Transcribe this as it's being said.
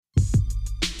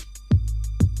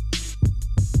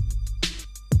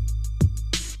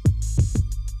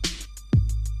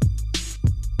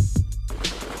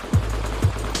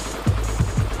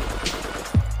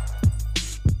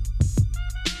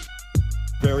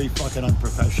very fucking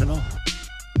unprofessional.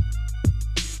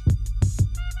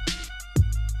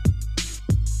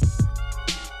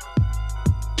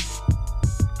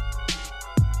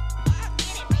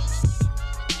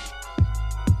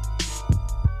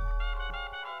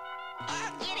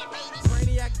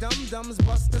 Dum-dums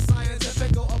bust the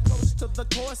scientifical approach to the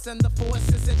course, and the force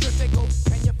is centrifugal.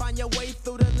 Can you find your way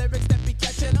through the lyrics that be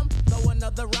catching them? Throw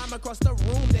another rhyme across the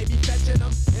room, they be fetching them.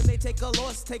 And they take a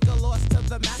loss to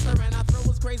the master. And I throw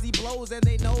his crazy blows, and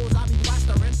they knows I be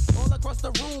plastering all across the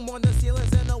room, on the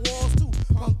ceilings and the walls too.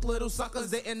 Punk little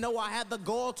suckers didn't know I had the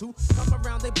gall to come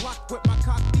around they block with my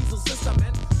cock diesel system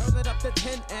and turn it up to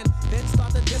 10 and then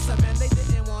start to diss them. And they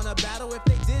didn't want to battle. If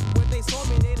they did, when they saw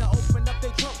me, they'd have opened up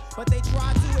their trunk, but they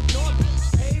tried to ignore me.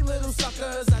 Hey little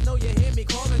suckers, I know you hear me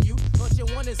calling you. Thought you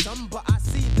wanted something, but I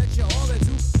see that you're all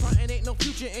into frontin'. Ain't no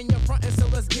future in your frontin', so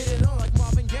let's get it on like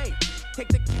Marvin Gaye. Take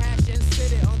the cash and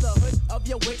sit it on the hood of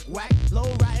your wick-wack,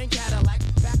 low-riding Cadillac.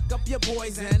 Back up your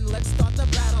boys and let's start the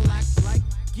battle act like,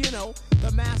 you know,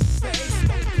 the master ace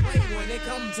won't play when it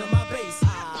comes to my bass.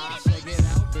 Ah, check it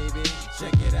out, baby.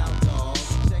 Check it out, dog.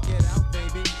 Check it out,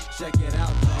 baby. Check it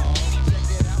out, dog. Check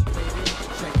it out, baby.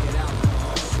 Check it out,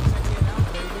 dog. Check it out,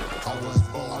 baby. I was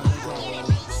born.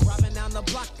 Robbing down the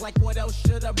block like what else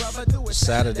should a brother do? It's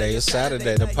Saturday,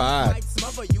 the pod.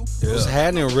 What's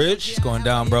happening, Rich? What's going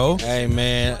down, bro? Hey,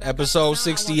 man. Episode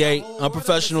 68.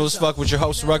 Unprofessional as fuck with your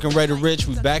host, Ruckin' Raider Rich.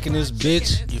 We back in this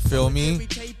bitch. You feel me?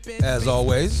 As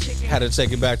always. Had to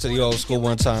take it back to the old school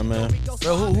one time, man.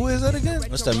 Bro, who is that again?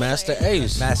 That's the Master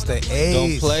Ace. Master Ace.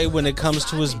 Don't play when it comes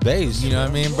to his bass. You know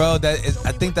what I mean, bro?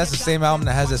 I think that's the same album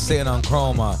that has it sitting on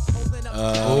Chrome on.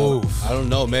 I don't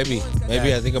know. Maybe.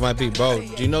 I think it might be. Bro,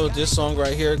 do you know this song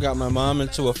right here got my mom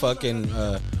into a fucking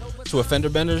to a fender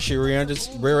bender? She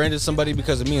rear-ended somebody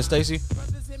because of me and Stacy.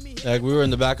 Like, we were in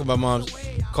the back of my mom's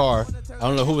car. I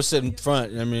don't know who was sitting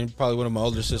front. I mean, probably one of my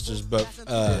older sisters, but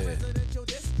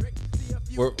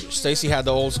where Stacy had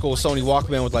the old school Sony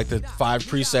Walkman with like the 5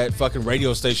 preset fucking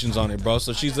radio stations on it, bro.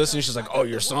 So she's listening. She's like, "Oh,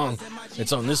 your song,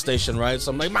 it's on this station, right?"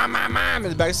 So I'm like, "Mom,"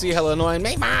 in the backseat, hella annoying.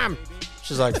 "Hey, Mom."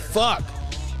 She's like, "Fuck,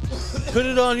 put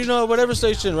it on, you know, whatever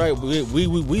station, right?"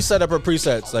 We set up her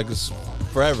presets like it's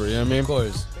forever. You know what I mean? Of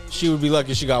course. She would be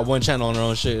lucky she got one channel on her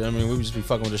own shit. I mean, we would just be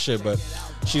fucking with the shit, but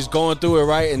she's going through it,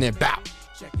 right? And then, bap.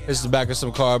 It's the back of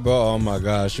some car, bro. Oh, my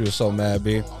God. She was so mad,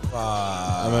 B.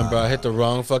 I remember I hit the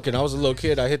wrong fucking... I was a little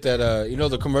kid. I hit that, you know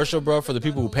the commercial, bro, for the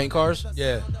people who paint cars?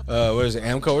 Yeah. What is it,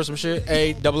 Amco or some shit?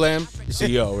 A-double-M,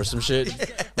 CEO or some shit,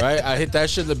 right? I hit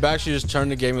that shit in the back. She just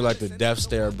turned and gave me, like, the death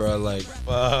stare, bro. Like,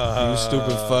 you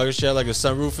stupid fuck. She had, like, a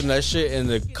sunroof and that shit, and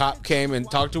the cop came and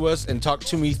talked to us and talked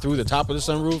to me through the top of the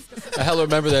sunroof. I hella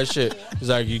remember that shit. He's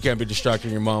like, "You can't be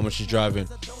distracting your mom when she's driving."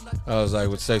 I was like,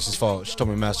 "What's Stacey's fault?" She told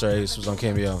me Master Ace was on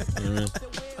Cameo. You know what I mean?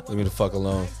 Leave me the fuck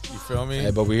alone. You feel me?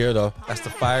 Hey, but we here, though. That's the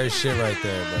fire shit right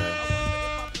there, bro.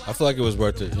 I feel like it was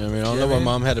worth it. You know what I mean? I don't know why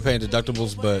mom had to pay in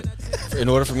deductibles, but in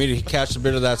order for me to catch a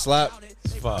bit of that slap,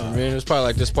 I mean, it was probably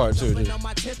like this part, too.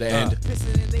 The end.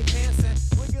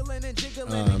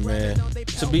 Oh, man.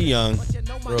 To be young.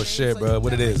 Real shit, bro.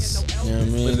 What it is. You know what I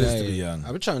mean? What it is to be young.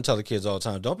 I've been trying to tell the kids all the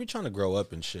time, don't be trying to grow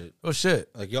up and shit. Oh, shit.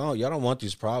 Like, y'all don't want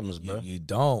these problems, bro. You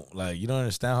don't. Like, you don't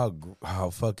understand how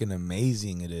fucking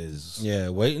amazing it is. Yeah,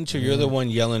 wait until you're the one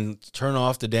yelling, "Turn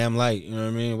off the damn light." You know what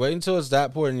I mean? Wait until it's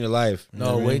that point in your life.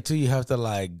 No, wait till you have to,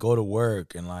 like, go to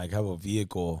work and, like, have a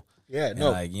vehicle. Yeah,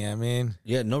 no. Like, you know what I mean?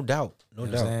 Yeah, no doubt. No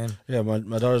You know doubt. Yeah,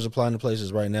 my daughter's applying to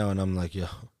places right now, and I'm like, yo,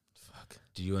 fuck.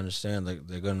 Do you understand? Like,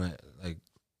 they're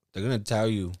gonna tell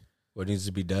you what needs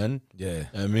to be done. Yeah.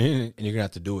 I mean, and you're gonna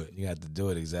have to do it. You have to do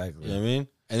it, exactly. You know what I mean?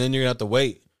 And then you're gonna have to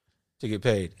wait to get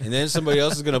paid. And then somebody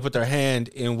else is gonna put their hand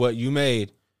in what you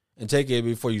made and take it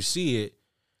before you see it.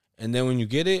 And then when you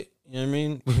get it, you know what I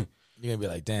mean? You're gonna be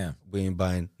like, damn. We ain't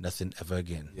buying nothing ever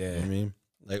again. Yeah. You know what I mean?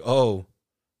 Like, oh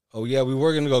yeah, we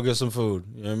were gonna go get some food.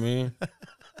 You know what I mean?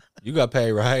 You got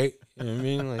paid, right? You know what I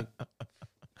mean? Like,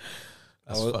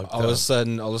 all of a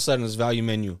sudden it's value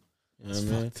menu. You know what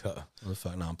I mean? Oh,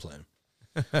 fuck, now I'm playing.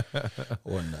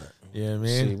 Or not. You know what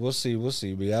I mean? We'll see.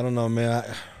 But I don't know, man.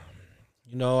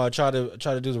 I try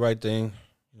to do the right thing.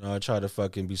 You know, I try to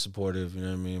fucking be supportive. You know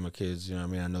what I mean? My kids, you know what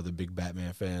I mean? I know they're big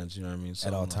Batman fans. You know what I mean? So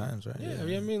at all times, right? Yeah, you know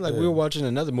what I mean? Like, we were watching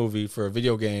another movie for a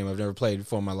video game I've never played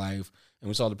before in my life. And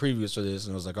we saw the previews for this.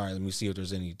 And I was like, all right, let me see if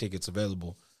there's any tickets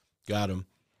available. Got them.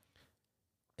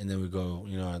 And then we go,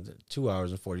 2 hours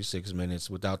and 46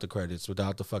 minutes without the credits,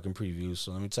 without the fucking previews.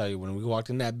 So let me tell you, when we walked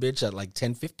in that bitch at like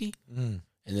 10:50 and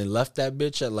then left that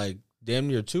bitch at like damn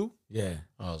near 2, yeah,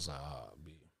 I was like,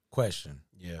 B. Question.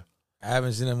 Yeah. I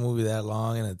haven't seen a movie that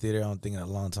long in a theater, I don't think, in a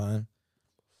long time.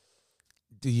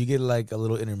 Do you get like a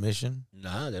little intermission?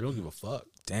 Nah, they don't give a fuck.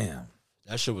 Damn.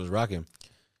 That shit was rocking.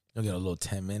 You don't get a little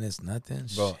 10 minutes, nothing?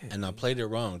 Bro, Shit. and I played it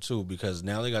wrong, too, because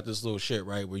now they got this little shit,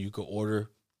 right, where you could order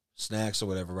snacks or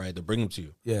whatever, right, to bring them to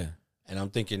you. Yeah. And I'm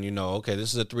thinking, you know, okay,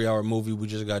 this is a 3-hour movie. We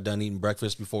just got done eating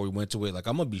breakfast before we went to it. Like,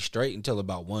 I'm going to be straight until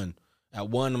about 1. At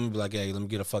 1, I'm going to be like, hey, let me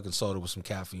get a fucking soda with some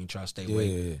caffeine, try to stay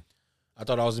awake. Yeah. I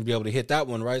thought I was going to be able to hit that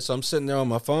one, right? So I'm sitting there on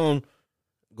my phone,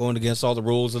 going against all the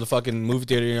rules of the fucking movie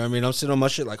theater, you know what I mean? I'm sitting on my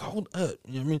shit like, hold up,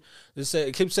 you know what I mean?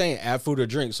 It keeps saying add food or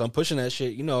drink, so I'm pushing that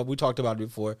shit. You know, we talked about it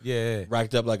before. Yeah.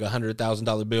 Racked up like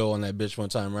 $100,000 bill on that bitch one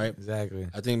time, right? Exactly.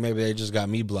 I think maybe they just got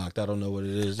me blocked. I don't know what it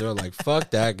is. They're like, fuck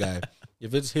that guy.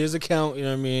 If it's his account, you know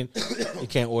what I mean? You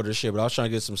can't order shit. But I was trying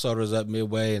to get some sodas up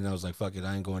midway, and I was like, fuck it,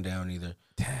 I ain't going down either.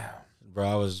 Damn. Bro,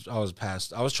 I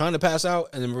was trying to pass out,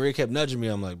 and then Maria kept nudging me.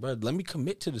 I'm like, bro, let me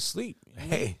commit to the sleep.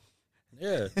 Hey.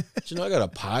 Yeah. But you know, I got a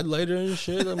pod later and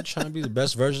shit. I'm trying to be the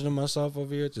best version of myself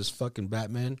over here. Just fucking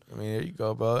Batman. I mean, there you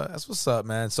go, bro. That's what's up,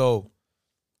 man. So,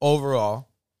 overall,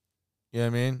 you know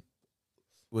what I mean?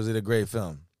 Was it a great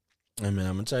film? Hey, man,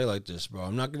 I'm going to tell you like this, bro.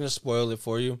 I'm not going to spoil it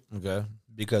for you. Okay.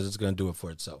 Because it's going to do it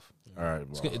for itself. All right.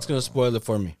 It's going to spoil it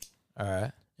for me. All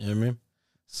right. You know what I mean?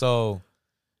 So,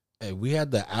 hey, we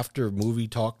had the after movie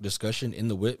talk discussion in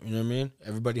the whip. You know what I mean?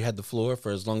 Everybody had the floor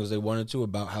for as long as they wanted to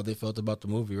about how they felt about the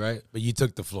movie, right? but you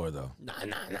took the floor, though. Nah.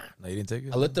 No, you didn't take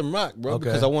it? I let them rock, bro, Okay.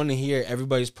 because I want to hear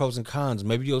everybody's pros and cons.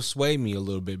 Maybe you'll sway me a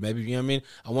little bit. Maybe, you know what I mean?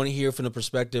 I want to hear from the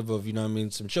perspective of, you know what I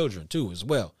mean, some children, too, as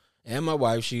well. And my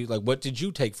wife, she, like, what did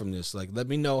you take from this? Like, let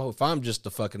me know if I'm just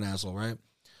the fucking asshole, right?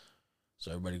 So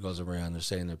everybody goes around, they're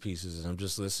saying their pieces, and I'm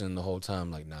just listening the whole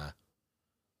time, like, nah.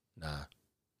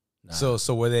 So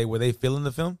were they feeling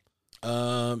the film?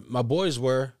 My boys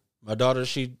were. My daughter,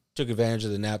 she took advantage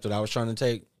of the nap that I was trying to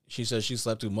take. She said she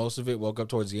slept through most of it, woke up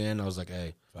towards the end. I was like,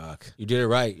 hey, Fuck. you did it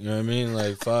right. You know what I mean?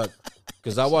 Like, fuck.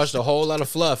 Because I watched a whole lot of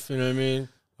fluff, you know what I mean?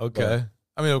 Okay.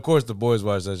 I mean, of course, the boys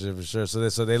watch that shit for sure.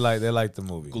 So they like the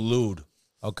movie. Glued.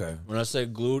 Okay. When I say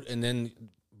glued, and then,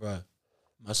 bruh,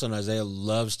 my son Isaiah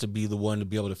loves to be the one to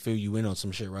be able to fill you in on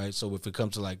some shit, right? So if it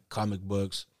comes to like comic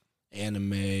books,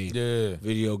 anime,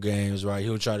 video games, right?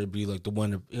 He'll try to be like the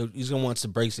one. He's gonna want to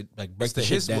break the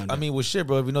shit down. I mean, with shit,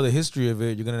 bro. If you know the history of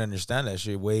it, you're gonna understand that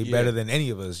shit way better than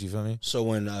any of us. You feel me? So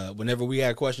whenever we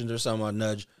had questions or something, I'd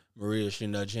nudge Maria, she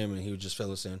nudge him, and he would just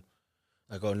fill us in.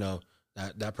 Like, oh no,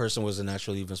 that person wasn't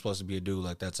actually even supposed to be a dude.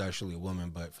 Like, that's actually a woman,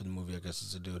 but for the movie, I guess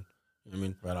it's a dude. You know what I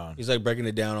mean? Right on. He's like breaking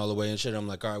it down all the way and shit. I'm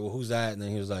like, all right, well, who's that? And then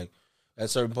he was like,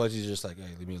 at certain points, he's just like, hey,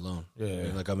 leave me alone. Yeah. You know what I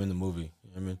mean? Like, I'm in the movie. You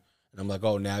know what I mean? And I'm like,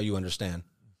 oh, now you understand.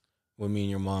 When me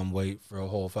and your mom wait for a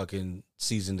whole fucking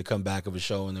season to come back of a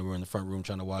show, and then we're in the front room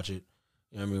trying to watch it.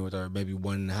 You know what I mean? With our maybe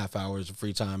 1.5 hours of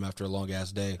free time after a long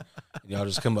ass day. And y'all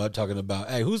just come up talking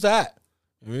about, hey, who's that?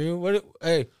 I mean,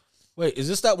 hey, wait, is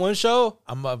this that one show?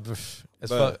 I'm up.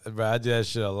 Bro, I do that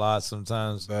shit a lot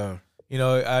sometimes. Bro. You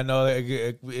know, I know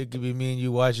it could be me and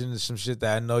you watching some shit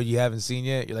that I know you haven't seen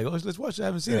yet. You're like, oh, let's watch it. I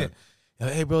haven't seen it.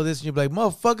 Hey, bro, this. And you're like,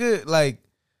 motherfucker, like,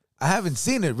 I haven't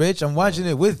seen it, Rich. I'm watching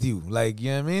it with you. Like, you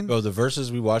know what I mean? Bro, the verses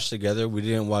we watched together, we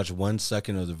didn't watch 1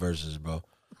 second of the verses, bro.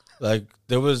 Like,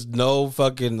 there was no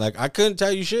fucking, like, I couldn't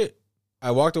tell you shit.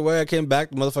 I walked away. I came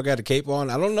back. The motherfucker had a cape on.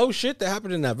 I don't know shit that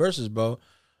happened in that verses, bro.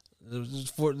 It was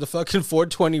for the fucking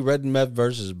 420 Red and Meth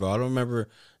verses, bro. I don't remember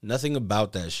nothing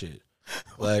about that shit.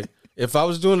 Like, if I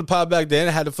was doing the pod back then,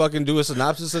 I had to fucking do a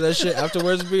synopsis of that shit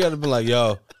afterwards. I'd have been like,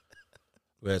 yo,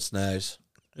 we had snacks.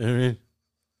 You know what I mean?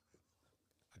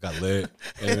 I got lit.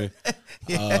 You know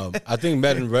what I mean? I think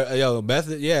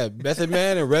Method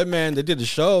Man and Red Man, they did the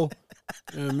show.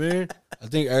 You know what I mean? I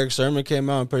think Eric Sermon came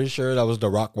out. I'm pretty sure that was the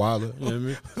Rock Wilder. You know what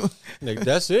I mean? Like,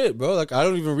 that's it, bro. Like, I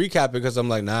don't even recap it because I'm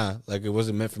like, nah, like, it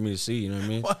wasn't meant for me to see. You know what I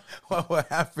mean? What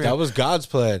happened? That was God's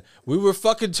plan. We were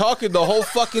fucking talking the whole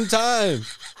fucking time.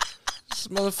 This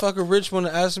motherfucker Rich want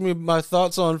to ask me my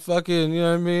thoughts on fucking, you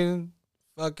know what I mean?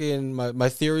 Fucking my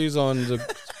theories on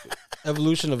the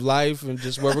evolution of life and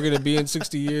just where we're going to be in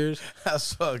 60 years.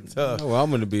 That's fucked up. I know where I'm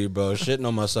going to be, bro. Shitting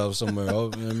on myself somewhere.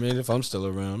 Oh, you know what I mean? If I'm still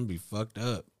around, I'm going to be fucked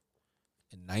up.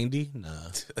 In 90?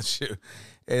 Nah. Shit.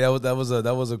 Hey, that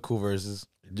was a cool versus.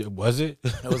 Was it?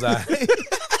 That was all right.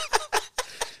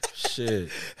 Shit.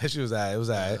 That shit was all right. It was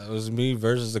all right. That was me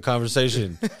versus the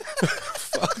conversation.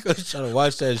 Fuck, I was trying to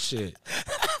watch that shit.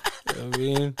 You know what I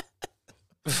mean?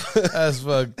 That's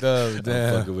fucked up.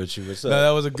 Damn. I'm fucking with you. What's up? No, that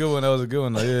was a good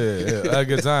one. Like, yeah. I had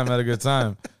a good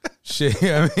time. Shit, you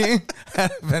know what I mean?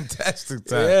 Had a fantastic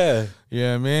time. Yeah. You know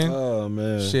what I mean? Oh,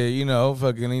 man. Shit, you know,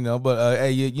 fucking, you know. But,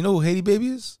 hey, you know who Haiti Baby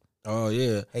is? Oh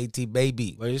yeah. AT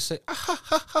baby. What did you say?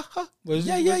 What is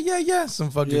it? Yeah. Some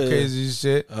fucking crazy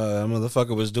shit. That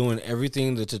motherfucker was doing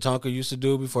everything that Tatanka used to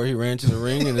do before he ran to the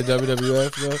ring in the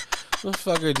WWF, bro.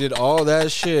 Motherfucker did all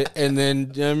that shit, and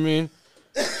then, you know what I mean?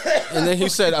 And then he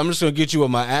said, I'm just going to get you with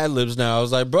my ad-libs now. I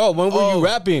was like, bro, when were you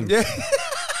rapping? Yeah.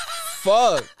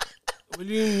 Fuck. What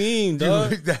do you mean,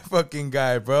 dog? That fucking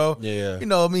guy, bro. Yeah. You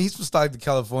know, I mean, he's from Stockton,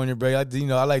 California, bro.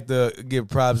 I like to give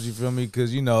props, you feel me?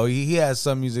 Because, you know, he has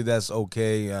some music that's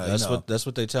okay. That's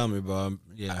what they tell me, bro.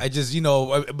 Yeah. I just, you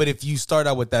know, but if you start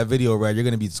out with that video, right, you're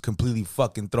going to be completely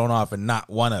fucking thrown off and not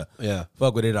want to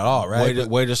fuck with it at all, right?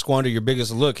 Way to squander your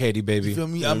biggest look, Haiti, baby. You feel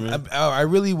me? You know what I mean? I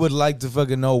really would like to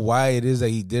fucking know why it is that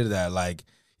he did that. Like,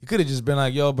 he could have just been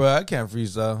like, yo, bro, I can't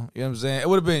freestyle. You know what I'm saying? It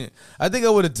would have been, I think I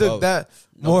would have took that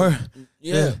more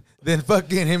than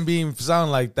fucking him being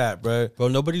sound like that, bro. Bro,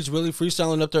 nobody's really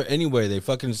freestyling up there anyway. They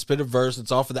fucking spit a verse.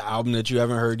 It's off of the album that you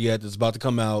haven't heard yet that's about to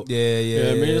come out. Yeah. You know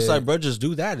what I mean? It's like, bro, just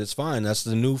do that. It's fine. That's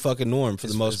the new fucking norm for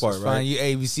the most part, right? Fine.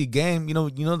 You see Game, you know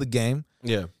the Game.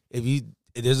 Yeah.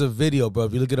 There's a video, bro.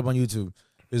 If you look it up on YouTube,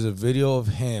 there's a video of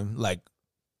him, like,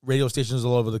 radio stations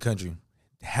all over the country.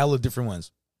 Hella different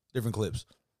ones. Different clips.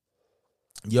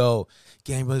 Yo,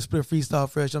 Game, bro, spit a freestyle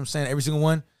fresh. I'm saying every single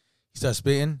one, he starts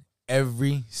spitting.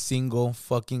 Every single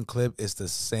fucking clip is the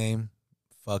same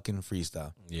fucking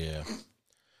freestyle. Yeah.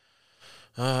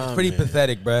 It's pretty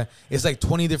pathetic, bro. It's like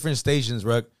 20 different stations,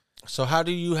 bro. So how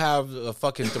do you have a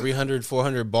fucking 300,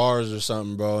 400 bars or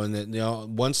something, bro? And then, you know,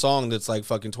 one song that's like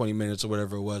fucking 20 minutes or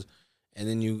whatever it was. And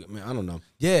then I don't know.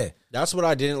 Yeah. That's what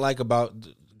I didn't like about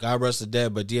God Rest the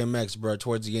Dead, but DMX, bro,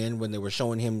 towards the end when they were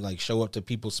showing him like show up to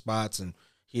people's spots and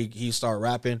he start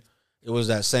rapping, it was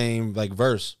that same like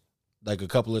verse like a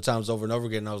couple of times over and over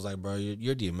again. And I was like, bro,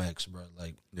 you're DMX, bro.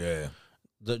 Like, yeah,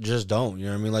 just don't. You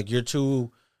know what I mean? Like you're too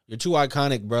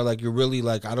iconic, bro. Like you're really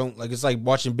like I don't like. It's like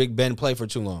watching Big Ben play for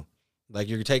too long. Like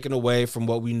you're taking away from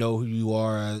what we know who you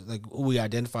are, like who we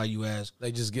identify you as.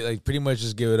 Like pretty much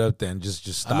just give it up then. Just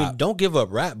stop. I mean, don't give up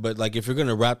rap, but like if you're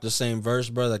gonna rap the same verse,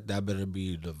 bro, like that better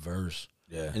be the verse.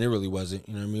 Yeah. And it really wasn't.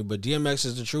 You know what I mean? But DMX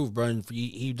is the truth, bro. And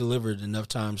he delivered enough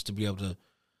times to be able to,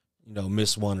 you know,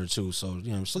 miss one or two. So,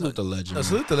 you know, salute the legend. No,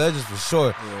 salute the legends for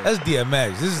sure. Yeah. That's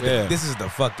DMX. This is the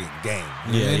fucking game.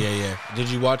 Yeah. Did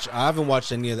you watch? I haven't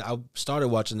watched any of that. I started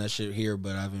watching that shit here,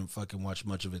 but I haven't fucking watched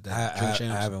much of it. I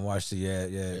haven't watched it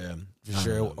yet. Yeah. For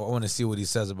sure. I want to see what he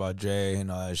says about Dre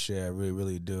and all that shit. I really,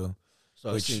 really do. So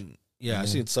I seen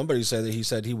somebody say that he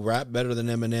said he rapped better than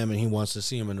Eminem and he wants to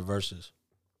see him in the verses.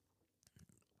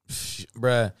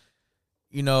 Bruh,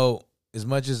 you know, as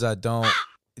much as I don't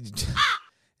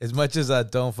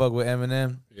fuck with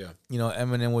Eminem, you know,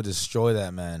 Eminem would destroy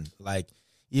that man. Like,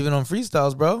 even on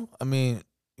freestyles, bro. I mean,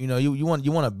 you know, you want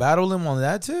to battle him on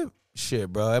that tip?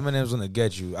 Shit, bro. Eminem's gonna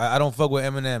get you. I don't fuck with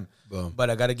Eminem, but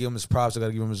I gotta give him his props. I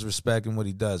gotta give him his respect and what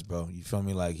he does, bro. You feel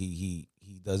me? Like he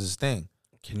does his thing.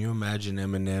 Can you imagine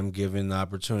Eminem given the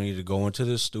opportunity to go into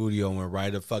the studio and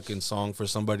write a fucking song for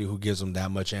somebody who gives him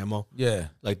that much ammo? Yeah.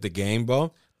 Like the Game,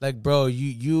 bro? Like, bro,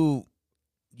 you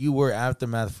were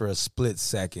Aftermath for a split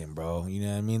second, bro. You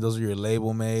know what I mean? Those were your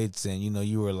label mates, and, you know,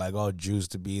 you were, like, all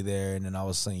juiced to be there, and then all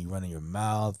of a sudden you running your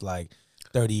mouth, like,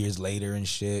 30 years later and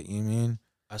shit. You know what I mean?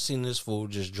 I seen this fool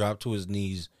just drop to his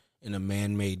knees in a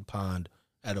man-made pond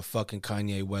at a fucking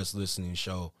Kanye West listening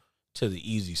show to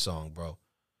the Easy song, bro.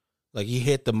 Like, he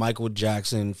hit the Michael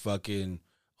Jackson fucking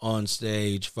on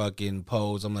stage fucking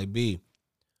pose. I'm like, B,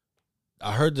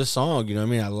 I heard the song, you know what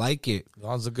I mean? I like it. That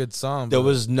was a good song, bro. There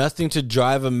was nothing to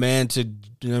drive a man to, you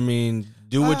know what I mean,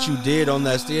 do what you did on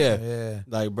that stage. Yeah.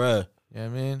 Like, bruh. You know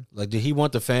what I mean? Like, did he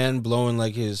want the fan blowing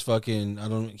like his fucking,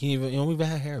 he don't even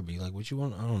have hair, B. Like, what you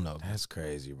want? I don't know. That's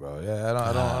crazy, bro. Yeah,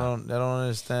 I don't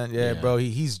understand. Yeah, bro,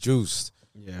 he's juiced.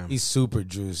 Yeah. He's super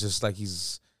juiced. It's like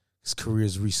his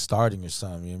career's restarting or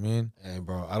something, you know what I mean? Hey,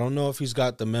 bro, I don't know if he's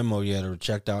got the memo yet or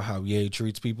checked out how Ye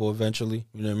treats people eventually,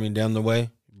 you know what I mean, down the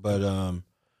way. But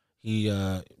he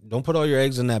don't put all your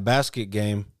eggs in that basket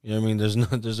game. You know what I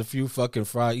mean? There's a few fucking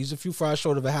fries. He's a few fries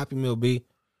short of a Happy Meal, B.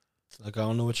 Like, I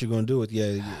don't know what you're gonna do with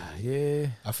yeah.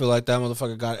 I feel like that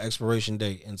motherfucker got an expiration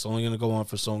date, and it's only gonna go on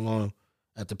for so long.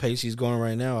 At the pace he's going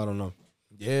right now, I don't know.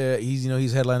 Yeah, he's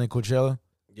headlining Coachella.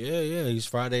 Yeah, he's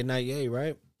Friday night,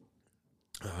 right?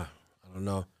 I don't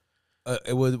know.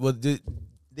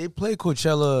 They play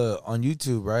Coachella on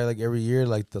YouTube, right? Like every year,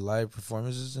 like the live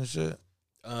performances and shit.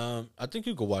 I think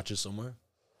you could watch it somewhere.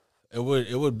 It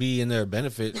would be in their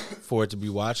benefit for it to be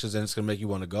watched, because then it's gonna make you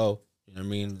want to go. You know what I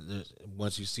mean?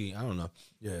 Once you see, I don't know.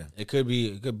 Yeah. It could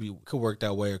work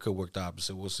that way or it could work the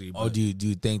opposite. We'll see. Oh, do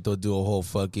you think they'll do a whole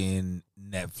fucking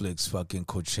Netflix fucking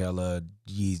Coachella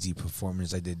Yeezy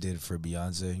performance like they did for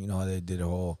Beyonce? You know how they did a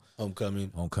whole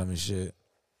homecoming shit.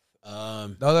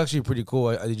 That was actually pretty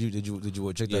cool. Did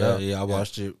you check that out? Yeah, I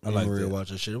watched it. I liked it.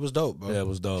 Watched that shit. It was dope, bro. Yeah, it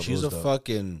was dope. She's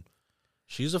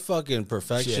a fucking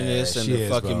perfectionist and a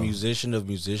fucking musician of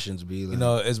musicians. Be like, you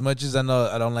know, as much as I know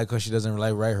I don't like how she doesn't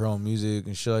like write her own music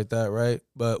and shit like that, right?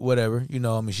 But whatever, you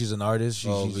know, I mean, she's an artist.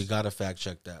 We gotta fact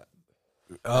check that.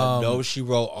 I know she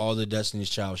wrote all the Destiny's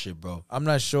Child shit, bro. I'm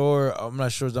not sure.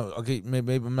 Okay,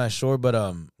 maybe I'm not sure,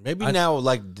 but maybe now,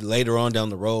 like later on down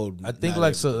the road. I think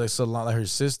like her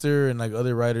sister and like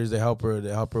other writers, they help her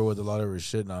with a lot of her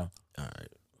shit now. All right.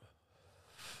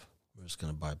 We're just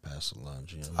gonna bypass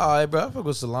Solange. You know? All right, bro. I fuck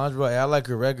with Solange, bro. Hey, I like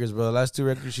her records, bro. The last 2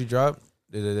 records she dropped,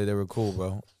 they were cool,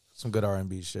 bro. Some good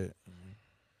R&B shit.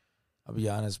 I'll be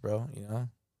honest, bro. You know,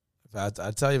 if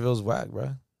I tell you if it was whack, bro.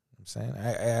 I'm saying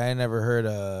I ain't never heard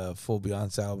a full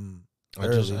Beyonce album. I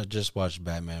just watched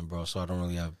Batman, bro. So I don't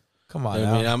really have. Come on, you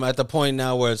know what I mean, I'm at the point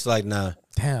now where it's like, nah.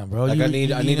 Damn, bro. Like I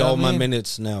need all my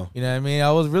minutes now. You know what I mean?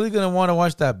 I was really gonna want to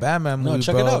watch that Batman movie. No,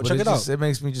 check bro, it out. Check it out. It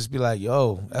makes me just be like,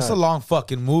 yo, that's a long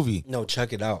fucking movie. No,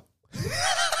 check it out.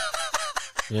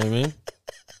 You know what I mean?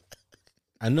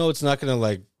 I know it's not gonna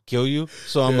like kill you,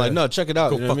 so I'm like, no, check it out.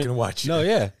 Go you know fucking watch it. No,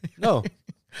 yeah, no.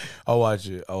 I'll watch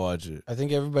it. I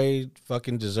think everybody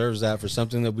fucking deserves that for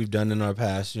something that we've done in our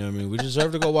past. You know what I mean? We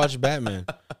deserve to go watch Batman.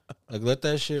 Like, let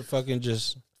that shit fucking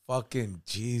just. Fucking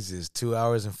Jesus. 2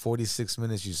 hours and 46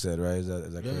 minutes, you said, right? Is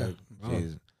that correct?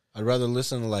 Jeez. I'd rather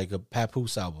listen to like a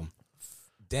Papoose album.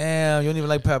 Damn, you don't even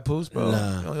like Papoose, bro?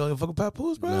 Nah. You don't even fuck with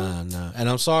Papoose, bro? Nah. And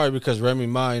I'm sorry because Remy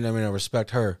Ma, you know what I mean? I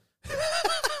respect her. You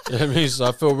know what I mean? So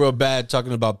I feel real bad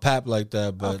talking about Pap like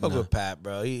that, but I fuck with Pap,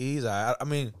 bro. He's all right. I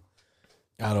mean,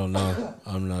 I don't know.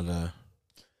 I'm not.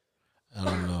 I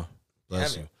don't know.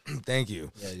 Bless you. Thank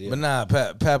you. Yeah. But nah,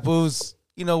 Papoose.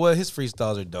 You know what? His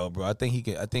freestyles are dope, bro. I think he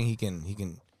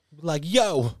can. Like,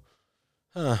 yo,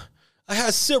 I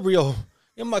had cereal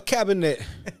in my cabinet.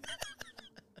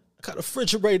 Got a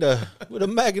refrigerator with a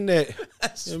magnet.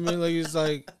 You know what I mean? Like, it's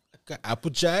like got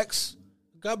Apple Jacks,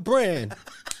 got brand.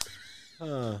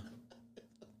 I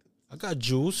got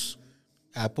juice,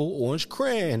 apple, orange,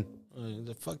 cran.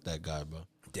 Fuck that guy, bro.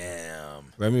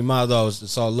 Damn. Remy Ma, though,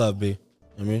 it's all love, B. You know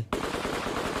what I mean?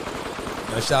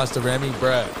 Yo, shouts to Remy,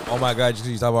 bruh. Oh my God,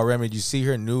 you talk about Remy. Did you see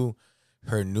her new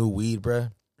weed, bruh?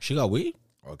 She got weed?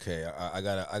 Okay, I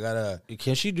gotta.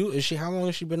 Can she do? How long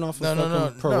has she been off of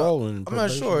No, parole? And I'm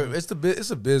not sure. It's a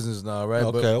business now, right?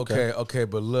 Okay.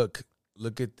 But look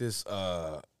at this.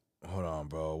 Hold on,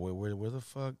 bro. Where the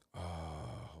fuck?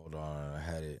 Hold on. I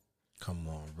had it. Come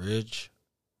on, Rich.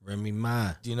 Remy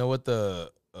Ma. Do you know what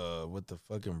the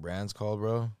fucking brand's called,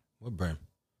 bro? What brand?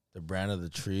 The brand of the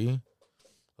tree.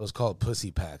 It was called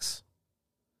Pussy Packs.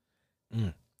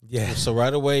 Yeah. So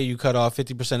right away you cut off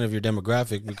 50% of your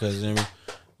demographic because, you know what I mean?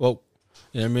 Well,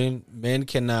 you know what I mean? Men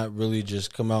cannot really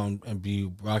just come out and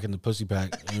be rocking the pussy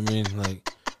pack. You know what I mean?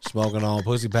 Like smoking on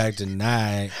pussy pack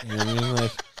tonight. You know what I mean?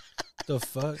 Like the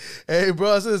fuck? Hey,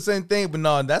 bro, I said the same thing, but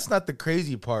no, that's not the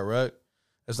crazy part, right?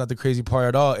 That's not the crazy part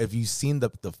at all. If you've seen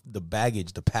the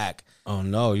baggage, the pack. Oh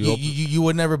no, you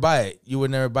would never buy it. You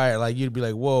would never buy it. Like you'd be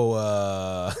like,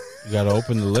 whoa. You gotta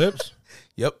open the lips.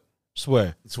 Yep.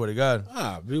 Swear To God.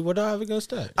 Dude, what do I have against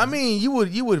that? I mean, you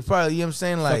would probably, you know what I'm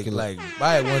saying, like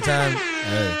buy it one time.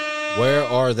 Hey, where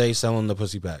are they selling the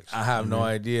pussy packs? I have no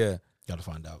idea. Gotta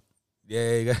find out.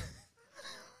 Yeah, you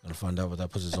Gotta find out what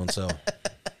that pussy's on sale.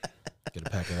 Get a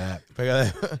pack of that.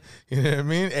 You know what I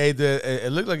mean? Hey,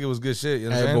 it looked like it was good shit. You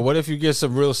know what I'm saying? But what if you get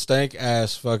some real stank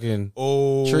ass fucking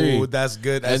tree? That's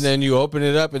good. And then you open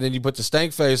it up and then you put the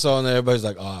stank face on there. Everybody's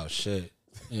like, oh shit.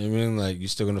 You know what I mean? Like, you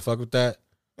still gonna fuck with that?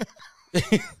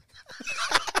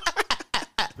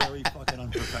 Very fucking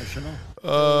unprofessional.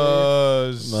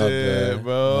 Oh shit, bad,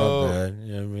 bro. My bad.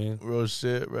 You know what I mean? Real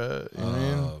shit, bro. You know what I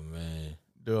mean? Oh man.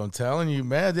 Dude, I'm telling you,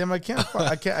 man. Damn, I can't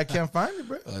find it,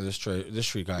 bro. This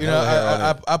street guy. You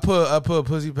know, I put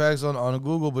pussy packs on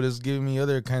Google, but it's giving me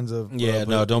other kinds of.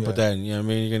 Don't put that in. You know what I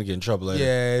mean? You're gonna get in trouble later.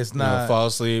 Yeah, it's not. You know, fall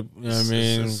asleep. You know what I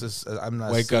mean? I'm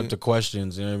not. Wake up to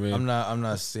questions. You know what I mean? I'm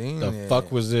not seeing the it.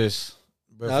 fuck was this?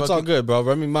 Bro, That's all good, bro.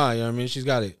 Remy Ma, you know what I mean? She's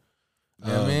got it.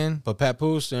 You know what I mean? But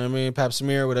Papoose, you know what I mean? Pap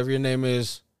Smear, whatever your name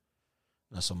is,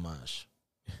 not so much.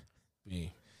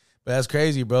 Me. But that's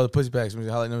crazy, bro. The Pussy Packs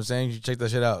music. You know what I'm saying? You check that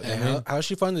shit out. Hey, You know what I mean? how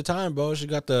she find the time, bro? She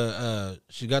got the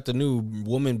new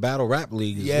woman battle rap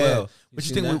league as Yeah. well. What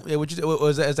you think?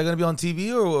 Is that gonna be on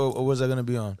TV or was that gonna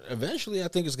be on? Eventually, I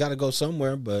think it's got to go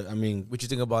somewhere. But I mean, What you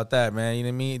think about that, man? You know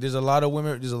what I mean? There's a lot of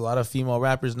women. There's a lot of female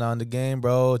rappers now in the game,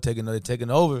 bro. They're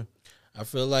taking over. I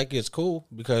feel like it's cool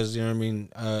because you know what I mean.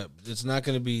 It's not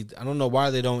going to be. I don't know why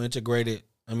they don't integrate it.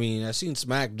 I mean, I seen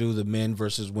Smack do the men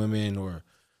versus women or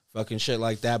fucking shit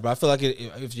like that. But I feel like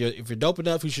if you're dope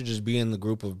enough, you should just be in the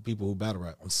group of people who battle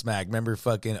rap. Smack. Remember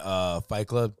fucking Fight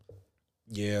Club?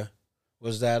 Yeah,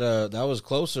 was that that was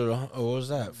closer? Or what was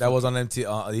that? That was on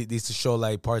MTV. They used to show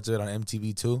like parts of it on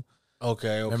MTV too.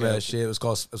 Okay. Remember that shit? It was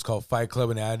called Fight Club,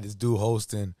 and they had this dude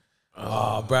hosting.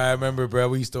 Oh, bro, I remember, bro.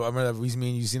 Me and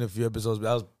you seen a few episodes, but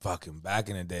that was fucking back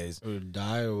in the days. Or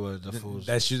die or what? The fools.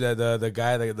 That shit, the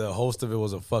guy, the host of it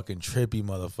was a fucking trippy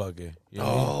motherfucker. You know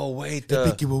what I mean? Oh wait, They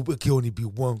think it can only be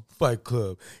one Fight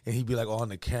Club, and he'd be like on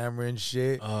the camera and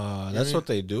shit. that's what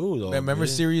they do though. Remember man.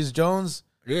 Sirius Jones?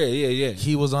 Yeah.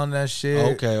 He was on that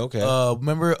shit. Okay.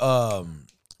 Remember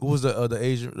who was the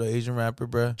Asian rapper,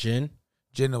 bro? Jin.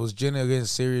 It was Jin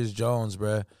against Sirius Jones,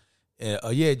 bro.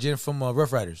 Yeah, Jin from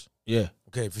Rough Riders. Yeah.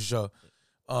 Okay, for sure.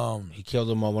 He killed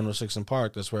him on 106 in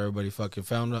Park. That's where everybody fucking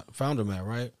found him at,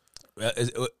 right?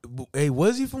 Hey,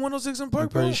 was he from 106 in Park? I'm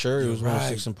pretty bro? sure he was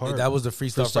 106 in Park. That was the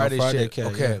Freestyle Friday shit. Cat,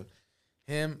 okay,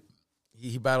 yeah. him,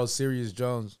 he battled Sirius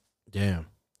Jones, Damn.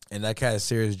 and that cat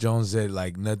Sirius Jones said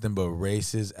like nothing but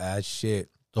racist ass shit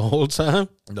The whole time?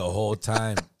 the whole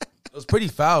time. It was pretty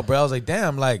foul, bro. I was like,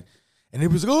 damn, like, and he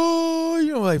was like, oh,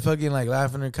 you know, like fucking like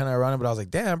laughing and kind of around, but I was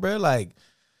like, damn, bro, like.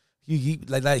 He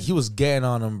he was getting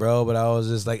on him, bro. But I was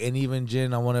just like, and even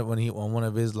Jin, on one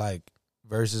of his like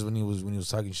verses when he was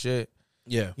talking shit,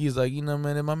 Yeah. he's like, you know,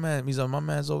 man, he's like, my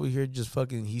man's over here just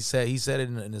fucking. He said it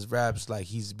in his raps like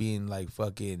he's being like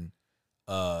fucking,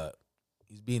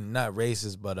 he's being not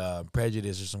racist but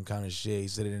prejudiced or some kind of shit. He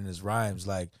said it in his rhymes,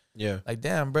 like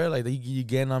damn, bro, like you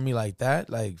getting on me like that,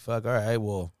 like fuck, all right,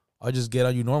 well. I'll just get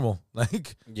on you normal,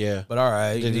 like Yeah. But all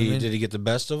right, Did he get the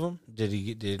best of him?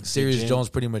 Did Sirius Jones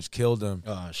pretty much killed him.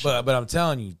 Oh shit. But I'm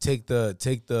telling you, take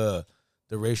the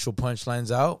racial punchlines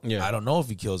out. Yeah. I don't know if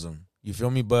he kills him. You feel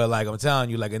me? But like I'm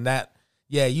telling you, like in that,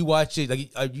 yeah, you watch it,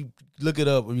 like you look it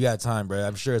up when you got time, bro.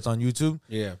 I'm sure it's on YouTube.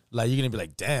 Yeah. Like you're gonna be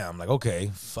like, damn, like okay,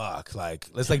 fuck, like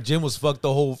it's like Jim was fucked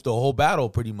the whole battle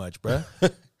pretty much, bro.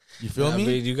 You feel me? I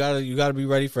mean, you gotta be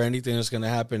ready for anything that's gonna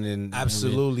happen. And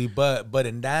Absolutely, but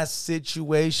in that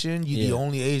situation, you the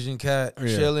only Asian cat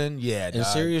chilling. Yeah, And dog.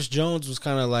 Sirius Jones was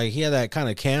kind of like he had that kind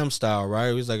of Cam style, right?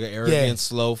 He was like an arrogant,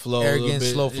 slow flow,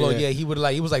 slow flow. Yeah, he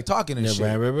was like talking and shit.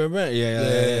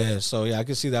 Yeah. So yeah, I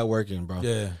can see that working, bro.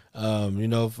 Yeah. You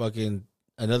know, fucking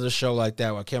another show like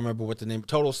that. I can't remember what the name.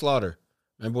 Total Slaughter.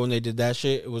 Remember when they did that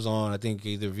shit? It was on, I think,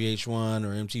 either VH1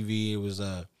 or MTV.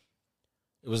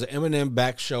 It was an Eminem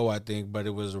back show, I think, but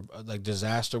it was like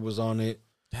Disaster was on it.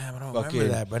 Damn, I don't remember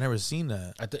that, but I never seen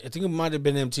that. I think it might have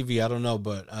been MTV. I don't know,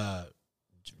 but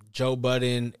Joe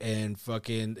Budden and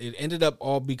fucking it ended up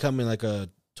all becoming like a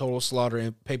Total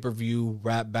Slaughter pay-per-view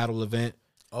rap battle event.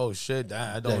 Oh shit,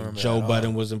 I don't remember. Joe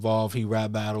Budden was involved. He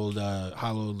rap battled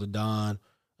Hollow LaDon.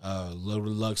 Loaded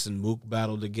Lux and Mook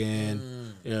battled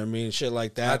again. You know what I mean? Shit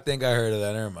like that. I think I heard of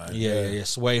that. Never mind. Yeah.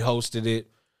 Sway hosted it.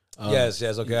 Yes.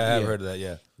 Okay, I have heard of that.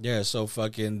 Yeah. Yeah. So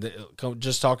fucking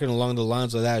just talking along the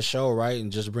lines of that show, right?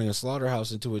 And just bringing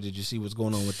Slaughterhouse into it. Did you see what's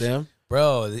going on with them?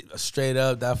 Bro, straight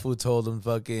up, that fool told him,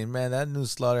 fucking man, that new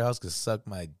Slaughterhouse could suck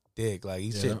my dick. Like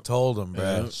he shit told him, bro.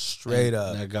 Yeah. Straight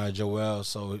up. That guy Joel.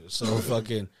 So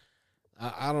fucking.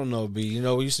 I don't know, B. You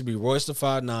know, it used to be Royce the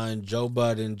 5'9", Joe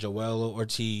Budden, Joel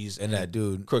Ortiz, and that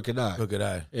dude Crooked Eye. Crooked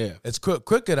Eye. Yeah, it's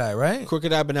Crooked Eye, right?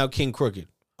 Crooked Eye, but now King Crooked.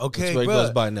 Okay, that's what bro. he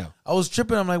goes by now. I was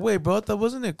tripping. I'm like, wait, bro, that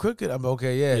wasn't it Crooked? I'm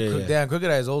okay, yeah. Damn, Crooked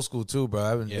Eye is old school too,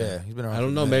 bro. He's been around. I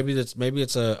don't know. Maybe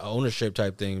it's a ownership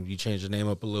type thing. You change the name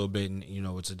up a little bit, and you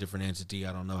know it's a different entity.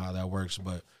 I don't know how that works,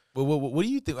 but what do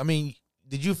you think? I mean,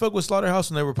 did you fuck with Slaughterhouse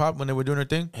when they were doing their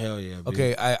thing? Hell yeah. B.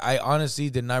 Okay, I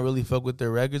honestly did not really fuck with their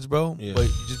records, bro. Yeah. But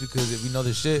just because if you know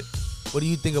the shit, what do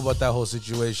you think about that whole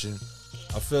situation?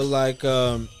 I feel like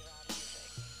it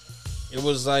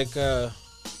was like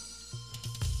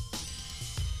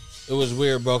it was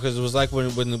weird, bro, because it was like when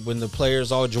the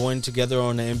players all join together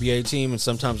on the NBA team, and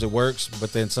sometimes it works,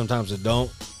 but then sometimes it don't.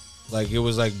 Like it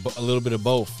was like a little bit of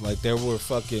both. Like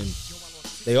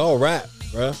they all rap,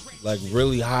 bro, like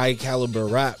really high caliber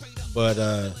rap, but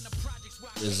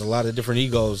there's a lot of different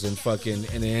egos and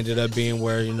it ended up being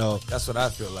where, you know, that's what I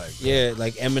feel like. Yeah,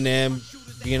 like Eminem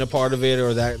being a part of it,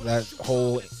 or that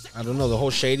whole I don't know, the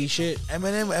whole Shady shit.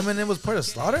 Eminem was part of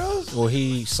Slaughterhouse? Well,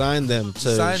 he signed them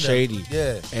to Shady.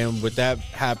 Yeah. And with that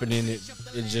happening, it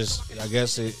just, I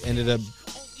guess it ended up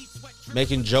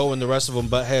making Joe and the rest of them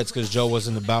butt heads because Joe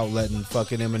wasn't about letting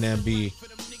fucking Eminem be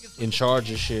in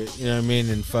charge of shit. You know what I mean?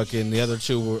 And fucking the other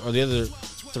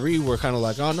three were kind of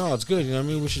like, oh no, it's good. You know what I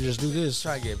mean? We should just do this.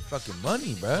 Try to get fucking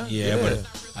money, bro. Yeah, but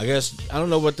I guess I don't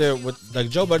know what like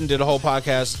Joe Budden did a whole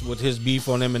podcast with his beef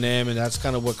on Eminem, and that's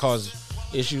kind of what caused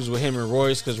issues with him and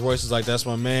Royce because Royce is like, that's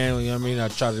my man. You know what I mean? I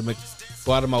tried to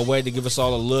go out of my way to give us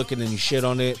all a look, and then he shit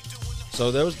on it.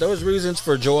 So there was reasons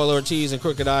for Joel Ortiz and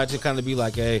Crooked I to kind of be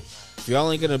like, hey, if y'all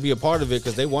ain't gonna be a part of it,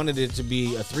 because they wanted it to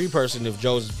be a 3-person if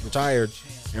Joe's retired,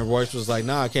 and Royce was like,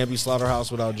 nah, I can't be Slaughterhouse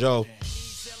without Joe.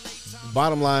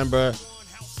 Bottom line, bro,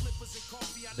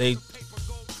 they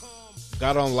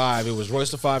got on live. It was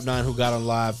Royce the 5'9" who got on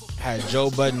live, had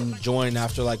Joe Budden join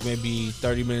after like maybe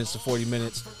 30 minutes to 40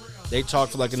 minutes. They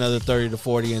talked for like another 30 to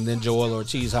 40, and then Joel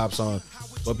Ortiz hops on.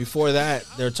 But before that,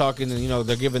 they're talking, and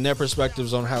they're giving their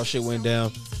perspectives on how shit went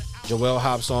down. Joel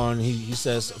hops on, he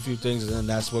says a few things, and then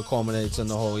that's what culminates in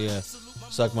the whole,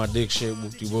 suck my dick shit,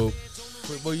 whoop-de-whoop.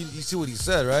 Well, you see what he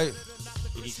said, right?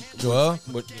 Joel?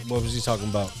 What was he talking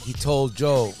about? He told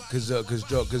Joe, because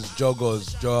Joe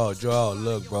goes, Joel,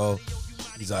 look, bro.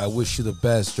 He's like, I wish you the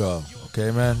best, Joe.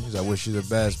 Okay, man? He's like, I wish you the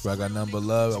best, bro. I got nothing but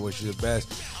love. I wish you the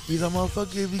best. He's like,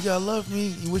 motherfucker, if you got love for me,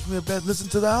 you wish me the best, listen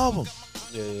to the album.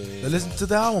 Yeah. Listen to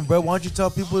the album, bro. Why don't you tell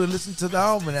people to listen to the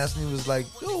album? And Anthony was like,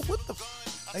 yo, what the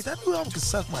like that new album can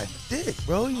suck my dick,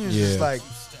 bro. He was just like,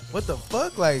 what the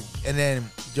fuck? Like, and then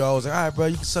Joe was like, all right, bro,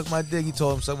 you can suck my dick. He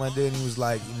told him suck my dick, and he was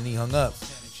like, and then he hung up.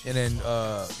 And then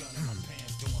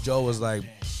Joe was like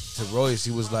to Royce,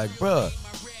 he was like, bro,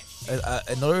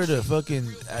 in order to fucking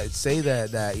say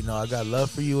that I got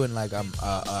love for you and like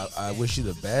I wish you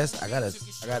the best, I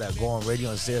gotta go on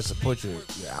radio and say I support your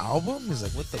album. He's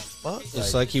like, what the fuck?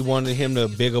 It's like he wanted him to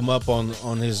big him up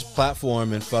on his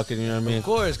platform and fucking, you know what I mean? Of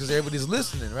course, because everybody's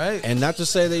listening, right? And not to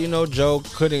say that Joe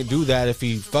couldn't do that if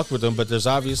he fucked with him, but there's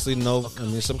obviously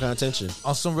some kind of tension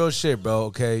on some real shit, bro.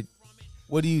 Okay,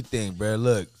 what do you think, bro?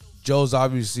 Look, Joe's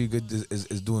obviously good,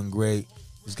 is doing great.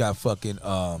 He's got fucking,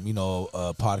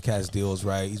 podcast deals,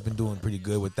 right? He's been doing pretty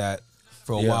good with that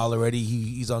for a while already.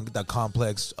 He's on that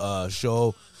Complex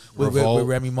show with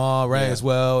Remy Ma, right, as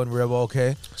well, and Revo,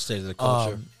 okay? State of the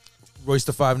Culture. Royce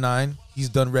the 5'9", he's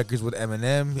done records with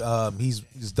Eminem.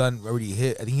 He's done already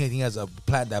hit. I think he has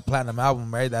that platinum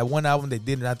album, right? That one album they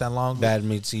did not that long ago. Bad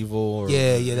Meets Evil.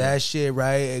 Yeah, that shit,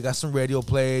 right? It got some radio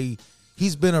play.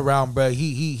 He's been around, bro.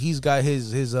 He's got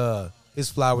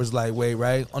his flowers lightweight,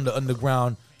 right? On the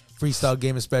underground freestyle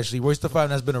game, especially. Royce the 5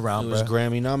 has been around, bro. He was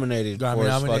Grammy nominated for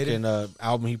his fucking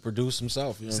album he produced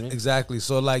himself. You know what I mean? Exactly.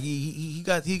 So like he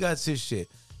got his shit.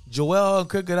 Joel and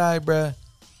Crooked I, bro,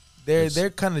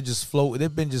 they're kind of just float.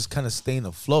 They've been just kind of staying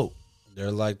afloat.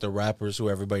 They're like the rappers who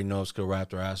everybody knows could rap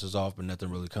their asses off, but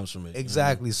nothing really comes from it.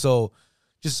 Exactly. You know what I mean? So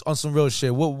just on some real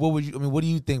shit, what would you? I mean, what do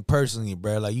you think personally,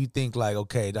 bro? Like you think like,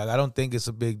 okay, dog, I don't think it's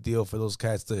a big deal for those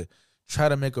cats to try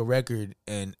to make a record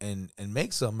and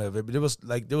make something of it.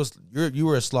 But you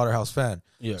were a Slaughterhouse fan.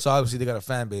 Yeah. So obviously they got a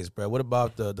fan base, bro. What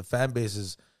about the fan base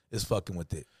is fucking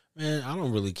with it? Man, I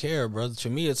don't really care, brother. To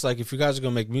me, it's like if you guys are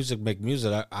gonna make music.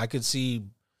 I could see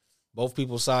both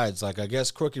people's sides. Like I guess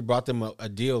Crooked brought them a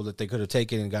deal that they could have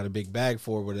taken and got a big bag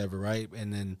for, or whatever, right?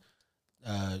 And then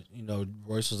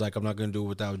Royce was like, I'm not gonna do it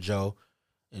without Joe.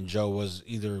 And Joe was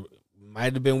either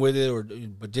might have been with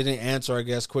it but didn't answer, I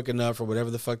guess, quick enough or whatever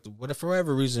the fuck, for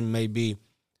whatever reason may be.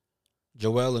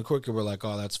 Joel and Crooked were like,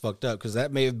 oh, that's fucked up, because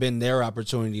that may have been their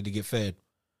opportunity to get fed.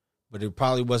 But it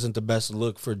probably wasn't the best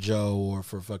look for Joe or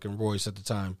for fucking Royce at the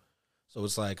time. So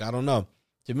it's like, I don't know.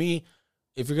 To me,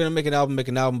 if you're going to make an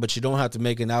album, but you don't have to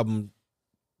make an album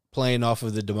playing off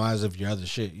of the demise of your other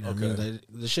shit. You know what I mean?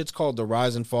 The shit's called The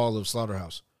Rise and Fall of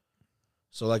Slaughterhouse.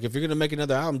 So, like, if you're going to make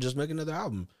another album, just make another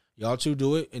album. Y'all two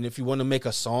do it. And if you want to make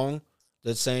a song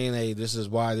that's saying, hey, this is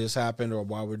why this happened or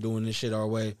why we're doing this shit our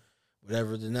way,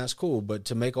 whatever, then that's cool. But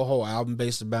to make a whole album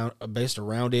based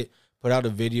around it, put out a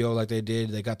video like they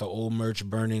did. They got the old merch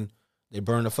burning. They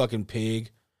burned a fucking pig.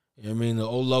 You know what I mean? The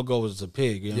old logo was a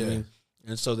pig. You know what I mean?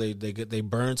 And so they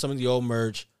burned some of the old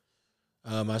merch.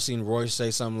 I seen Royce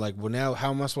say something like, well, now how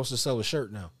am I supposed to sell a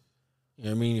shirt now? You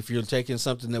know what I mean? If you're taking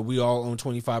something that we all own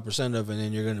 25% of and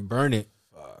then you're going to burn it,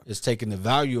 it's taking the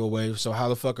value away. So how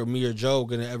the fuck are me or Joe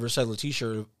going to ever sell a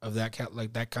T-shirt of that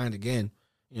like that kind again?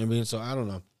 You know what I mean? So I don't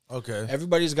know. Okay.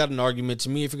 Everybody's got an argument. To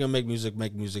me, if you're going to make music,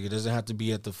 make music. It doesn't have to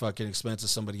be at the fucking expense of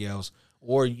somebody else.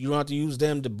 Or you don't have to use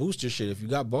them to boost your shit. If you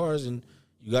got bars and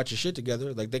you got your shit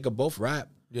together, like they could both rap.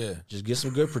 Yeah. Just get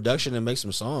some good production and make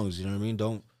some songs. You know what I mean?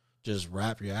 Don't just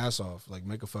rap your ass off, like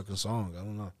make a fucking song. I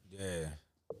don't know. Yeah.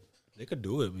 They could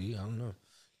do it, B. I don't know.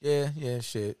 Yeah,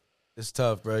 shit. It's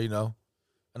tough, bro. You know,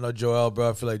 I know Joel, bro.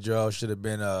 I feel like Joel should have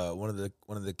been one of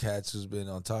the cats who's been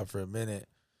on top for a minute.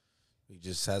 He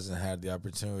just hasn't had the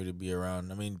opportunity to be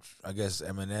around. I mean, I guess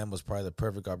Eminem was probably the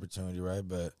perfect opportunity, right?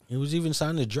 But He was even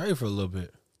signed to Dre for a little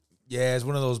bit. yeah, it's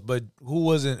one of those. But who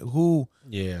wasn't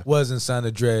signed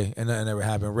to Dre, and nothing ever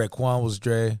happened. Raekwon was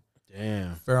Dre.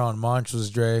 Damn. Pharoah Monch was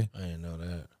Dre. I didn't know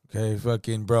that. Okay,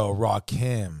 fucking bro,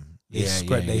 Rakim.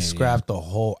 They scrapped the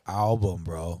whole album,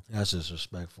 bro. That's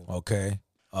disrespectful. Okay.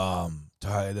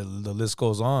 The list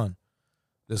goes on.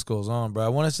 List goes on, bro. I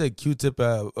want to say Q-Tip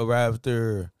right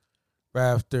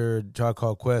after Tribe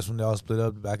Called Quest when they all split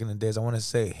up back in the days. I want to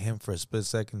say him for a split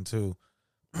second too.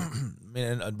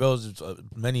 Man, bro's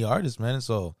many artists, man.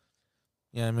 So,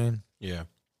 you know what I mean? Yeah.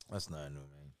 That's not new, man.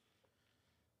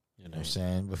 You You know what I'm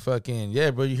saying? But fucking,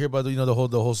 yeah, bro, you hear about the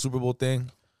whole Super Bowl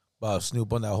thing? About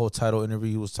Snoop on that whole title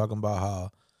interview, he was talking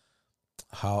about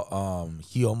how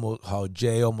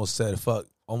Jay almost said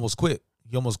almost quit.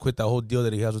 He almost quit that whole deal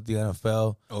that he has with the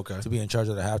NFL. Okay. To be in charge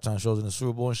of the halftime shows in the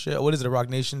Super Bowl and shit. What is it, a Rock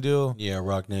Nation deal? Yeah,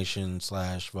 Rock Nation /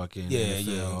 fucking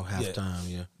NFL halftime.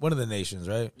 Yeah. One of the nations,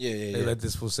 right? Yeah. They let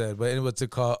this fool said, but anyway, what's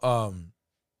it called?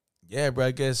 Yeah, bro.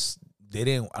 I guess they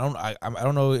didn't. I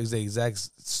don't know the exact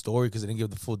story because they didn't give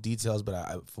the full details.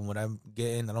 But from what I'm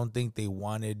getting, I don't think they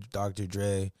wanted Dr.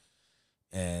 Dre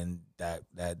and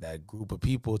that group of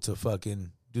people to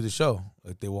fucking do the show.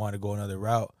 Like they wanted to go another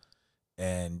route,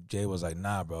 and Jay was like,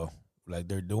 "Nah, bro. Like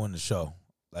they're doing the show.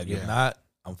 Like if not,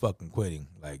 I'm fucking quitting."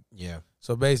 Like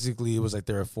So basically, it was like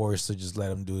they were forced to just let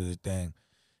him do the thing.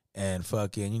 And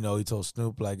fucking, he told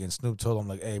Snoop, and Snoop told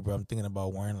him, hey, bro, I'm thinking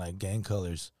about wearing, gang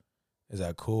colors. Is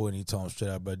that cool? And he told him straight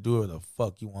up, bro, do whatever the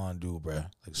fuck you want to do, bro.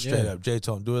 Like, straight up. Jay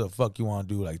told him, do whatever the fuck you want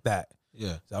to do like that.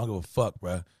 Yeah. So I don't give a fuck,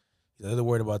 bro. He's like, they're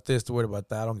worried about this, they're worried about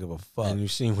that. I don't give a fuck. And you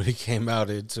seen what he came out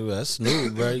into. That's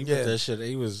Snoop, bro. He put that shit.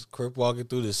 He was crip walking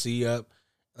through the sea up,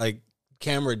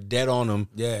 camera dead on him.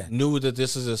 Yeah. Knew that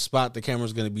this is a spot. The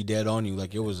camera's going to be dead on you.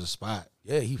 Like, it was a spot.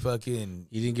 Yeah, he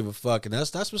didn't give a fuck. And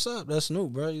that's what's up. That's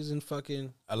Snoop, bro. He's in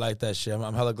fucking. I like that shit.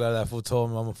 I'm hella glad that fool told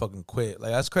him I'm gonna fucking quit.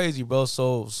 Like, that's crazy, bro.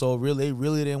 So really, they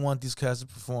really didn't want these cats to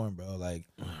perform, bro. Like,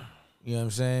 you know what I'm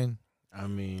saying? I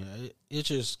mean, it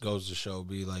just goes to show,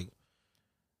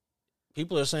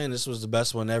 people are saying this was the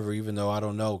best one ever, even though I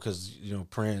don't know, because,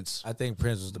 Prince. I think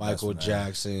Prince was the best Michael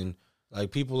Jackson.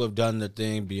 People have done the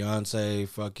thing. Beyonce,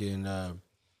 fucking.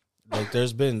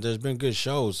 There's been good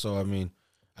shows. So, I mean,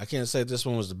 I can't say this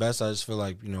one was the best. I just feel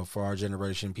like, for our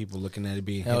generation, people looking at it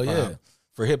being hip-hop. Yeah.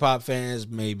 For hip-hop fans,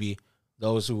 maybe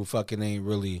those who fucking ain't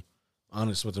really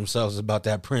honest with themselves about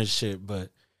that Prince shit, but.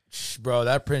 Bro,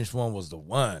 that Prince one was the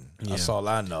one. Yeah. That's all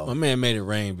I know. My man made it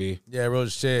rain, B. Yeah, real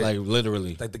shit.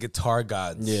 Literally. Like the guitar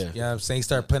gods. Yeah. You know what I'm saying? He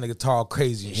started playing the guitar all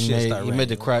crazy and He made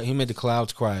the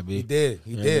clouds cry, B. He did,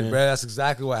 bro. That's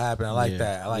exactly what happened. I like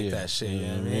that. I like that shit. You know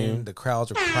what I mean? The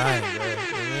crowds were crying, bro. You know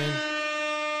what I mean?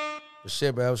 But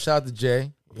shit, bro. Shout out to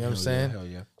Jay. You know what I'm saying? Hell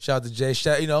yeah. Shout out to Jay.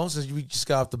 Since we just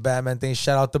got off the Batman thing,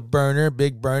 shout out to Burner,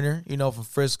 Big Burner, from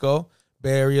Frisco,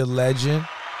 Bay Area legend.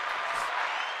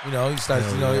 He started,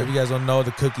 if you guys don't know, the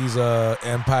Cookies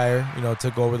empire,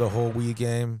 took over the whole weed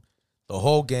game, the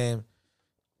whole game.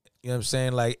 You know what I'm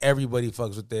saying? Like, everybody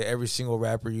fucks with it. Every single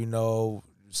rapper,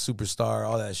 superstar,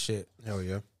 all that shit. Hell yeah.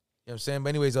 You know what I'm saying? But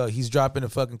anyways, he's dropping a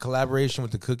fucking collaboration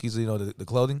with the Cookies, the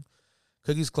clothing.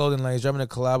 Cookies clothing line. He's dropping a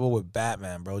collab with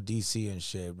Batman, bro, DC and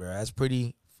shit, bro. That's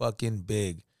pretty fucking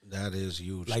big. That is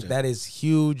huge. That is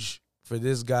huge for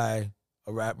this guy,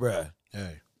 a rap, bro.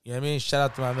 Hey. You know what I mean? Shout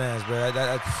out to my mans, bro.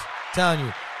 I'm telling you,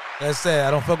 like I said, I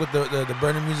don't fuck with the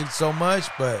Burner music so much,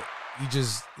 but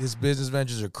his business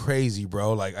ventures are crazy,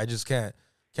 bro. Like, I just can't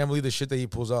believe the shit that he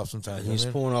pulls off sometimes. He's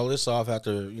pulling all this off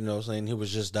after, saying he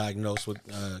was just diagnosed with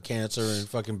cancer and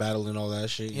fucking battling all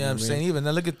that shit. You know what I'm saying? Even now,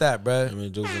 look at that, bro. I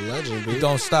mean, dude's a legend, bro. He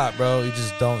don't stop, bro. He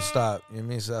just don't stop. You know what I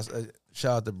mean? So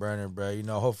shout out to Burner, bro.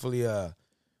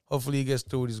 Hopefully he gets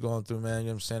through what he's going through, man. You know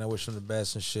what I'm saying? I wish him the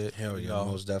best and shit. Hell yeah,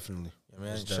 most definitely. Yeah,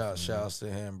 man, shout outs to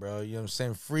him, bro. You know what I'm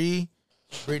saying? Free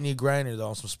Brittany Griner, though,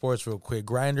 on some sports real quick.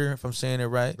 Grinder, if I'm saying it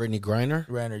right. Brittany Griner?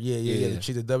 Griner, yeah.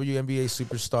 She's the WNBA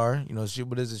superstar.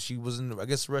 What is it? She was in, I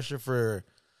guess, Russia for,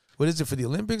 what is it, for the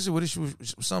Olympics? Or what is she,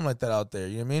 something like that out there,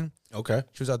 you know what I mean? Okay.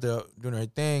 She was out there doing her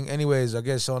thing. Anyways, I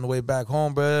guess on the way back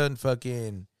home, bro, and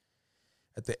fucking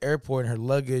at the airport in her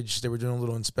luggage, they were doing a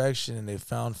little inspection, and they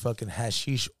found fucking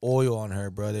hashish oil on her,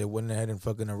 bro. They went ahead and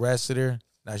fucking arrested her.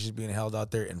 Now she's being held out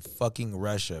there in fucking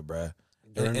Russia, bruh.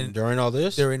 During all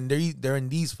this? They're in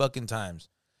these fucking times.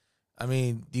 I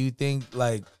mean, do you think,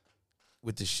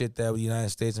 with the shit that the United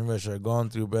States and Russia are going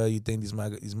through, bro, you think these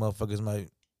motherfuckers might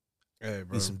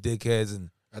be some dickheads? And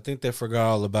I think they forgot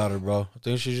all about her, bro. I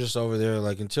think she's just over there,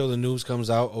 like, until the news comes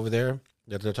out over there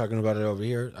that they're talking about it over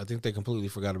here. I think they completely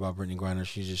forgot about Brittany Griner.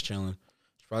 She's just chilling.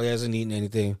 She probably hasn't eaten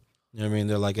anything. You know what I mean?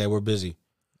 They're like, hey, we're busy.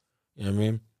 You know what I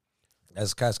mean?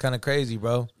 That's kind of crazy,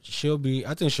 bro.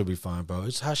 I think she'll be fine, bro.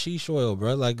 It's hashish oil,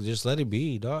 bro. Like, just let it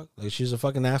be, dog. Like, she's a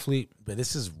fucking athlete. But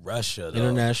this is Russia, though.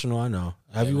 International, I know.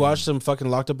 Have you watched some fucking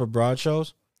Locked Up Abroad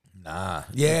shows? Nah.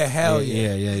 Yeah, hell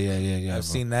yeah. Yeah. I've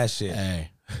seen that shit.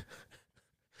 Hey.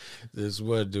 This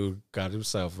one dude got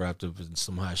himself wrapped up in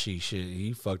some hashish shit.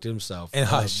 He fucked himself. And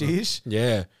up, hashish? Bro.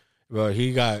 Yeah. Bro,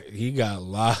 he got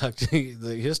locked.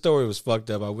 His story was fucked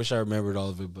up. I wish I remembered all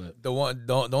of it, but The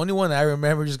only one I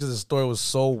remember just because the story was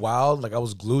so wild, like I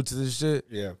was glued to this shit.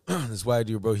 yeah. This white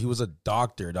dude, bro, he was a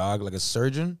doctor, dog, like a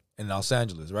surgeon in Los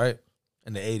Angeles, right?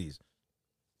 In the 80s.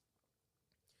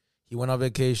 He went on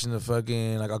vacation to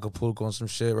fucking like Acapulco and some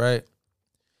shit, right?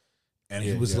 And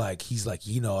he was like, he's like,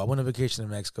 I went on vacation in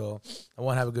Mexico. I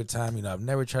want to have a good time. I've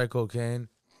never tried cocaine.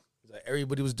 He's like,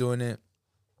 everybody was doing it.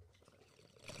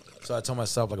 So I told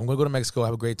myself, like, I'm going to go to Mexico,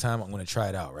 have a great time. I'm going to try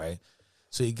it out, right?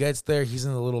 So he gets there. He's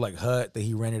in a little, like, hut that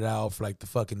he rented out for, like, the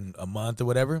fucking a month or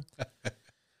whatever.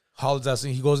 Hollers out. So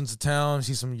he goes into town,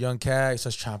 sees some young cat. He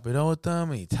starts chopping it on with them.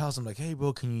 And he tells him, like, hey,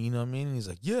 bro, can you know what I mean? And he's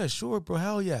like, yeah, sure, bro.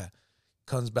 Hell yeah.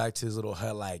 Comes back to his little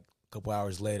hut, like, a couple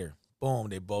hours later. Boom.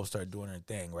 They both start doing their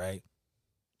thing, right?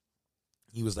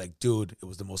 He was like, dude, it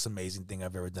was the most amazing thing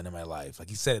I've ever done in my life. Like,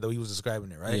 he said it, though. He was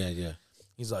describing it, right? Yeah.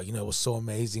 He's like, it was so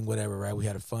amazing, whatever, right? We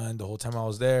had fun the whole time I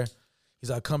was there.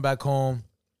 He's like, come back home,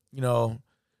 now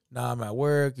I'm at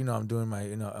work, I'm doing my,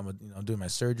 I'm doing my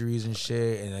surgeries and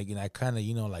shit, and like, I kind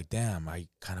of, like, damn, I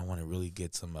kind of want to really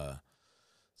get some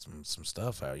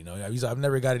stuff out, He's like, I've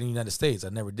never got it in the United States. I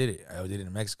never did it. I did it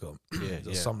in Mexico.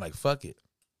 So I'm like, fuck it.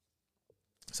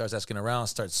 Starts asking around,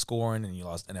 starts scoring, and you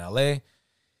lost in LA.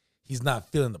 He's not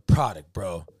feeling the product,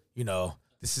 bro.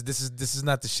 This is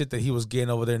not the shit that he was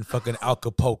getting over there in fucking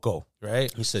Acapulco,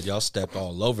 right? He said, y'all stepped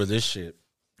all over this shit.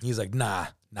 He's like, nah,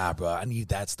 bro. I need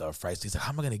that stuff, right? So he's like,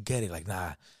 how am I going to get it? Like,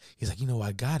 nah. He's like,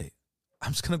 I got it.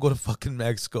 I'm just going to go to fucking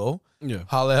Mexico. Yeah.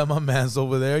 Holla at my mans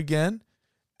over there again.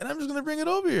 And I'm just going to bring it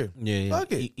over here. Yeah.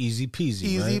 Fuck it. Easy peasy,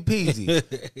 Easy right?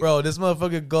 peasy. Bro, this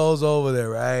motherfucker goes over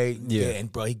there, right? Yeah.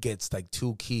 And, bro, he gets like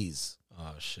 2 keys.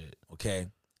 Oh, shit. Okay?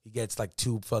 He gets like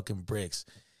 2 fucking bricks.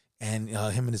 And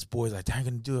him and his boys like, how are you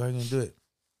going to do it? How are you going to do it?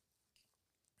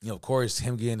 Of course,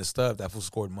 him getting the stuff, that fool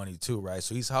scored money too, right?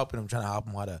 So he's helping him, trying to help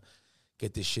him how to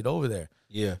get this shit over there.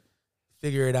 Yeah.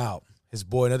 Figure it out. His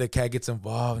boy, another cat gets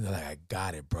involved, and they're like, I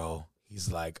got it, bro.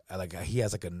 He's like, he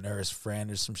has like a nurse friend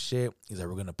or some shit. He's like,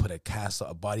 we're going to put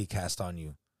a body cast on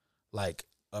you. Like,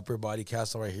 upper body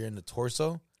cast right here in the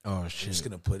torso. Oh, We're shit. just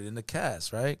going to put it in the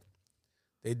cast, right?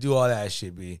 They do all that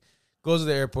shit, B. Goes to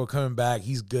the airport, coming back.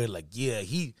 He's good. Like, yeah,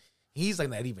 he's like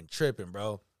not even tripping,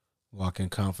 bro. Walking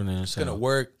confidence. It's gonna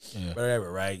work, Yeah.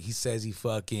 whatever, right? He says he's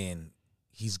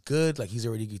good. Like, he's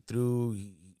already get through.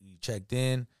 He checked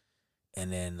in,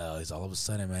 and then it's all of a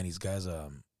sudden, man, these guys are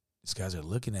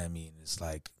looking at me, and it's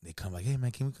like they come like, hey,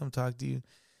 man, can we come talk to you?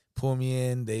 Pull me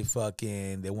in. They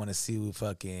want to see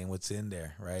what's in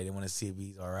there, right? They want to see if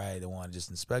he's all right. They want to just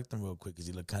inspect him real quick because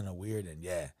he looked kind of weird, and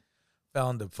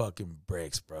found the fucking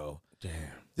bricks, bro. Damn.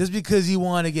 Just because you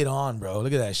want to get on, bro.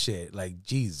 Look at that shit. Like,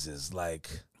 Jesus, like.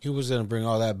 He was going to bring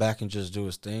all that back and just do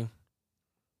his thing.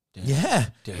 Damn. Yeah.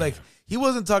 Damn. Like, he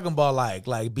wasn't talking about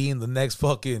like being the next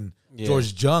fucking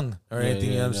George Jung or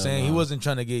anything, you know what I'm saying? He wasn't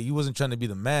trying to be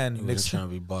the man. He wasn't trying to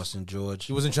be Boston George.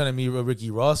 He wasn't trying to be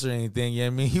Ricky Ross or anything, you know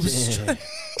what I mean? He was just trying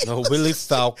No, Willie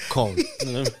Falcone.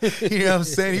 you know what I'm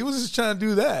saying? He was just trying to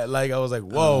do that. Like, I was like,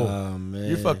 whoa, man.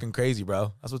 you're fucking crazy,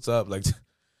 bro. That's what's up. Like,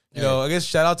 I guess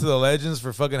shout out to the legends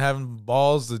for fucking having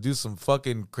balls to do some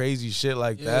fucking crazy shit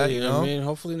like that, you know? I mean,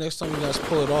 hopefully next time you guys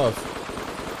pull it off.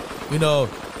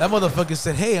 That motherfucker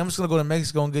said, hey, I'm just going to go to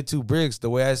Mexico and get 2 bricks. The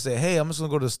way I said, hey, I'm just going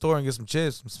to go to the store and get some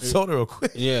chips, some soda real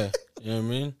quick. Yeah. You know what I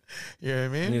mean? You know what I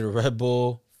mean? You need a Red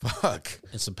Bull. Fuck.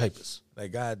 And some papers.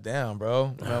 Like, goddamn,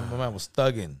 bro. My man was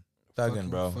thugging.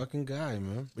 Bro. Fucking guy,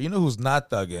 man. But you know who's not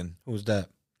thugging? Who's that?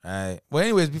 All right. Well,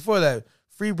 anyways, before that,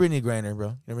 free Brittany Griner, bro.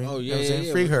 You know what I mean? Oh, You know what I'm saying?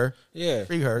 yeah. Free her. Yeah.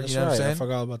 Free her. That's You know what I'm saying? I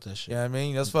forgot about that shit. You know what I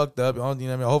mean? That's fucked up. You know what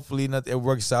I mean? Hopefully it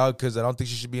works out because I don't think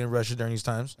she should be in Russia during these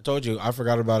times. I told you, I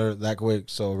forgot about her that quick,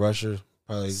 so Russia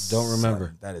probably don't remember.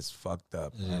 Son, that is fucked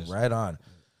up. It Man. is. Right on.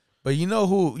 But you know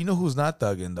who's not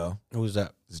thugging, though? Who's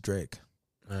that? It's Drake.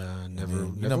 Never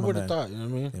you know my would have man. thought, you know what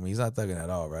I mean? I mean, he's not thugging at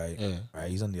all, right? Yeah. Right,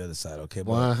 he's on the other side, okay?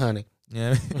 But, 100.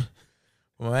 yeah.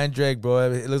 My man Drake,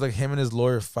 bro, it looks like him and his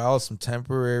lawyer filed some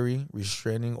temporary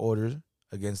restraining orders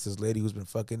against this lady who's been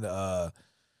fucking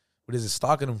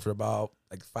stalking him for about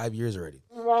like 5 years already.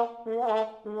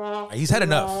 He's had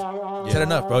enough. He's had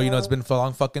enough, bro. It's been for a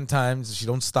long fucking time. She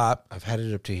don't stop. I've had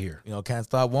it up to here. Can't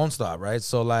stop, won't stop, right?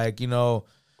 So like, he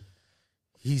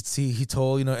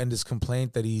told, in this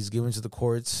complaint that he's given to the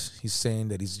courts, he's saying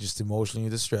that he's just emotionally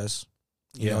distressed.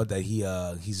 You know, that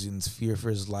he's in fear for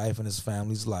his life and his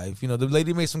family's life. The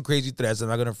lady made some crazy threats. I'm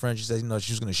not gonna front. She said,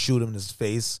 she was gonna shoot him in his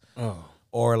face. Oh.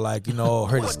 Or like,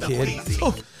 hurt his kid.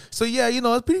 So yeah,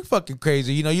 it's pretty fucking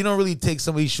crazy. You don't really take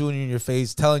somebody shooting you in your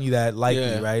face, telling you that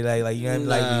lightly, right?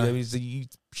 You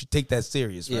should take that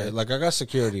serious, right? Yeah, like I got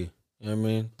security. You know what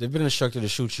I mean? They've been instructed to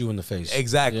shoot you in the face.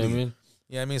 Exactly. You know what I mean?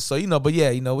 Yeah, I mean, so but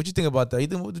yeah, what you think about that?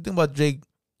 What do you think about Drake?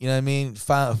 You know what I mean?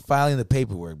 Filing the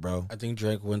paperwork, bro. I think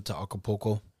Drake went to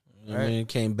Acapulco. You know what I Right. mean?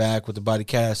 Came back with the body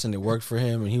cast and it worked for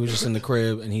him, and he was just in the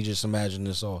crib and he just imagined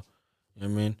this all. You know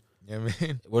what I mean? You know what I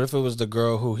mean? What if it was the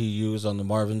girl who he used on the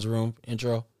Marvin's Room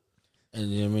intro?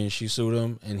 And you know what I mean, she sued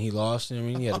him and he lost. You know what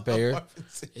I mean? He had to pay her.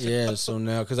 Yeah, so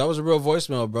now, because that was a real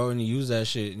voicemail, bro, and he used that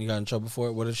shit and he got in trouble for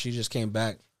it. What if she just came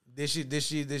back? Did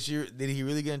he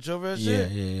really get in trouble for that Yeah,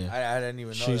 shit? yeah. I didn't even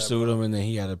know She that, sued bro. him and then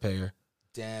he had to pay her.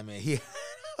 Damn it.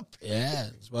 Yeah,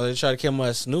 that's why they tried to kill him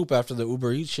at Snoop after the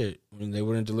Uber Eats shit. When they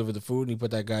wouldn't deliver the food and he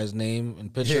put that guy's name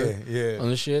and picture on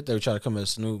the shit, they would try to come at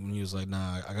Snoop and he was like,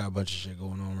 nah, I got a bunch of shit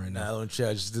going on right Nah, I now. don't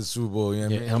charge just the Super Bowl, you know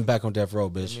what I Yeah, mean? I'm back on death row, You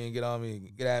know what bitch. I mean, get on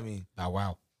me, get at me, Bow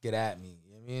wow. get at me.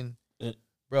 You know what I mean? Yeah.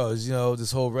 Bro,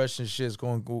 this whole Russian shit is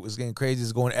getting crazy.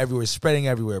 It's going everywhere, spreading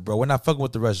everywhere, bro. We're not fucking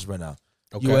with the Russians right now.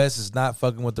 Okay. U.S. is not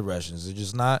fucking with the Russians. They're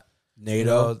just not.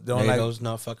 NATO, NATO's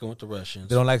not fucking with the Russians.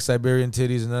 They don't like Siberian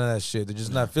titties and none of that shit. They're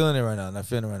just not feeling it right now. Not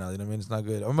feeling it right now. You know what I mean? It's not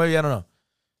good. Or maybe I don't know.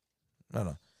 I don't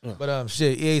know. Yeah. But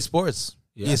shit, EA Sports.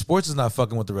 Yeah. EA Sports is not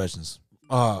fucking with the Russians.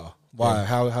 Oh, why?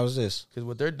 Yeah. How's this? Because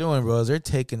what they're doing, bro, is they're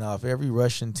taking off every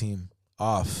Russian team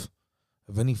off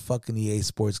of any fucking EA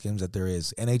Sports games that there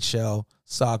is. NHL,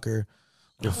 soccer,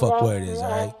 the fuck what it is, all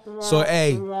right? So,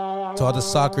 to all the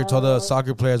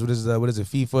soccer players, what is it,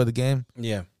 FIFA, the game?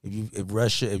 Yeah. If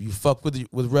you fuck with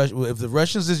Russia, if the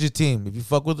Russians is your team, if you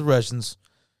fuck with the Russians,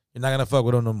 you're not gonna fuck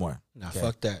with them no more. Nah, Okay.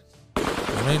 fuck that. You know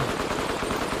what I mean?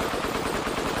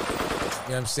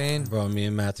 You know what I'm saying? Bro, me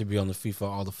and Matthew be on the FIFA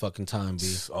all the fucking time,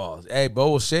 B. Oh, hey, bro,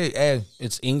 well, shit, hey.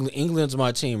 It's England. England's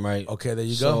my team, right? Okay, there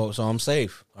you go. So I'm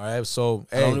safe. All right, so,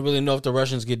 I don't really know if the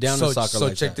Russians get down to soccer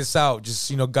like check that. this out.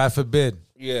 Just, God forbid.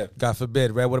 Yeah. God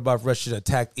forbid, right? What about if Russia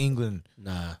attacked England?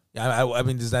 Nah. I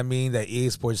mean, does that mean that EA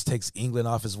Sports takes England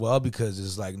off as well because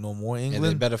there's like no more And they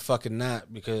England? better fucking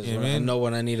not, because You know what I I mean? know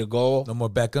when I need a goal, No more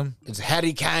Beckham? it's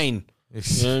Harry Kane. You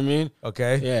know what I mean?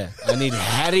 Okay. Yeah. I need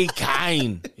Harry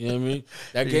Kane. You know what I mean?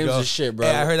 That There you game's go. the shit, bro.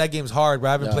 Hey, I heard that game's hard, bro.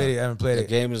 I haven't Nah. played it. The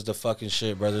game is the fucking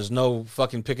shit, bro. There's no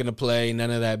fucking picking a play, none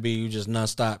of that, B. You just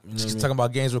nonstop. You know what I Just mean? talking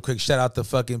about games real quick. Shout out to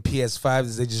fucking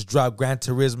PS5. They just dropped Gran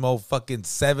Turismo fucking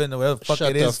 7 or whatever the fuck Shut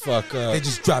it is. the fuck up. They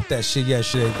just dropped that shit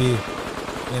yesterday, B. You know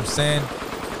what I'm saying?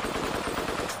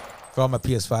 For all my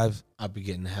PS5, I'll be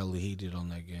getting hella heated on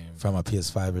that game. for all my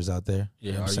PS5ers out there.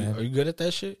 You Yeah, know what I'm saying? are you good at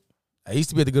that shit? I used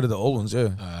to be able to go to the old ones, yeah.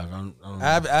 I don't know.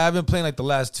 I haven't played like the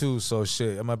last two, so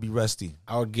shit, I might be rusty.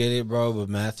 I would get it, bro, but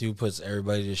Matthew puts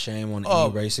everybody to shame on Oh,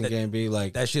 any racing game. Be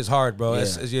like, That shit's hard, bro. Yeah.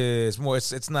 It's more.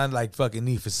 It's not like fucking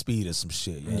Need for Speed or some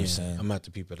shit. You know what I'm saying? I'm gonna have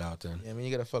to peep it out then. Yeah, I mean,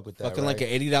 you gotta fuck with that. Fucking right? like an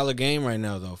 $80 game right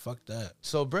now, though. Fuck that.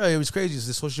 So, bro, it was crazy. It's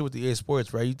this whole shit with the EA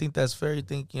Sports, right? You think that's fair? You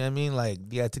think, you know what I mean? Like,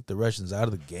 you gotta take the Russians out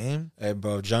of the game? Hey,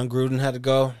 bro, John Gruden had to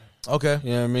go. Okay. You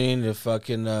know what I mean? The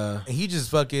fucking, And he just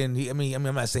fucking, I mean, I'm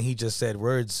not saying he just said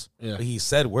words, Yeah. but he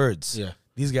said words. yeah.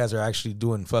 These guys are actually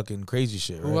doing fucking crazy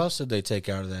shit, right? Who else did they take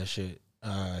out of that shit?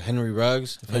 Henry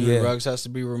Ruggs. If Henry Yeah. Ruggs has to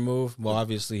be removed, well,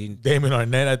 obviously he. Damon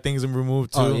Arnett, I think, is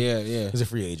removed too. Oh yeah, yeah. He's a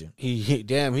free agent. He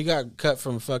got cut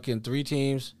from fucking 3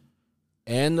 teams,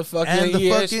 and the fucking And the EA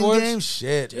fucking Sports. game,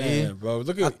 shit, Damn, man. bro.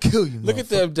 Look I'll at kill you, Look at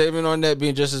them, Damon Arnett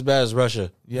being just as bad as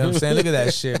Russia. You know what I'm saying? Look at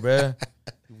that shit, bro.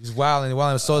 He's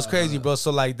wilding. So it's crazy, bro. So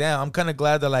like, damn, I'm kind of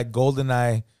glad that like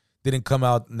GoldenEye didn't come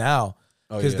out now,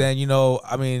 Oh, because yeah. then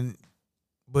I mean,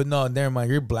 but no, never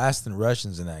mind. You're blasting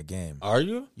Russians in that game. Are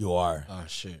you? You are. Oh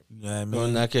shit. You know what I Well, in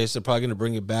mean? that case, they're probably gonna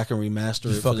bring it back and remaster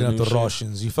You it. For fucking up new the shit.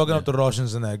 Russians. You fucking up the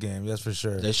Russians in that game. That's for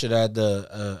sure. They should add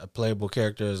a playable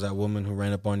character as that woman who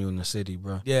ran up on you in the city,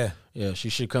 bro. Yeah, Yeah, she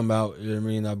should come out. You know what I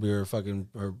mean? That'll be her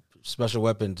special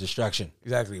weapon distraction.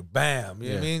 exactly. Bam. You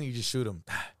know what I Yeah. mean? You just shoot them.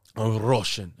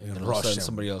 Russian. And then all of a sudden Russian.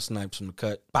 somebody else snipes from the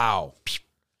cut. Bow.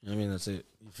 You know what I mean? That's it.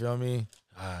 You feel me?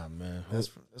 Ah, man. That's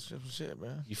just shit, bro.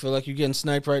 You feel like you're getting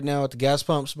sniped right now at the gas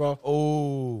pumps, bro?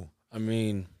 Oh. I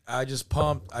mean, I just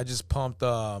pumped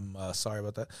sorry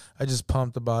about that. I just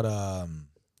pumped about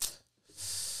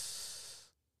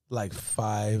like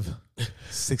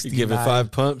 5.69. You give it 5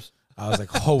 pumps? I was like,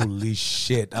 holy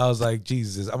shit. I was like,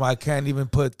 Jesus. I can't even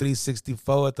put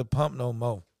 364 at the pump no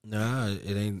more. Nah,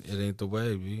 it ain't the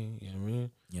way, B. You know what I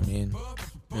mean? You know what I mean?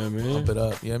 You know what I mean? Pump it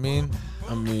up. You know what I mean?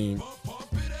 I mean,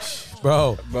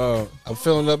 Bro, I'm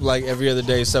filling up like every other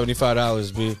day,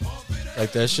 $75, B.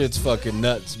 Like that shit's fucking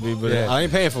nuts, B. But Yeah. I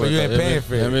ain't paying for But it. you though, ain't know what I paying mean?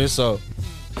 for it. You know what I mean? So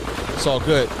it's all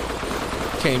good.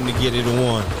 Came to get it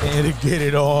on. and to get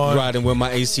it on. Riding with my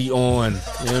AC on. You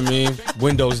know what I mean?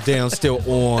 Windows down, still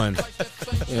on.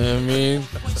 You know what I mean?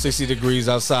 60 degrees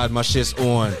outside, my shit's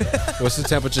on. What's the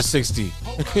temperature? 60. You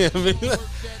know what I mean?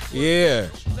 Yeah.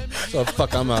 So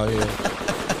fuck, I'm out here.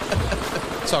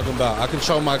 Talking about, I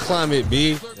control my climate,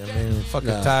 B. I mean, fucking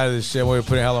Nah. tired of this shit where we're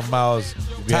putting hella miles.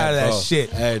 Tired of that bro. shit.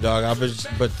 Hey, dog, I've been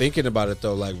but thinking about it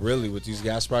though. Like, really, with these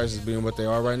gas prices being what they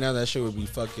are right now, that shit would be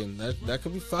fucking. That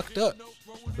could be fucked up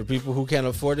for people who can't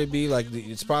afford it. Be like,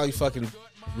 it's probably fucking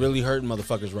really hurting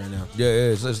motherfuckers right now. Yeah,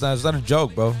 it's not a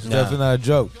joke, bro. It's Nah. definitely not a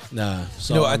joke. Nah,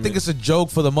 so You know, I think it's a joke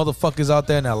for the motherfuckers out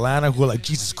there in Atlanta who are like,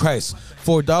 Jesus Christ,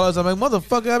 $4. I'm like,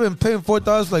 motherfucker, I've been paying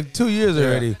 $4 for like 2 years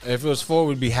already. If it was 4,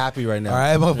 we'd be happy right now. All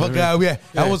right, motherfucker, Yeah.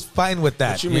 I was fine with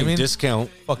that. What you know mean what I mean? discount?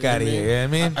 Fuck You know out of what I here. mean? You know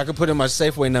what I mean? I could put in my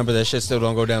Safeway number. That shit still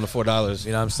don't go down to $4.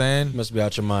 You know what I'm saying? Must be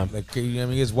out your mind. Like, you know what I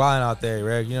mean? It's wild out there,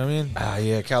 right? You know what I mean? Ah,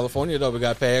 yeah, California though, we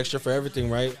got to pay extra for everything,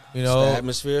 right? You It's know, the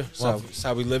atmosphere. It's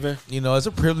how we living. You know, it's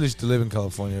a privilege to live in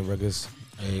California, Ruckus.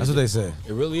 Hey, That's what they say.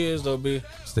 It really is though, B.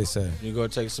 That's what they say. You go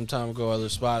take some time to go other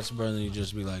spots, bro, and then you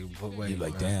just be like, wait, You're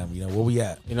like, bro. damn, you know, where we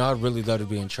at? You know, I'd really love to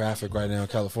be in traffic right now in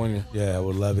California. Yeah, I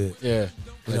would love it. Yeah.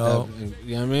 You Like know? that,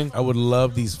 you know what I mean? I would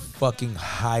love these fucking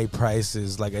high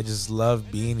prices. Like, I just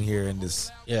love being here in this.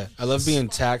 Yeah. I love being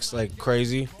taxed like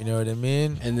crazy. You know what I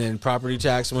mean? And then property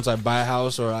tax once I buy a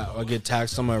house or I get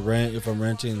taxed on my rent if I'm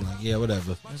renting. Like, yeah,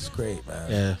 whatever. It's great,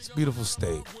 man. Yeah. It's a beautiful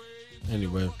state.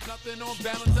 Anyway. You know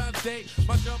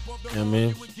what I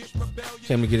mean?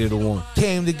 Came to get it on.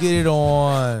 Came to get it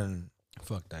on.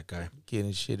 Fuck that guy.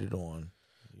 Getting shitted on.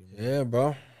 Yeah,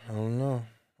 bro. I don't know.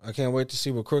 I can't wait to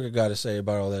see what Crooked got to say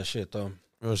about all that shit, though.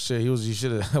 Real shit. He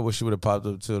should have. I wish he would have popped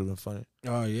up too. It would have been funny.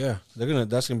 Oh yeah,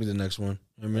 that's gonna be the next one.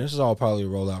 I mean, this is all probably a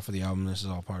rollout for the album. This is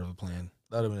all part of the plan.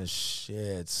 That would have been a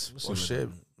shit. We'll Well, see shit.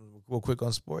 Real quick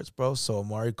on sports, bro. So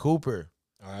Amari Cooper.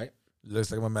 All right.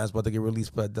 Looks like my man's about to get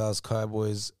released by the Dallas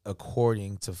Cowboys,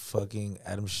 according to fucking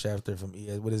Adam Schefter from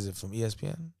what is it, from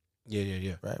ESPN?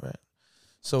 Yeah. Right.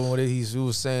 So what he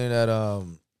was saying that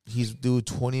he's due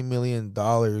 $20 million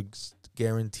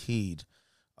guaranteed.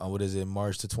 What is it,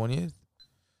 March the 20th?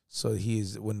 So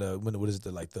he's when what is it,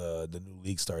 the new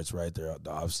league starts, right there,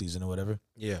 the off season or whatever.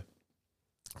 Yeah.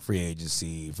 Free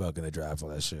agency, fucking the draft, all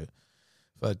that shit.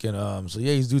 Fucking so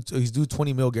yeah, he's due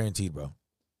 20 mil guaranteed, bro.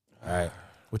 All right.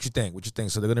 What you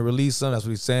think? So they're gonna release him. That's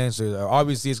what he's saying. So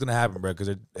obviously it's gonna happen, bro,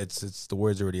 because it's the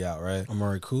word's already out, right?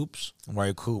 Amari Coops.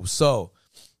 So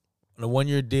on a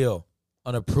 1-year deal,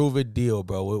 on a prove-it deal,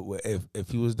 bro.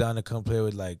 If he was down to come play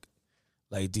with like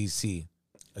DC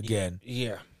again,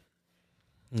 Yeah.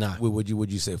 Nah. would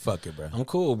you say fuck it, bro? I'm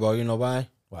cool, bro. You know why?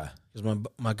 Why? Because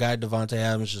my guy Devontae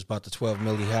Adams just bought the $12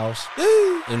 million house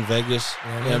in Vegas.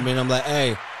 Yeah, You know what I mean? I'm like,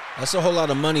 hey, that's a whole lot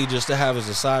of money just to have as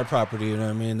a side property. You know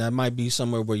what I mean? That might be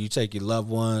somewhere where you take your loved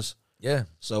ones. Yeah,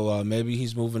 So maybe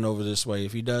he's moving over this way.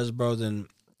 If he does, bro, then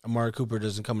Amari Cooper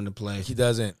doesn't come into play. he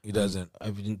doesn't.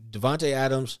 I mean, Devontae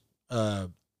Adams,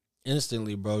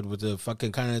 instantly, bro, with the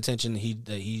fucking kind of attention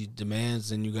that he demands,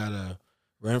 then you got a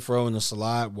Renfro and the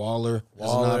Salat, Waller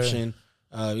as an option.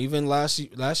 Even last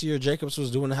year, Jacobs was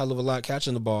doing a hell of a lot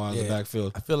catching the ball out of the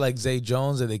backfield. I feel like Zay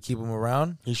Jones, if they keep him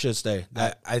around, He should stay.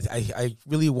 I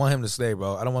really want him to stay,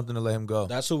 bro. I don't want them to let him go.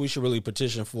 That's who we should really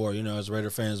petition for, you know, as Raider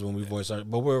fans when we voice our.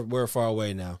 But we're far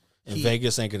away now, and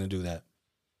Vegas ain't gonna do that.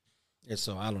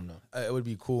 So I don't know. It would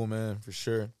be cool, man, for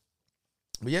sure.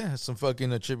 But yeah, some fucking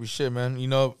trippy shit, man. You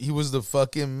know, he was the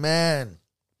fucking man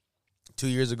 2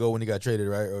 years ago when he got traded,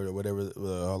 right, or whatever.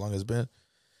 How long it's been?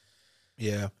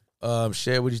 Yeah.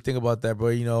 Shit, what do you think about that, bro?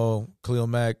 You know, Khalil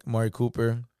Mack, Amari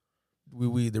Cooper.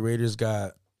 The Raiders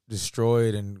got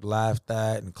destroyed and laughed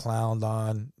at and clowned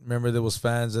on. Remember, there was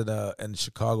fans in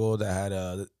Chicago that had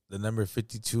the number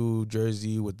 52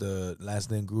 jersey with the last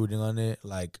name Gruden on it,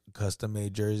 like custom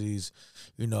made jerseys.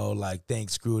 You know, like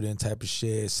thanks Gruden type of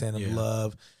shit, send him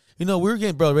love. You know, we were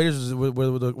getting, bro. Raiders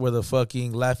were the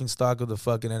fucking laughing stock of the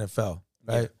fucking NFL,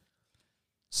 right? Yeah.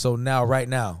 So right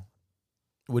now.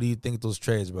 What do you think those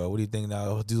trades, bro? What do you think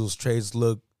now? Do those trades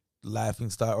look laughing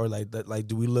stock or like that? Like,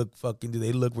 do we look fucking? Do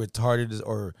they look retarded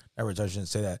or not retarded? I shouldn't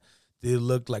say that. Do they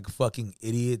look like fucking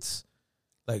idiots?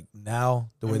 Like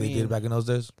now, the way they did back in those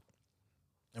days.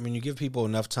 I mean, you give people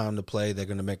enough time to play, they're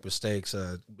going to make mistakes.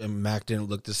 And Mac didn't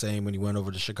look the same when he went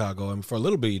over to Chicago. I mean, for a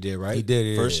little bit he did, right? He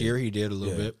did. First year he did a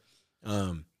little bit.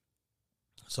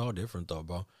 It's all different, though,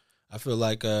 bro. I feel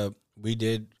like we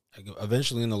did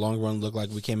eventually in the long run look like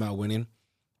we came out winning.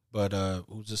 But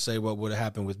who's to say what would have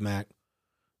happened with Mac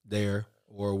there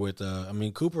or with, I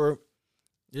mean, Cooper,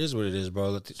 it is what it is,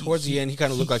 bro. Towards the end, he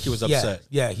kind of looked like he was upset.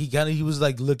 Yeah, he was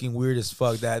like looking weird as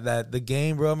fuck. That the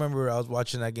game, bro. I remember I was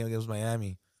watching that game against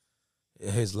Miami.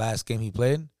 His last game he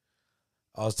played,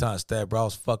 I was telling Steph, bro, I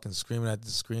was fucking screaming at the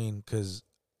screen because,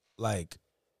 like,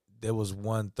 there was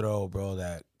one throw, bro,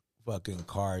 that fucking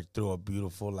Card threw a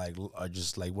beautiful, like,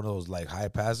 just like one of those, like, high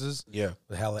passes. Yeah.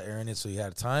 With hella air in it, so he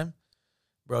had time.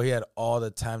 Bro, he had all the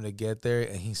time to get there,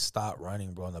 and he stopped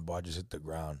running, bro, and the ball just hit the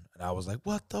ground. And I was like,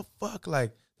 what the fuck?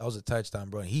 Like, that was a touchdown,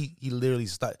 bro. And he literally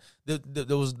stopped. He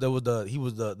was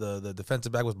the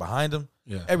defensive back was behind him.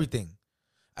 Yeah. Everything.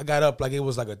 I got up like it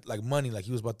was like money, like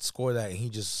he was about to score that, and he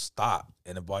just stopped,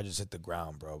 and the ball just hit the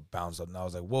ground, bro, bounced up, and I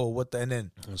was like, "Whoa, what the?" And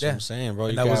then that's what I'm saying, bro.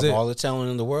 You got all the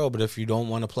talent in the world, but if you don't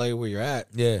want to play where you're at,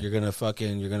 you're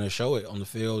gonna show it on the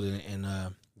field,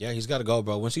 and yeah, he's got to go,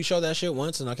 bro. Once he showed that shit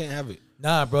once, and I can't have it.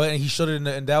 Nah, bro, and he showed it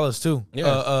in Dallas too.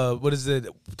 Yeah. What is it?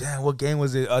 Damn, what game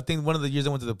was it? I think one of the years I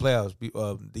went to the playoffs,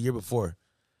 the year before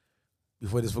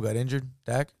this fool got injured,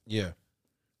 Dak. Yeah.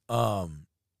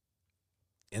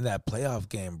 In that playoff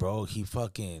game, bro, he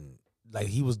fucking, like,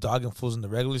 he was dogging fools in the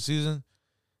regular season.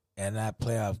 And that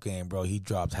playoff game, bro, he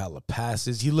dropped hella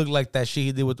passes. He looked like that shit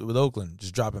he did with Oakland,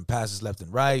 just dropping passes left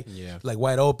and right. Yeah. Like,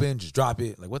 wide open, just drop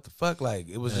it. Like, what the fuck? Like,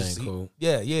 it was just, cool.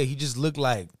 He just looked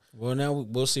like. Well, now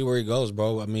we'll see where he goes,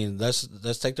 bro. I mean, let's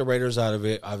take the Raiders out of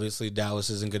it. Obviously, Dallas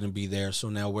isn't going to be there. So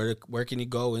now where can he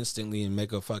go instantly and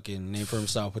make a fucking name for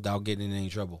himself without getting in any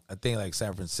trouble? I think, like,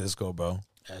 San Francisco, bro.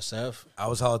 SF. I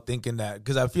was all thinking that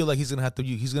because I feel like he's gonna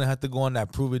have to go on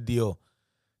that prove it deal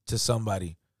to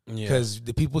somebody because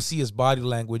the people see his body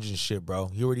language and shit, bro.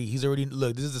 He's already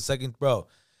look. This is the second, bro.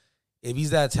 If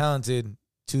he's that talented,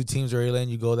 2 teams already letting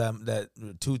you go that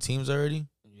 2 teams already.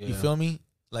 Yeah. You feel me?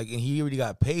 Like, and he already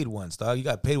got paid once, dog. He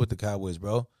got paid with the Cowboys,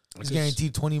 bro. He's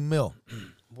guaranteed $20 million.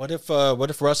 What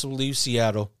if Russell leaves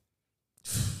Seattle?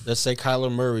 Let's say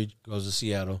Kyler Murray goes to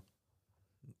Seattle.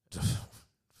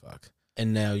 Fuck.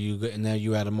 And now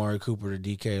you add Amari Cooper to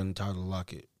DK and Tyler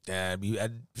Lockett. Damn,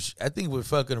 I think with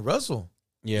fucking Russell.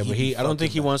 Yeah, but I don't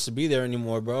think he wants to be there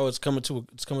anymore, bro. It's coming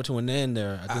to an end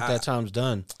there. I think that time's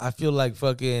done. I feel like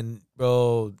fucking,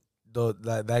 bro,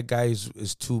 that guy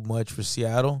is too much for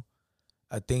Seattle.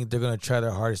 I think they're gonna try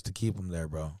their hardest to keep him there,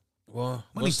 bro. Well,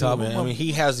 money talk, man. I mean,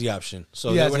 he has the option,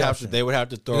 so they would have to throw. They're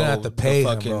gonna have to pay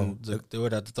him, they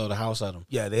would have to throw the house at him.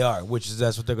 Yeah, they are.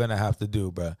 That's what they're gonna have to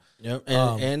do, bro. Yep,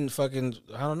 and fucking,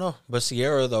 I don't know, but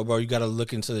Sierra though, bro, you got to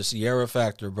look into the Sierra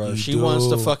factor, bro. She wants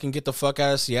to fucking get the fuck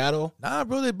out of Seattle. Nah,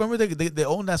 bro. They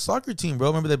own that soccer team, bro.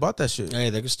 Remember they bought that shit. Hey,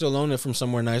 they can still own it from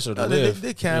somewhere nicer to live.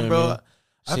 They can, bro. I mean?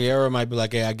 Sierra might be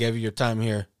like, hey, I gave you your time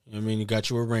here. You know what I mean, you got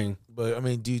you a ring, but I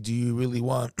mean, do you really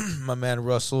want my man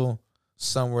Russell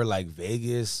somewhere like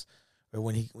Vegas, or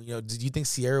when do you think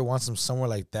Sierra wants him somewhere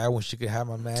like that when she could have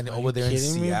my man over there in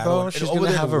Seattle? She's over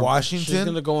there in Washington. She's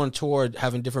gonna go on tour,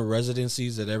 having different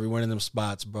residencies at every one of them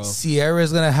spots, bro.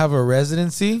 Sierra's gonna have a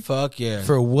residency. Fuck yeah!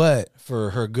 For what? For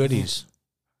her goodies.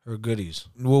 Her goodies.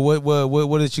 Well,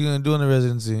 what is she gonna do in the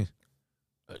residency?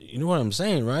 You know what I'm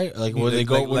saying, right? Like when they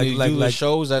go when they do the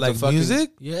shows at the fucking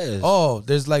music. Yes. Oh,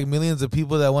 there's like millions of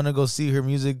people that want to go see her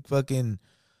music, fucking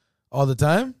all the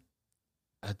time.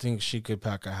 I think she could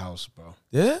pack a house, bro.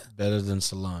 Yeah? Better than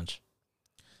Solange.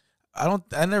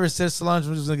 I never said Solange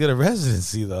was going to get a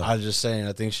residency, though. I'm just saying,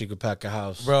 I think she could pack a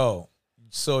house. Bro,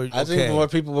 so, I think more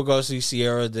people will go see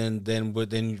Sierra than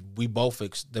we both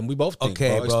think,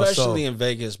 okay, bro. Especially in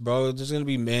Vegas, bro. There's going to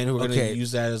be men who are going to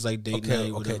use that as like date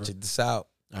night, whatever. Okay, check this out.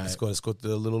 Let's go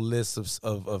through a little list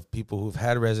of people who've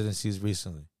had residencies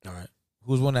recently. All right.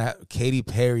 Who's one that Katy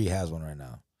Perry has one right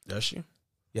now? Does she?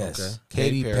 Yes. Okay.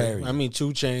 Katy Perry. I mean,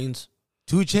 2 Chainz.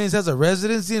 2 Chainz has a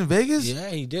residency in Vegas? Yeah,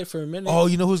 he did for a minute. Oh,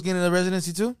 you know who's getting a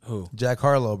residency too? Who? Jack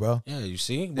Harlow, bro. Yeah, you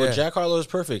see? Well, Jack Harlow is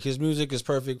perfect. His music is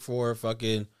perfect for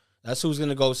fucking... That's who's going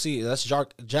to go see. That's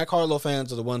Jack Harlow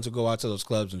fans are the ones who go out to those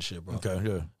clubs and shit, bro. Okay,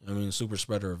 yeah. I mean, super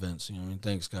spreader events. You know what I mean?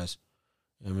 Thanks, guys.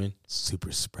 You know what I mean?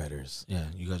 Super spreaders. Yeah,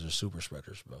 you guys are super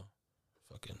spreaders, bro.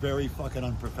 Fucking very fucking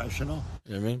unprofessional.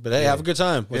 You know what I mean? But hey, have a good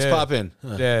time. Let's pop in.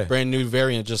 Yeah. Brand new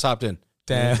variant just hopped in.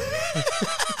 Damn.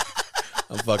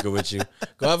 I'm fucking with you.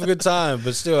 Go have a good time.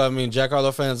 But still, I mean, Jack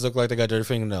Harlow fans look like they got dirty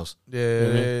fingernails. Yeah, you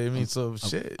know what I mean? So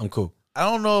shit. I'm cool. I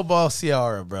don't know about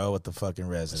Ciara, bro, with the fucking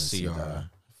residency.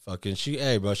 Ciara. Fucking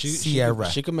hey, bro.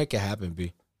 She could make it happen,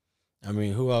 B. I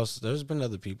mean, who else? There's been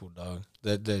other people, dog.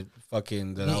 That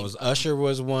fucking Me. I was Usher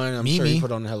was one. I'm sure Mimi. he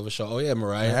put on a hell of a show. Oh yeah,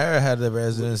 Mariah. Mariah had the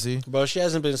residency. Bro, she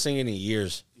hasn't been singing in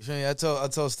years. You feel me? I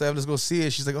told Steph, let's go see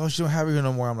it. She's like, oh, she don't have her here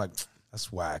no more. I'm like,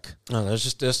 that's whack. No, let's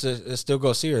still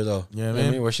go see her though. You know what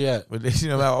I mean? Where she at? But you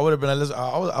know, I would have been like, listen,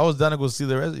 I was down to go see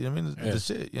the rest. You know what I mean? Yeah. The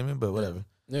shit. You know what I mean? But whatever.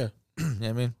 Yeah. You know what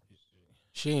I mean?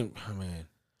 She ain't. Oh, man,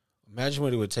 imagine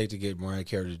what it would take to get Mariah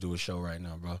Carey to do a show right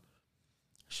now, bro.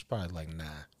 She's probably like, nah.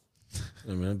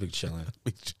 I mean, I'm big chilling.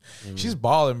 She's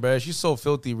balling, bro. She's so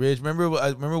filthy rich. Remember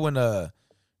when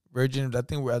Virgin, I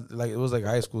think like it was like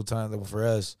high school time for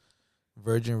us.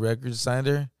 Virgin Records signed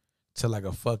her to like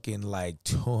a fucking like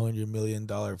 $200 million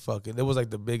fucking. It was like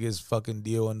the biggest fucking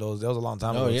deal in those. That was a long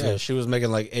time ago. Oh yeah, too. she was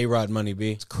making like A-Rod money,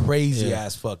 B. It's crazy Yeah.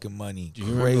 ass fucking money. Do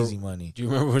you Crazy remember, money. Do you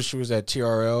remember when she was at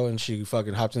TRL and she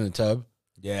fucking hopped in the tub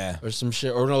Yeah. or some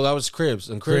shit? Or no, that was Cribs.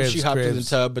 And Cribs, she hopped in the Cribs.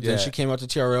 tub, but then Yeah. she came out to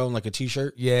TRL in like a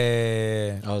t-shirt.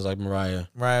 Yeah. I was like, Mariah,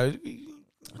 Right.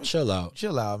 chill out.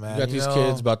 Chill out, man. You got these know?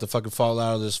 kids about to fucking fall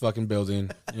out of this fucking building.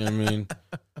 You know what I mean?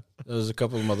 There's a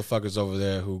couple of motherfuckers over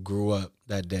there who grew up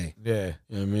that day. Yeah.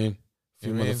 You know what I mean? A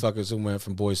few You mean? motherfuckers who went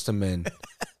from boys to men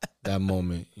that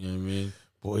moment. You know what I mean?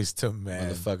 Boys to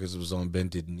men. Motherfuckers was on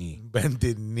bended knee.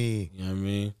 Bended knee. You know what I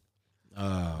mean?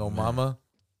 No man. mama.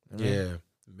 Yeah.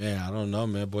 Man, I don't know,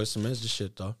 man. Boys to men's the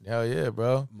shit, though. Hell yeah,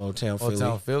 bro. Motown Philly.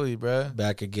 Motown Philly, bro.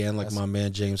 Back again like That's- my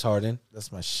man James Harden.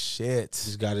 That's my shit.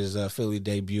 He's got his Philly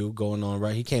debut going on,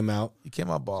 right? He came out He came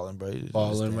out balling, bro.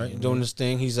 balling, right? Doing his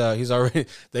thing. He's already,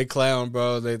 they clown,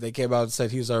 bro. They came out and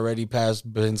said he's already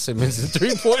passed Ben Simmons in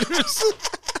 3-pointers.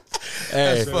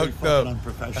 Hey, That's fucked fucking up.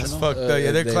 unprofessional. That's fucked up.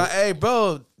 Yeah, they're they- hey,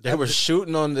 bro. they were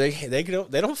shooting on, they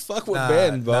don't fuck with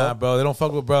Ben, bro. Nah, bro. They don't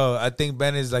fuck with bro. I think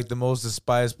Ben is like the most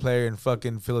despised player in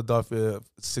fucking Philadelphia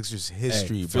Sixers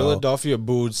history, Hey, bro. Philadelphia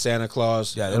booed Santa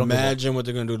Claus. Yeah, they don't give a- Imagine what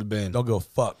they're going to do to Ben. Don't give a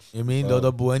fuck. You know what I mean?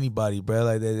 They'll boo anybody, bro.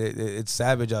 Like it's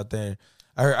savage out there.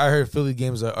 I heard Philly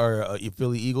games are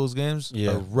Philly Eagles games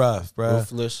Yeah. are rough, bro.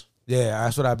 Ruthless. Yeah,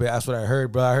 that's what I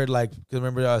heard, bro. I heard like, cause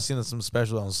remember I seen some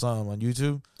special on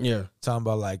YouTube Yeah. talking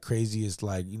about like craziest,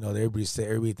 like, you know,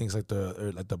 everybody thinks like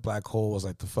the black hole was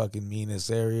like the fucking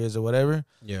meanest areas or whatever.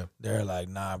 Yeah. They're like,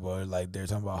 nah, bro. Like they're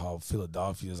talking about how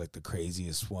Philadelphia is like the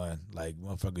craziest one. Like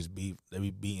motherfuckers they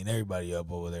be beating everybody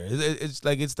up over there. It's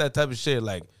like it's that type of shit.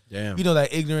 Like, Damn. you know,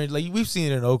 that ignorant. Like we've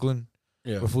seen it in Oakland.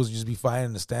 Yeah. Where fools just be fighting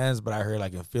in the stands, but I heard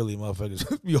like in Philly,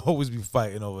 motherfuckers you always be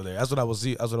fighting over there. That's what I was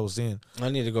seeing. I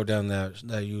need to go down that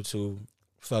YouTube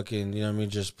fucking, you know what I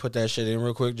mean? Just put that shit in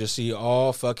real quick. Just see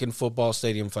all fucking football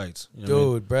stadium fights. You know what I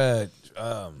mean? Dude, Brad.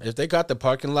 If they got the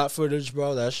parking lot footage,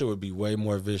 bro, that shit would be way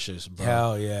more vicious, bro.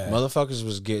 Hell yeah. Motherfuckers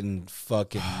was getting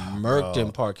fucking murked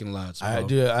in parking lots, bro.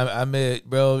 I met,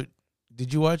 bro.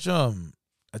 Did you watch I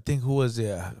think who was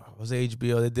it? Was it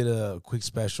HBO? They did a quick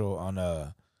special on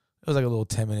it was like a little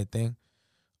 10-minute thing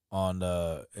on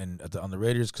the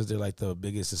Raiders because they're like the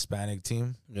biggest Hispanic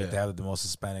team. Yeah. Like, they have the most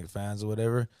Hispanic fans or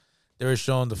whatever. They were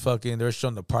showing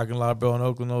the parking lot, bro, in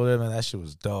Oakland over there, man. That shit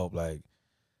was dope. Like,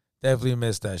 definitely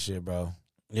missed that shit, bro.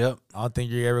 Yep. I don't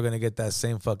think you're ever gonna get that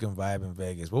same fucking vibe in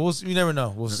Vegas. But we'll see. You never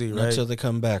know. We'll see, Not right? until they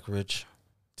come back, Rich.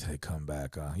 Till they come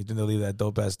back. You think they'll leave that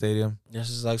dope ass stadium? This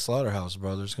is like Slaughterhouse,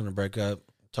 bro. They're just gonna break up,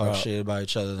 talk Bro. shit about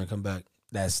each other, and then come back.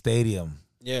 That stadium,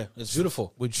 Yeah, it's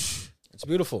beautiful. which, It's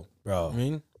beautiful. bro, I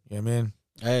mean, you know what I mean?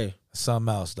 hey,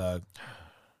 Something else, dog.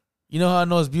 You know how I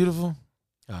know it's beautiful?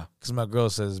 Ah. Because my girl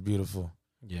says it's beautiful.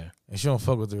 yeah. And she don't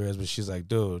fuck with the Reds, but she's like,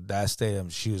 dude, that stadium,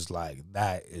 she was like,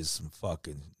 that is some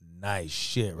fucking nice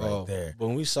shit right Bro, there.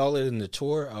 When we saw it in the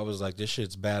tour, I was like, this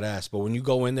shit's badass. But when you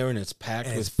go in there and it's packed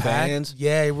And with it's packed. fans,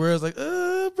 Yeah, where it's like, bro.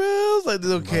 I was like,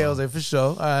 okay. I was like, for sure.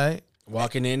 All right.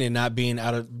 walking in and not being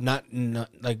not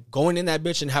like going in that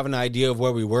bitch and having an idea of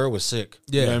where we were was sick.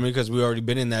 Yeah. You know what I mean? Because we already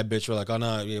been in that bitch. We're like, oh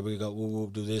no, yeah, we go, we'll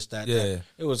do this, that, Yeah. that.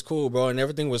 It was cool, bro, and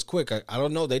everything was quick. I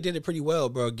don't know, they did it pretty well,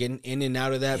 bro. Getting in and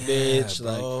out of that bitch,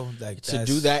 bro. like to that's-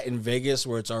 do that in Vegas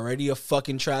where it's already a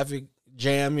fucking traffic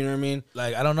jam. You know what I mean?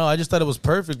 Like, I don't know. I just thought it was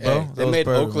perfect, bro. Hey, That they was made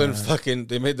perfect, Oakland man. fucking.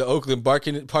 They made the Oakland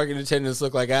parking attendants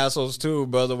look like assholes too,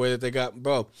 bro. The way that they got,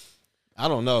 bro. I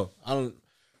don't know.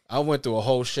 I went through a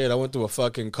whole shit. I went through a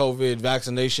fucking COVID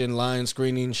vaccination line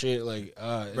screening shit. Like,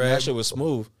 and Right. that shit was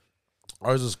smooth.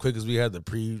 Ours was quick because we had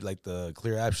the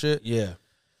clear app shit. Yeah.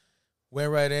 Went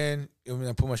right in. I mean,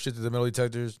 I put my shit through the metal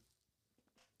detectors.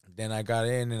 Then I got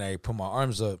in and I put my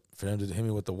arms up for him to hit me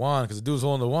with the wand because the dude was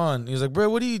holding the wand. He was like, bro,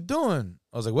 what are you doing?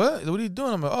 I was like, what? What are you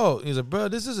doing? I'm like, oh. He was like, bro,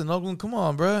 this isn't Oakland. Come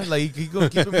on, bro. Like, he gonna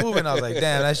keep it moving. I was like,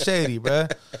 damn, that's shady, bro. You know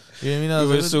what I mean? I You was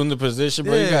like, assume the position,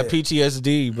 bro. You got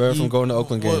PTSD, bro, from going to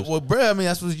Oakland games. Well, bro, I mean,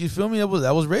 that's what you feel me. That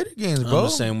was Raider games, bro. I'm the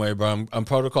same way, bro. I'm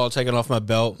protocol taking off my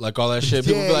belt, like all that shit.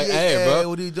 People be like, hey, bro.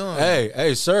 what are you doing?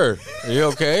 Hey, sir. Are you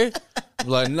okay? I'm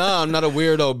like, nah, I'm not a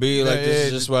weirdo, B. Like, this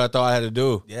is just what I thought I had to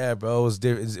do. Yeah, bro. It was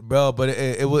different. Bro, but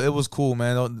it was cool,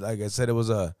 man. Like I said, it was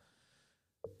a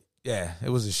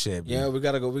shit, bro. Yeah, we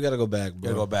gotta go back, bro.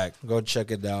 Gotta go back. Go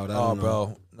check it out. I Oh, don't know.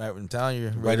 bro. I'm telling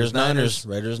you. Raiders Niners.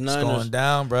 It's going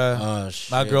down, bro. Oh,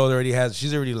 shit. My girl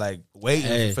she's already like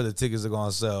waiting for the tickets to go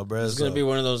on sale, bro. It's gonna be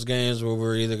one of those games where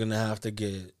we're either gonna have to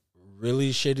get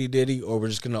really shitty ditty or we're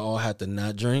just gonna all have to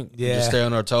not drink. Yeah. Just stay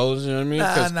on our toes, you know what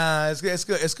I mean? Nah,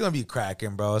 it's gonna be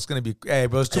cracking, bro. It's gonna be, hey,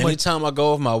 bro, it's too much. Anytime I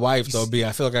go with my wife, though, B,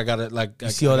 I feel like I gotta, like, You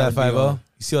see all that 5-0?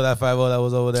 You see all that 5-0 that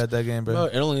was over there at that game, bro? Bro,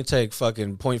 it only take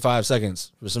fucking 0.5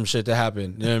 seconds for some shit to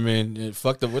happen. You know what I mean?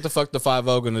 What the fuck the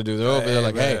 5-0 gonna do? They're over there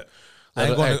like, bro. hey.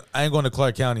 I ain't going to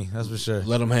Clark County, that's for sure.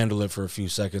 Let them handle it for a few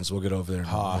seconds. We'll get over there.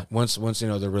 Once you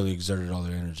know they're really exerted all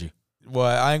their energy. Well,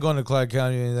 I ain't going to Clark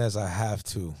County unless I have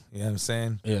to. You know what I'm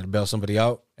saying? Yeah, to bail somebody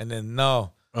out. And then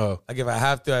no. Oh, Like if I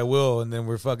have to, I will, and then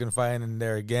we're fucking fighting in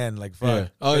there again. Like fuck. Yeah.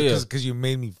 Oh, yeah. Because you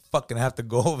made me fucking have to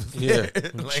go over yeah.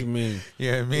 there. What Like, you mean?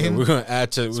 you know what I mean? Yeah, we're gonna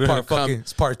add to.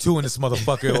 It's part 2 in this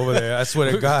motherfucker over there. I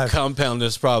swear to God. Compound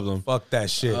this problem. Fuck that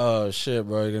shit. Oh shit,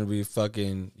 bro! You're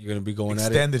gonna be going at it.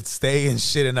 Extended stay and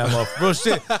shit in that motherfucker. Bro,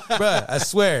 shit, bro. I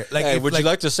swear. Like, Hey, if, would you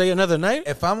like to stay another night?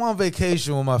 if I'm on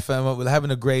vacation with my family,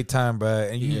 having a great time, bro,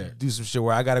 and you Yeah. do some shit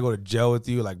where I gotta go to jail with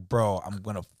you, like, bro, I'm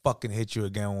gonna fucking hit you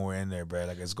again when we're in there, bro.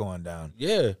 Like, it's going down.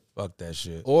 Yeah. Fuck that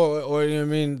shit. Or you know what I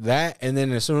mean? That, and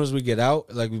then as soon as we get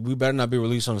out, like, we better not be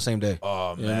released on the same day.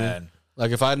 Oh You know what I mean? man.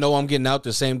 Like, if I know I'm getting out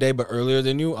the same day but earlier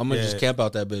than you, I'm gonna Yeah. just camp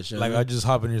out that bitch. You know Like, what I I mean? just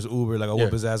hop in his Uber, like I Yeah.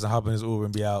 whoop his ass and hop in his Uber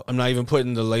and be out. I'm not even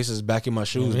putting the laces back in my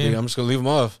shoes, You know what I mean? B. I'm just gonna leave them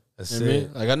off. That's You know what I mean?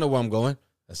 it. Like, I know where I'm going.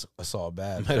 That's all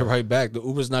bad. I'm headed right back. The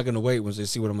Uber's not gonna wait once they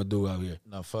see what I'm gonna do out here.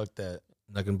 No, fuck that.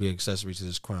 I'm not gonna be accessory to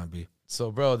this crime, B.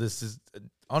 So, bro, this is.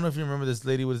 I don't know if you remember this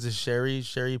lady. What is this?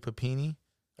 Sherry Papini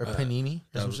or Panini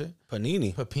or some shit.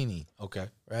 Panini. Papini. Okay.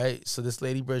 Right. So this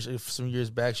lady, bro, some years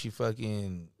back, she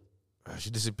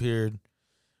disappeared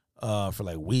for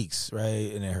like weeks,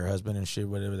 right? And then her husband and shit,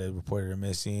 whatever, they reported her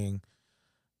missing.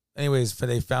 Anyways,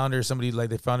 they found her.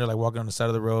 They found her like walking on the side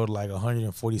of the road, like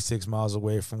 146 miles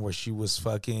away from where she was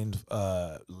fucking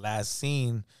last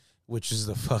seen, which is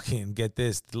get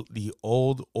this, the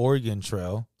old Oregon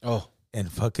Trail. Oh, in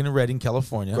fucking Redding,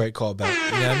 California. great callback.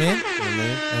 You know what I mean? You know what I mean?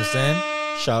 You know what I'm saying?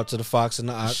 Shout out to the Fox and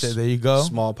the Ox. Shit, there you go.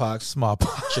 Smallpox,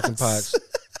 chicken pox,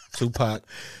 Tupac.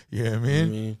 You know what I You know mean? what I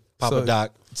mean? Papa So-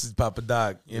 Doc. This is Papa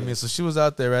Doc. You know what I mean? So she was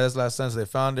out there, right? That's last time. So they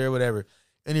found her, whatever.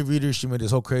 Any reader, she made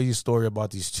this whole crazy story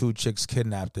about these 2 chicks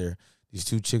kidnapped her. These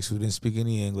 2 chicks who didn't speak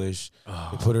any English.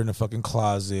 They put her in a fucking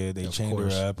closet. They chained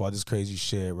course. her up. All this crazy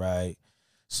shit, right?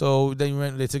 So they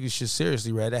took this shit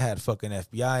seriously, right? They had fucking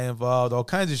FBI involved, all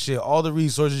kinds of shit, all the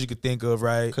resources you could think of,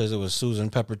 right? Because it was Susan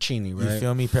Peppercini, right? You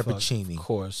feel me? Fuck, Peppercini. of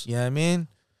course. You know what I mean?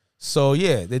 So,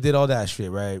 yeah, they did all that shit,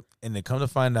 right? And they come to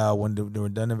find out when they were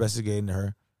done investigating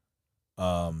her,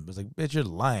 it was like, bitch, you're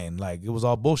lying. Like, it was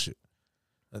all bullshit.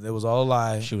 It was all a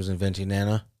lie. She was inventing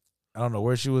Nana. I don't know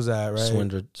where she was at,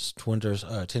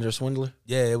 right? Tinder swindler.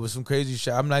 Yeah, it was some crazy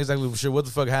shit. I'm not exactly sure what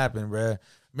the fuck happened, bruh.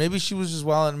 Maybe she was just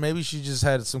wilding. Maybe she just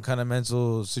had some kind of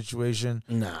mental situation.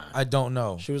 Nah. I don't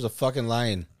know. She was a fucking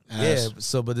lion. Yeah,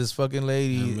 so but this fucking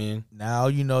lady, You know what I mean? now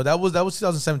you know that was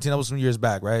 2017. That was some years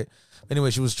back, right?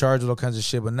 Anyway, she was charged with all kinds of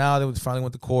shit, but now they finally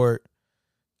went to court.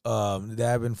 They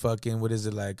have been fucking. What is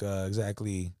it like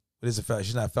exactly? What is it?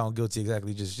 She's not found guilty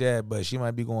exactly just yet, but she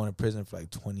might be going to prison for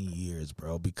like 20 years,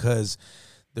 bro, because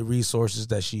the resources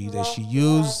that she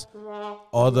used,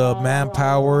 all the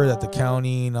manpower that the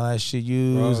county and all that shit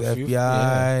used, Bro,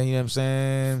 FBI, you know what I'm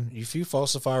saying? If you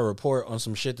falsify a report on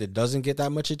some shit that doesn't get that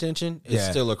much attention, it's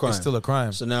still a crime. It's still a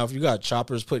crime. So now if you got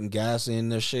choppers putting gas in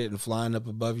their shit and flying up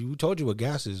above you, who told you what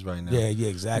gas is right now? Yeah,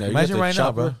 exactly. You got Imagine the right now,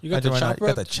 chopper? bro. You got the Imagine right now, chopper? You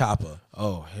got the chopper.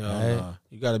 Oh, hell Right? no.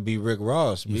 You got to be Rick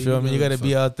Ross. You feel me? You got to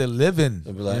be out there living.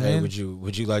 They'll be like, You know hey, what I mean?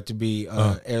 would you like to be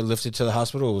airlifted to the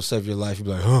hospital? It will save your life. You'd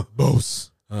be like, huh? Boss.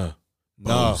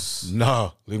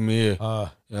 No, leave me here.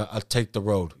 Yeah, I'll take the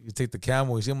road. you take the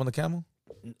camel. You see him on the camel?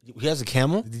 He has a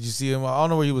camel? Did you see him? I don't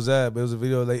know where he was at, but it was a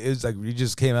video. Like it was like he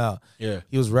just came out. Yeah.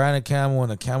 He was riding a camel,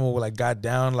 and the camel like got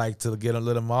down like to get him,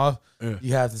 let him off. Yeah.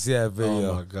 You have to see that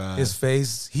video. Oh, my God. His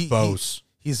face,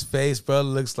 his face, bro,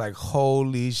 looks like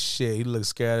holy shit. He looks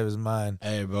scared out of his mind.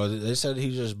 Hey, bro, they said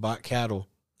he just bought cattle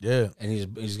Yeah. And he's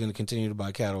going to continue to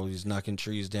buy cattle. He's knocking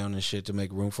trees down and shit to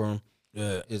make room for them.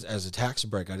 Yeah. As a tax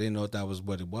break. I didn't know that was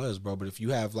what it was, bro. But if you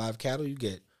have live cattle, you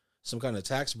get some kind of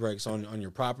tax breaks on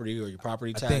your property or your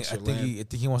property tax. I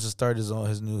think he wants to start his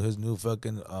new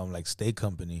fucking like steak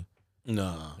company. No, You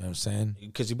know what I'm saying?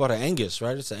 because he bought an Angus,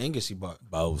 right? It's an Angus he bought.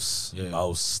 Boss. Yeah.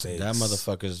 Boss steaks. That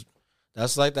motherfucker's.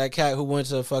 That's like that cat who went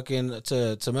to fucking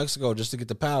to Mexico just to get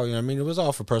the power. You know what I mean? It was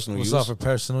all for personal use. It was all for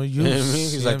personal use. You know what I mean?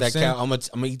 He's You like know that what I'm cow.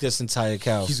 I'm gonna eat this entire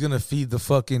cow. He's gonna feed it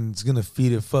fucking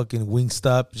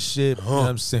Wingstop shit. You know what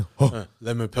I'm saying?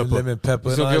 Lemon pepper. Lemon pepper.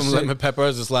 He's and gonna all give him that lemon pepper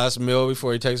as his last meal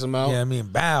before he takes him out. shit. Yeah, I mean,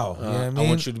 bow. You know what I mean? I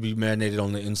want you to be marinated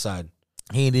on the inside.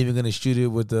 He ain't even gonna shoot it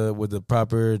with the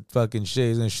proper fucking shit.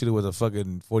 He's gonna shoot it with a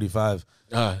fucking 45.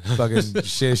 Fucking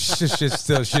shit's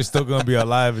still gonna be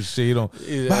alive and shit. You don't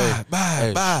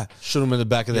bye. Shoot him in the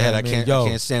back of the head. I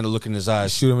can't stand the look in his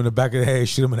eyes. Shoot him in the back of the head.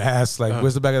 Shoot him in the ass. Like,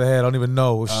 where's the back of the head? I don't even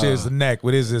know. Shit is the neck.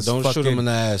 What is this? Don't shoot him in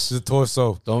the ass. It's the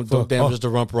torso. Don't damage the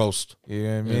rump roast. Yeah, you know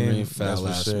what I You know what I mean? mean? Foul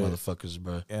That's ass for sure. motherfuckers,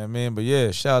 bro. Yeah, I mean, but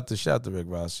yeah, shout out to Rick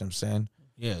Ross. You know what I'm saying?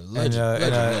 Yeah, And, legend.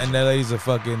 and that lady's a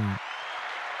fucking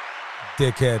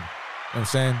dickhead. You know what I'm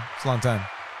saying? It's a long time.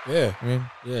 Yeah. I mean,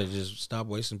 Yeah, just stop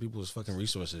wasting people's fucking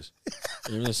resources.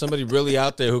 I mean, there's somebody really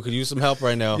out there who could use some help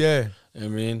right now. yeah. I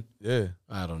mean, Yeah.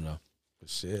 I don't know. But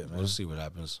shit, man. We'll see what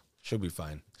happens. She'll be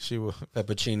fine. She will.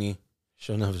 Peppercini,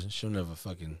 she'll never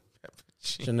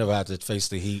have to face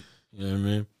the heat. You know what I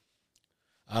mean?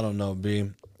 I don't know,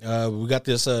 B. We got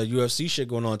this UFC shit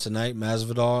going on tonight.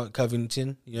 Masvidal,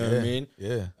 Covington. You know what I mean?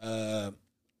 Yeah.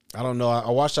 I don't know. I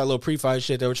watched that little pre-fight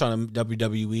shit. They were trying to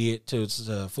WWE it to its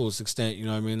fullest extent. You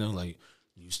know what I mean? They're like,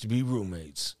 used to be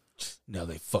roommates. Now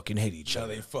they fucking hate each Now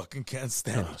other. they fucking can't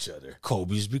stand each other.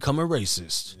 Kobe's become a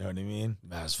racist. You know what I mean?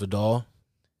 Masvidal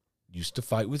used to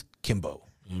fight with Kimbo.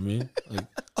 You know what I mean? Like,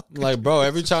 I'm like, bro,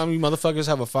 every time you motherfuckers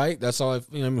have a fight, that's all. You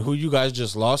know what I mean? Who you guys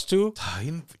just lost to?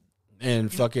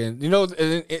 And fucking, you know,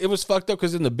 it was fucked up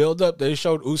because in the build-up, they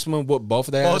showed Usman whoop both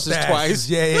of their asses twice.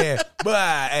 Yeah.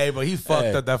 But he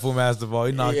fucked up that full Masvidal.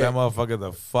 He knocked that motherfucker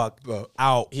the fuck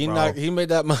out. He made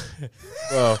that,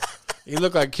 bro. He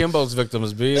looked like Kimbo's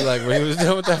victims, B. Like, when he was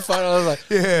done with that fight, I was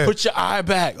like, put your eye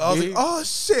back, I was B. like, oh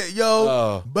shit,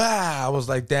 yo. I was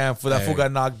like, damn, for that fool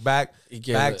got knocked back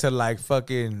to like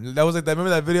fucking. That was like that.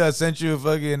 Remember that video I sent you?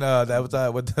 Fucking that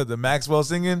was with the Maxwell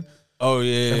singing. Oh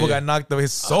yeah, That fool got knocked.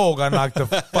 His soul got knocked the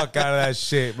fuck out of that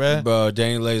shit, bro. Bro,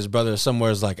 Danny Lay's brother somewhere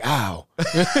is like, ow.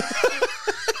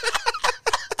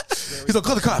 He's like,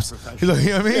 call the cops. He's like, you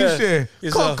know what I mean? Yeah.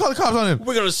 Shit. Call the cops on him.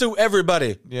 We're gonna sue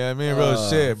everybody. Yeah, I mean, real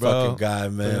shit, bro. Fucking guy,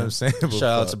 man. You know what I'm saying? Shout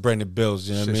out to Brandon Bills.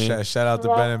 You know what I mean? Shout out to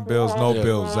Brandon Bills, no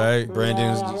bills, right?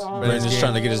 Brandon's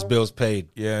trying to get his bills paid.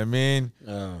 Yeah, I mean,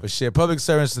 but shit, public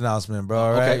service announcement, bro.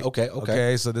 All right,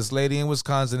 Okay. So this lady in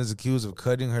Wisconsin is accused of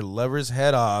cutting her lover's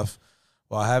head off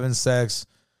while having sex,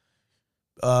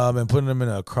 and putting him in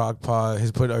a crock pot.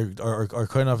 Or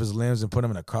cutting off his limbs and putting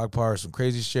him in a crock pot or some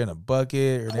crazy shit in a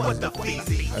bucket.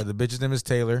 The bitch's name is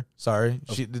Taylor. Sorry,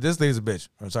 this lady's a bitch.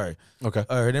 I'm sorry. Okay.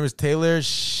 Her name is Taylor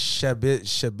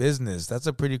Shabusiness. That's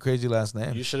a pretty crazy last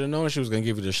name. You should have known she was gonna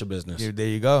give you the business. There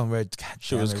you go. Right.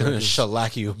 She was gonna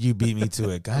shellac you. You beat me to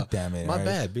it. God damn it. My right?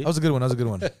 bad, bitch. That was a good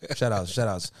one. Shout outs. You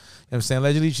know what I'm saying?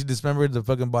 Allegedly, she dismembered the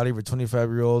fucking body of her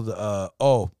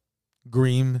 25-year-old,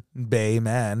 Green Bay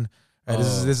man. Right,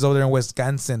 this is over there in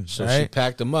Wisconsin. So right? she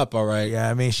packed him up, all right. Yeah,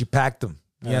 I mean, she packed him.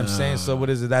 You know what I'm saying? So what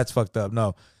is it? That's fucked up.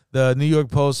 No. The New York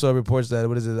Post reports that,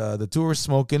 the two were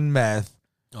smoking meth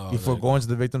before going to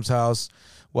the victim's house.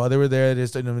 While they were there,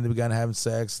 they began having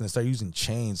sex and they started using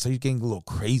chains. So he's getting a little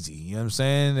crazy. You know what I'm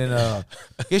saying? And I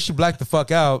guess she blacked the fuck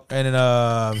out. And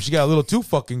then she got a little too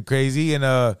fucking crazy.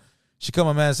 And she cut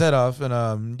my man's head off.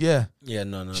 And Yeah,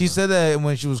 no. she said that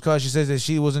when she was caught, she says that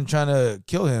she wasn't trying to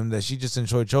kill him, that she just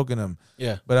enjoyed choking him.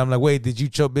 Yeah. But I'm like, wait, did you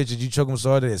choke him so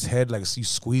hard that his head, like, you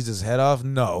squeezed his head off?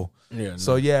 No. Yeah.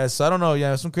 So I don't know.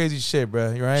 Yeah, some crazy shit,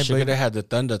 bro. You right? She could have had the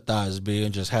thunder thighs, B,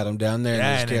 and just had him down there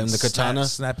and just gave him the katana.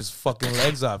 Snap his fucking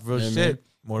legs off. Real Yeah, shit. man.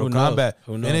 Mortal Who knows? Kombat.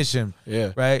 Who knows? Finish him.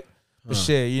 Yeah. Right? But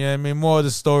shit, you know what I mean? More of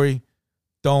the story,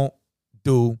 don't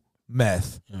do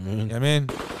meth. You know what I mean?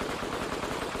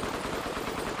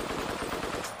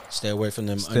 Stay away from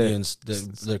them onions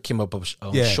that came up on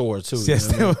shore too. Yeah,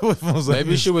 You know what I mean? Maybe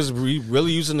onions. she was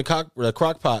really using the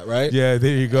crock pot, right? Yeah,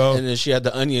 there you go. And then she had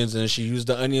the onions, and she used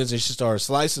the onions, and she started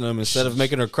slicing them instead of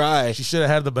making her cry. She should have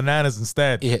had the bananas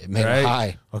instead. Yeah, made her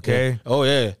high. Okay. Yeah. Oh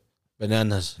yeah,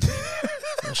 bananas.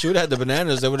 She would have had the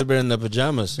bananas. They would have been in the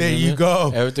pajamas. There know what you I mean?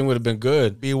 go. Everything would have been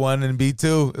good. B1 and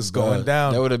B2 is going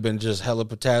down. That would have been just hella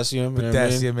potassium. You know what I mean?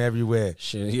 Potassium everywhere.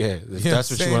 Shit, yeah, if know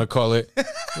that's what what you want to call it.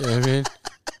 You know what I mean?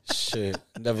 Shit.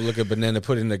 Never look at banana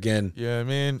pudding again. You know what I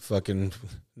mean? Fucking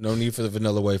no need for the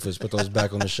vanilla wafers. Put those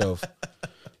back on the shelf.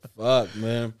 Fuck,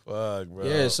 man. Fuck, bro.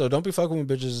 Yeah, so don't be fucking with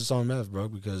bitches that's on meth, bro,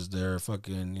 because they're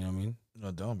fucking, you know what I mean?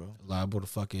 No, don't, bro. Liable to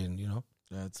fucking, you know?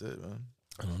 That's it, man.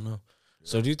 I don't know.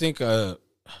 So do you think, I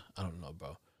don't know,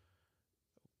 bro.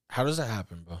 How does that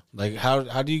happen, bro? Like,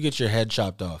 how do you get your head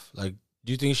chopped off? Like,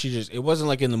 do you think it wasn't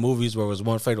like in the movies where it was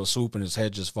one fatal swoop and his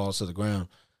head just falls to the ground.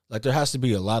 Like, there has to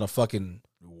be a lot of fucking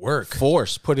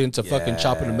force put into fucking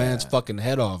chopping a man's fucking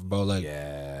head off, bro. Like,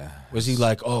 was he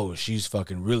like, oh, she's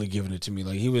fucking really giving it to me?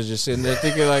 Like, he was just sitting there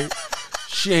thinking like,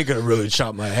 she ain't gonna really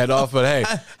chop my head off, but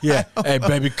hey, hey,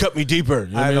 baby, cut me deeper.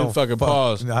 You know what I mean? Fucking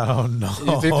pause. I don't know.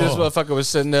 You think this motherfucker was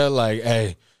sitting there like,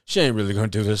 hey, she ain't really gonna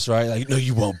do this, right? Like, no,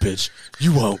 you won't, bitch.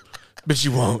 You won't. Bitch,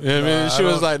 you won't. You know what I mean? She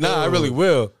was like, nah, I really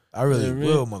will. I really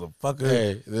will, motherfucker.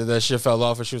 Hey, then that shit fell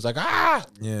off and she was like, ah.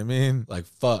 Yeah, I mean, like,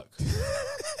 fuck.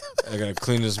 I gotta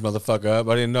clean this motherfucker up.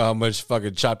 I didn't know how much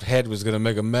fucking chopped head was gonna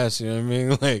make a mess. You know what I mean?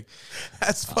 Like,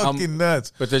 that's fucking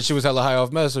nuts. But then she was hella high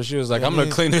off mess, so she was like, I'm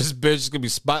gonna clean this bitch. It's gonna be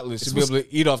spotless. She'll be able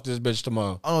to eat off this bitch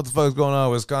tomorrow. I don't know what the fuck's going on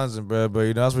in Wisconsin, bro, but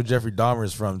you know that's where Jeffrey Dahmer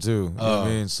is from too. You know what I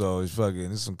mean? So it's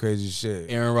some crazy shit.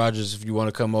 Aaron Rodgers, if you want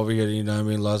to come over here, you know what I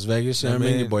mean, Las Vegas, you know what I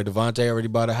mean? Your boy Devontae already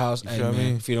bought a house. Hey,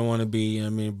 man, if you don't want to be, you know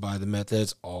what I mean, buy the meth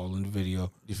heads, all in the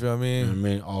video. You feel me? You know what I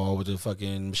mean? All with the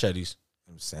fucking machetes.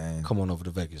 I'm saying, come on over to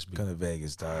Vegas. Come to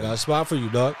Vegas, dog. Got a spot for you,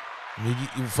 dog.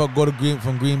 You fuck go to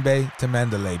from Green Bay to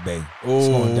Mandalay Bay. Oh,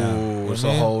 going down. It's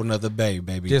a whole nother bay,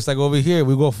 baby. Just like over here,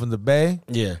 we go from the Bay,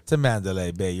 to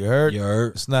Mandalay Bay. You heard? You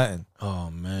heard? It's nothing.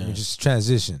 Oh man, you just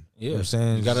transition. Yeah, you know what I'm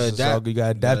saying, you gotta adapt. You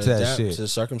gotta adapt to that shit. To the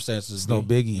circumstances. It's no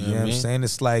biggie. You know what I'm saying?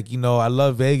 It's like, you know, I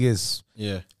love Vegas.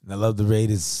 Yeah, and I love the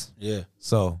Raiders. Yeah.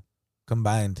 So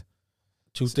combined,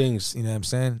 two things. You know what I'm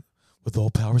saying? With all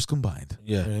powers combined.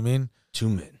 Yeah, you know what I mean? Two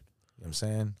men. You know what I'm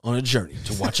saying? On a journey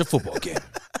to watch a football game.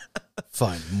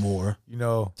 Find more,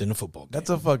 than a football game. That's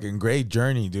a fucking great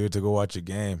journey, dude, to go watch a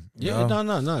game. Yeah,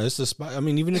 no. It's the spot. I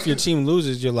mean, even if your team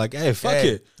loses, you're like, hey, fuck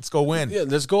it. Let's go win. Yeah,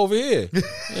 let's go over here. You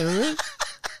know what I mean?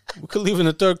 We could leave in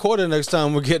the third quarter next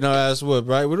time we're getting our ass whooped,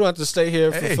 right? We don't have to stay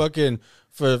here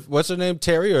for what's her name?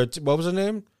 Terry, or what was her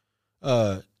name?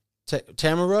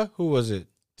 Tamara? Who was it?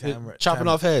 Chopping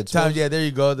off heads. Yeah, there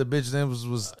you go. The bitch's name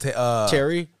was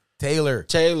Terry? Taylor,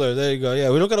 there you go.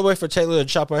 Yeah, we don't gotta wait for Taylor to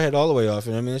chop our head all the way off.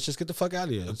 You know what I mean? Let's just get the fuck out of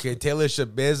here. Okay, Taylor's your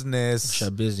business.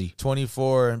 Busy.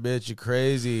 24 and bitch, you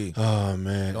crazy. Oh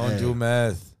man, don't do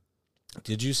meth.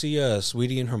 Did you see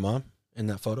Sweetie and her mom in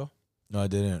that photo? No, I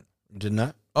didn't. Did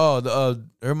not. Oh,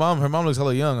 her mom looks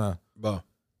hella young, huh? Bro.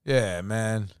 Yeah,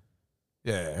 man.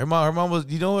 Yeah, her mom was.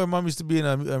 You know, her mom used to be in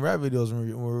rap videos when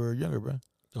we were younger, bro.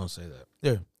 Don't say that.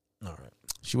 Yeah. All right.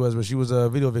 She was, but she was a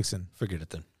video vixen. Forget it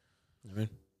then. You know what I mean?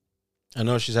 I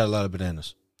know she's had a lot of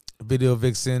bananas. Video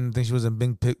vixen. I think she was in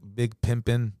Big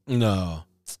Pimpin'. No.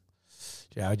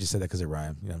 Yeah, I just said that because it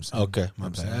rhymed. You know what I'm saying? Okay. My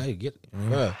bad. I get it.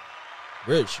 Bruh.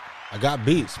 Rich, I got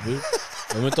beats, dude.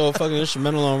 I'm gonna throw a fucking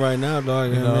instrumental on right now,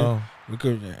 dog. You know what I mean? We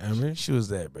could, I mean, she was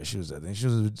there, but she was there. I think she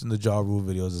was in the Ja Rule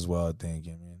videos as well, I think.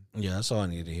 You know what I mean? Yeah, that's all I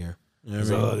need to hear. You know what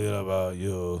It's I mean? all good about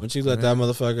you. Once you let that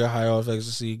motherfucker high off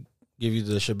ecstasy give you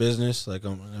the shit business, like, I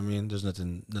mean, there's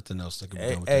nothing else that can be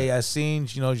done with that. Hey, I seen,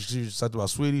 you know, she talked about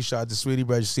Sweetie. Shout out to Sweetie,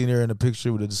 bro. I just seen her in a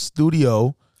picture with the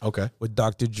studio. Okay. With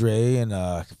Dr. Dre and,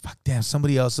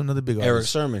 somebody else, another big artist. Eric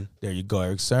Sermon. There you go,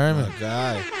 Eric Sermon. My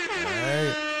guy. All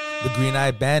right. The Green Eye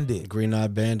Bandit. Green Eye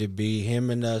Bandit, B. Him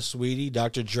and Sweetie,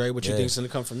 Dr. Dre. What you think's going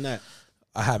to come from that?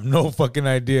 I have no fucking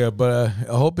idea, but I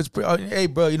hope it's pretty. Hey,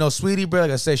 bro, you know, Sweetie, bro,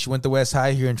 like I said, she went to West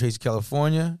High here in Tracy,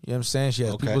 California. You know what I'm saying? She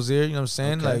has people's here, you know what I'm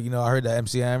saying? Okay. Like, you know, I heard that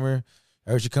MC Hammer.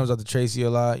 I heard she comes out to Tracy a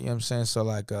lot, you know what I'm saying? So,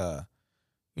 like,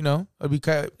 you know,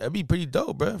 it'd be pretty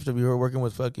dope, bro, if we were working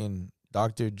with fucking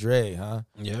Dr. Dre, huh?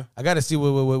 Yeah. I got to see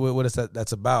what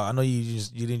that's about. I know you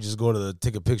didn't just go to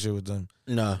take a picture with them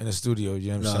in the studio,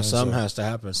 you know what I'm saying? No, something has to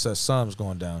happen. So something's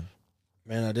going down.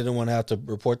 Man, I didn't want to have to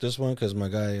report this one because my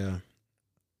guy,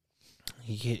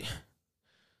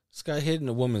 this guy hid in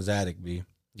a woman's attic, B.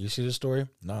 You see the story?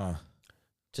 Nah.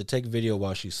 To take video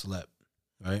while she slept,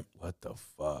 right? What the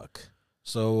fuck?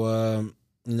 So,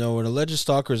 you know, an alleged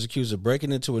stalker is accused of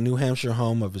breaking into a New Hampshire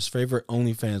home of his favorite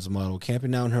OnlyFans model,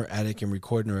 camping out in her attic and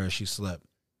recording her as she slept.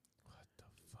 What the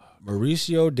fuck?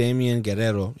 Mauricio Damian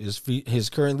Guerrero is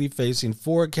currently facing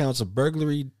 4 counts of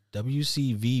burglary,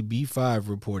 WCV B5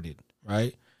 reported,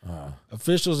 right?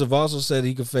 Officials have also said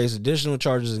he could face additional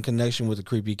charges in connection with the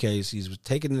creepy case. He was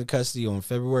taken into custody on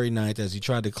February 9th as he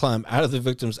tried to climb out of the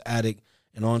victim's attic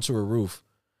and onto her roof.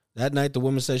 That night, the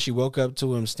woman said she woke up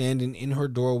to him standing in her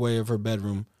doorway of her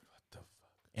bedroom. What the fuck?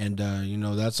 And, you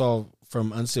know, that's all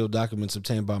from unsealed documents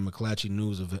obtained by McClatchy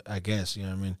News, of it, I guess. You know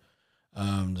what I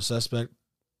mean? The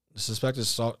suspected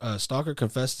stalker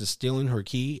confessed to stealing her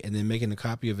key and then making a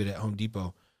copy of it at Home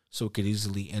Depot so it could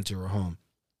easily enter her home.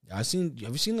 Have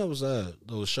you seen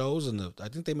those shows? And I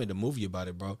think they made a movie about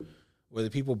it, bro, where the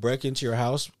people break into your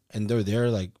house and they're there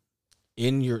like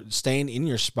staying in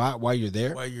your spot while you're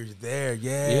there.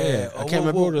 Yeah. I can't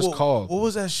remember what it was called. What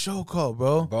was that show called,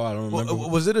 bro? Bro, I don't remember.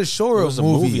 Was it a show or a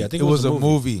movie? I think it was a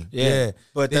movie. Yeah.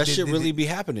 But that shit really be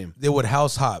happening. They would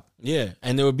house hop. Yeah,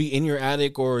 and they would be in your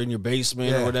attic or in your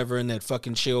basement or Yeah. whatever, in that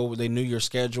fucking chill. They knew your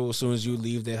schedule. As soon as you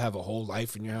leave, they'd have a whole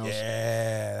life in your house.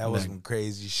 Yeah, that was Like, some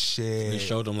crazy shit. They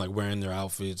showed them like wearing their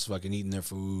outfits, fucking eating their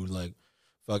food, like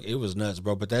fuck. It was nuts,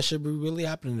 bro. But that shit be really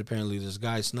happening. Apparently, this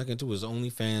guy snuck into his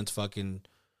OnlyFans, fucking,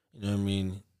 you know what I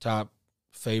mean, top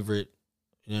favorite,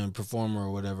 performer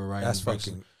or whatever. Right? That's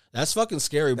fucking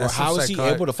scary, bro. That's How so is he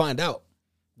psychotic. able to find out?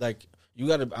 Like, you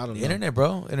gotta, I don't know. Internet,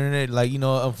 bro. Internet, like,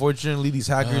 unfortunately, these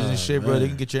hackers and shit, bro, they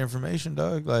can get your information,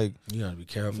 dog. Like, You gotta be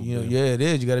careful. yeah, it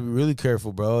is. You got to be really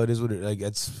careful, bro. It is what it, like,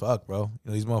 it's fuck, bro.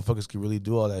 These motherfuckers can really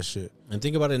do all that shit. And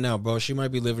think about it now, bro. She might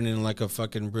be living in like a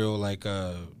fucking real like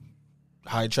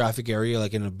high traffic area,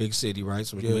 like in a big city, right?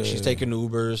 So she's taking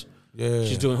Ubers. Yeah.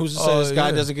 She's doing. Who's to say this guy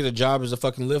yeah. doesn't get a job as a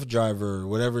fucking Lyft driver or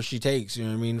whatever she takes? You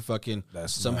know what I mean? Fucking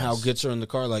That's somehow nuts. gets her in the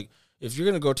car. Like, if you're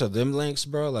gonna go to them lengths,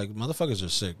 bro, like motherfuckers are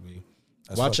sick, B.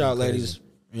 That's Watch fucking out, crazy. ladies.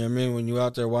 You know what I mean? When you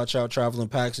out there, watch out. Traveling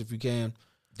packs if you can.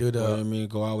 Dude, You know what I mean?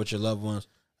 Go out with your loved ones.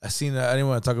 I seen that. I didn't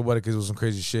want to talk about it because it was some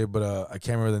crazy shit, but I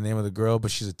can't remember the name of the girl,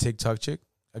 but she's a TikTok chick.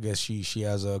 I guess she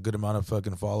has a good amount of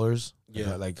fucking followers.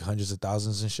 Yeah. Like hundreds of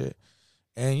thousands and shit.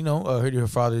 And her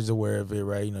father's aware of it,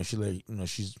 right?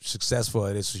 She's successful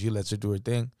at it, so she lets her do her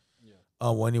thing. Yeah.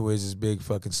 Well, anyways, this big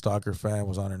fucking stalker fan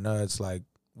was on her nuts, like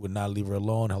would not leave her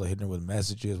alone. Hella hitting her with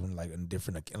messages when like in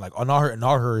different, like on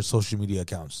all her social media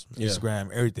accounts,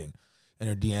 Instagram, everything, and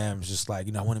her DMs, just like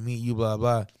I want to meet you, blah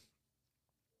blah.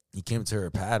 He came to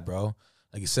her pad, bro.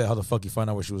 Like you said, how the fuck you find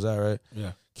out where she was at, right?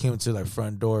 Yeah. Came to like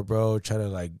front door, bro. Tried to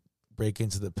like break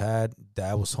into the pad.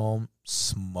 Dad was home,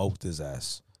 smoked his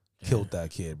ass. Killed that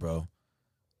kid, bro.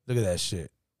 Look at that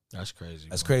shit. That's crazy.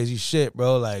 That's crazy shit,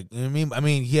 bro. Like, you know what I mean? I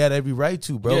mean, he had every right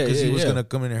to, bro, because he was gonna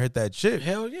come in and hit that chick.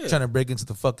 Hell yeah. Trying to break into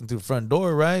the front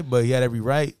door, right? But he had every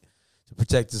right to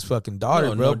protect his fucking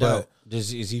daughter, bro. No but doubt. Is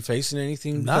he facing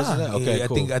anything because of that? Okay,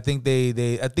 cool. I think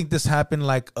I think this happened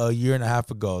like a year and a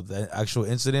half ago, the actual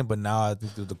incident. But now I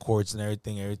think through the courts and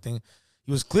everything,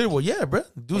 he was clear. Well, yeah, bro.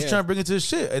 Dude was trying to bring it to his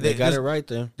shit. They got it right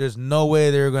there. There's no way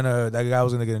that guy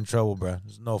was gonna get in trouble, bro.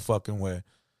 There's no fucking way.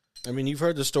 I mean, you've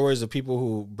heard the stories of people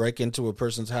who break into a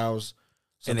person's house.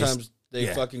 Sometimes they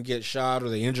fucking get shot or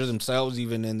they injure themselves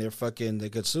even, and they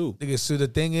get sued. They get sued. The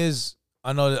thing is,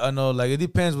 I know. Like, it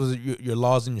depends with your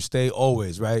laws in your state.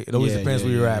 Always, right? It always depends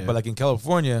where you're at. But like in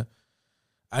California,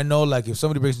 I know like if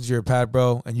somebody breaks into your pad,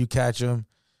 bro, and you catch them,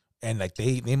 and like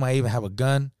they might even have a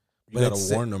gun. You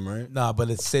gotta warn them, right? Nah, but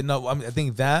it's say no. I mean, I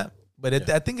think that. But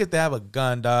I think if they have a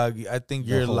gun, dog, I think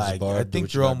you're like, I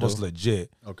think you're almost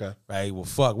legit. Okay. Right. Well,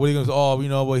 fuck. What are you gonna?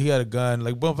 Oh, well, he had a gun.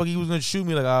 Like, motherfucker, he was gonna shoot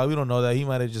me. Like, we don't know that. He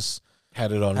might have just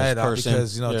had it on his person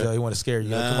because he want to scare you.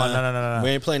 Like, come on, no. We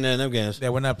ain't playing none of them games. Yeah,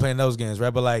 we're not playing those games, right?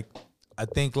 But like, I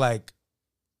think like,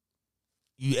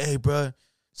 hey, bro,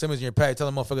 somebody's in your pack, tell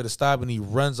the motherfucker to stop, and he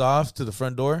runs off to the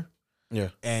front door. Yeah.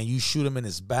 And you shoot him in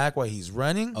his back while he's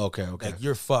running. Okay. Like,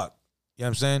 you're fucked. You know what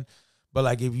I'm saying? But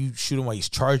like, if you shoot him while he's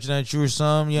charging at you or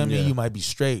something, you know what I mean? You might be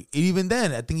straight. And even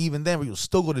then, you'll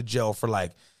still go to jail for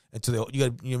like until you know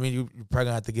what I mean? You're probably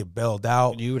gonna have to get bailed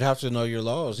out. You would have to know your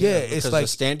laws. Yeah, because it's like the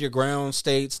stand your ground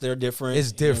states, they're different.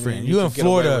 It's different. You You in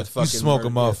Florida, you smoke murder.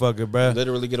 a motherfucker, bro. You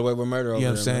literally get away with murder. You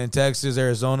know what I'm saying? Texas,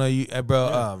 Arizona, bro.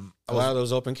 Yeah. A lot of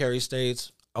those open carry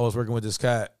states. I was working with this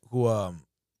cat who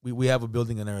we have a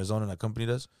building in Arizona that company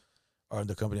does, or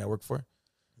the company I work for.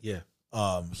 Yeah.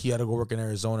 He had to go work in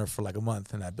Arizona for like a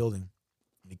month in that building.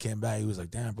 He came back. He was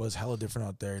like, "Damn, bro, it's hella different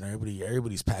out there.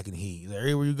 Everybody's packing heat. He's like,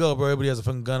 everywhere you go, bro, everybody has a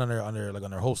fucking gun on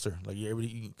their holster. Like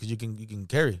everybody, because you can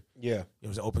carry. Yeah, it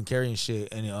was open carry and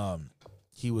shit. And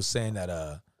he was saying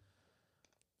that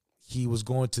he was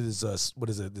going to this what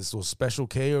is it? This little Special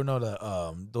K or no?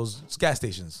 Those gas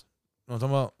stations. You know what I'm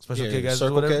talking about? Special K gas,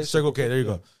 Circle whatever. K. Circle K. There you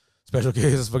go. Special K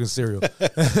is fucking cereal. But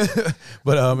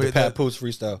the Pat Poots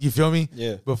freestyle. You feel me?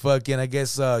 Yeah. But fucking, I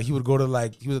guess he would go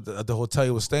to he was at the hotel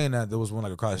he was staying at. There was one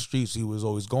like across the street, so he was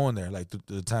always going there. Like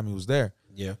the time he was there.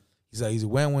 Yeah. He's like he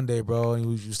went one day, bro,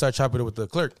 and you start chopping it with the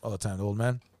clerk all the time, the old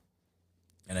man.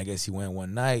 And I guess he went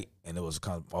one night, and it was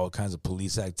all kinds of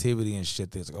police activity and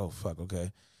shit. They was like, oh fuck,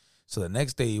 okay. So the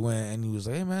next day he went, and he was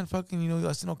like, hey man, fucking,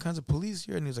 I seen all kinds of police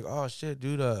here, and he was like, oh shit,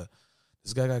 dude,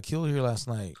 this guy got killed here last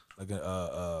night. Like,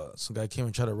 some guy came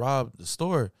and tried to rob the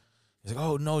store. He's like,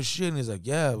 oh, no shit. And he's like,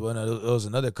 yeah, but there was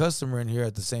another customer in here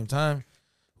at the same time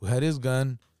who had his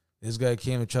gun. This guy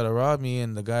came and tried to rob me,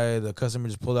 and the customer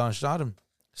just pulled out and shot him.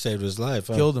 Saved his life.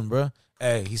 Huh? Killed him, bro.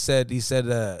 Hey, he said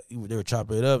they were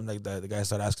chopping it up. And like the guy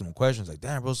started asking him questions. Like,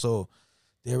 damn, bro, so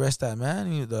they arrest that man?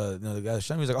 And the guy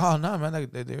shot him. He's like, oh, no, man.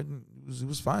 Like, he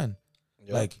was fine.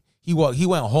 Yep. Like, he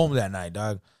went home that night,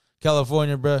 dog.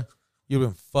 California, bro, you'd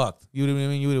been fucked. You know what I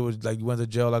mean? You would like you went to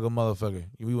jail like a motherfucker.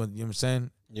 You know what I'm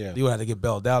saying? Yeah. You would have to get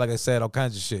bailed out, like I said, all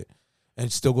kinds of shit,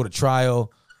 and still go to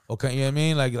trial. Okay, you know what I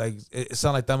mean? Like it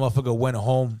sounded like that motherfucker went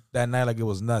home that night like it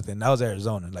was nothing. That was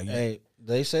Arizona. Like, hey,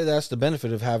 they say that's the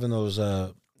benefit of having those.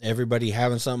 Everybody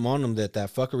having something on them that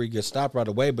fuckery gets stopped right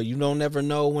away. But you don't never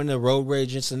know when the road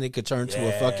rage incident could turn to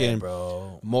a fucking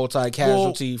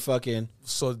multi-casualty fucking.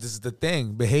 So this is the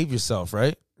thing: behave yourself,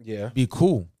 right? Yeah. Be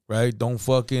cool, right? Don't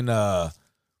fucking tell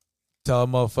a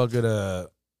motherfucker to.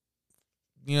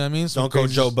 You know what I mean? Don't go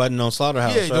Joe Budden on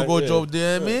Slaughterhouse. Yeah, right? don't go Joe. You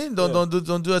know what I mean? Don't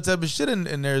do that type of shit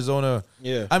in Arizona.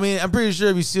 Yeah. I mean, I'm pretty sure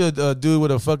if you see a dude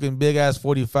with a fucking big ass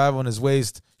 45 on his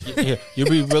waist, yeah, you'll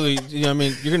be really. You know what I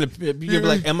mean? You're gonna be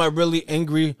like, am I really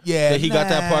angry? Yeah, that he got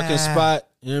that parking spot.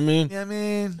 You know what I mean? Yeah, I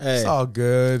mean, hey. It's all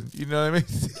good. You know what I mean?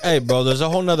 Hey, bro, there's a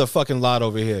whole nother fucking lot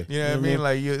over here. You know what I mean?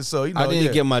 Like, I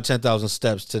didn't get my 10,000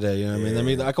 steps today. You know what I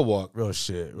mean? I could walk. Real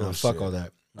shit. Fuck all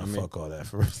that. Fuck all that.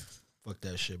 For real. Fuck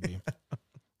that shit, B.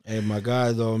 Hey, my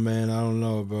guy, though, man, I don't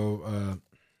know, bro.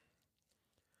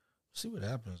 See what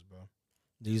happens, bro.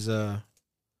 These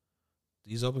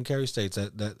open carry states,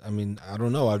 that I mean, I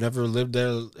don't know. I've never lived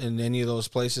there in any of those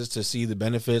places to see the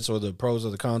benefits or the pros or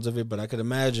the cons of it, but I could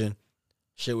imagine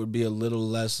shit would be a little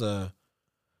less.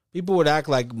 People would act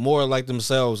like more like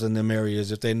themselves in them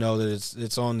areas if they know that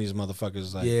it's on these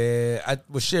motherfuckers. Like, yeah,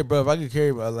 shit, bro. If I could carry,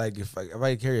 if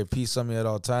I could carry a piece on me at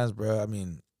all times, bro. I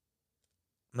mean,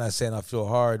 I'm not saying I feel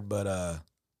hard, but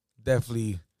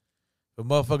definitely, if a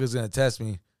motherfucker's gonna test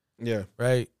me, yeah,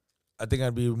 right. I think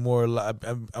I'd be more.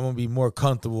 I'm gonna be more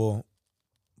comfortable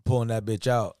pulling that bitch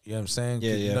out. You know what I'm saying?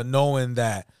 Yeah. Knowing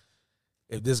that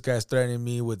if this guy's threatening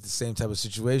me with the same type of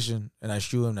situation, and I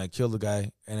shoot him, and I kill the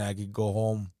guy, and I could go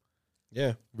home.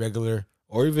 Yeah, regular.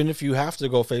 Or even if you have to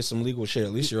go face some legal shit,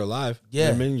 at least you're alive. Yeah, you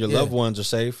know what I mean, your loved ones are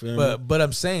safe. You know but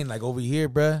I'm saying, like, over here,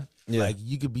 bruh, like,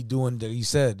 you could be doing that. You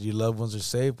said your loved ones are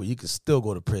safe, but you could still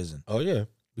go to prison. Oh yeah,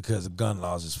 because the gun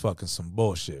laws is fucking some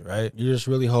bullshit, right? You just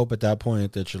really hope at that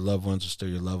point that your loved ones are still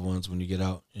your loved ones when you get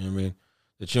out. You know what I mean?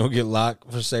 That you don't get locked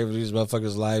for saving these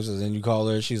motherfuckers' lives, and then you call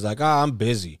her, she's like, I'm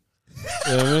busy.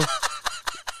 You know what I mean?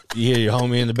 You hear your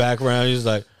homie in the background, he's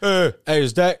like, hey,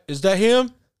 is that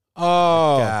him?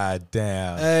 Oh, god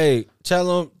damn! Hey,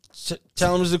 tell him it's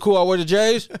the cool I wear the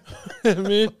J's. You know what I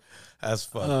mean, that's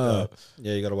fucked up.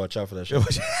 Yeah, you gotta watch out for that shit.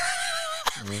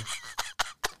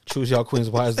 Choose y'all queens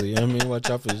wisely. You know what I mean? Watch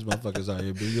out for these motherfuckers out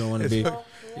here, B. You don't want to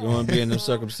be in them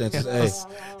circumstances. Hey,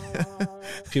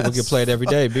 people get played every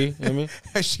day, B. You know what I mean?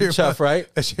 That shit tough, right?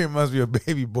 That shit reminds me of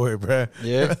Baby Boy, bro.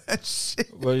 Yeah. That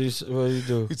shit. What do you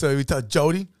do? We tell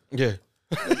Jody. Yeah.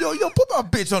 Yo, put my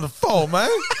bitch on the phone, man.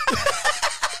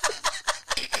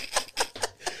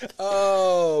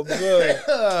 Oh, man.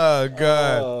 Oh,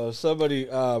 God. Oh, somebody,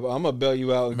 I'm going to bail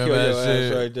you out and remember kill your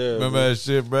shit. ass right there. Remember that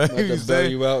shit, bro? I'm going to bail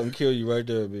you out and kill you right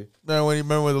there, B.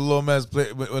 Remember when the little man's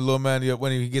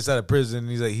when he gets out of prison,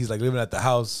 he's like living at the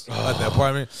house, at the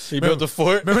apartment. He built the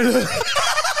fort. Remember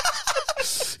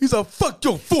he's like, fuck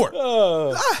your fort.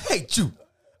 I hate you.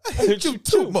 I hate you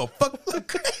too,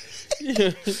 motherfucker.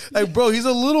 Yeah. Like, bro, he's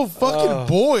a little fucking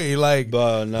boy. Like,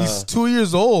 he's 2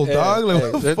 years old, dog. Like,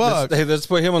 what the fuck? Let's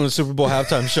put him on the Super Bowl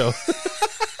halftime show.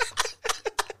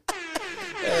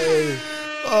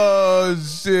 Oh,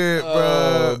 shit, bro.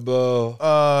 Oh, bro.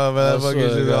 Oh, man, that fucking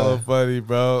shit's hella funny,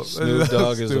 bro. Snoop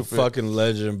Dogg is a fucking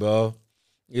legend, bro.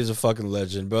 He's a fucking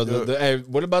legend, bro. Hey,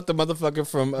 what about the motherfucker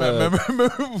from remember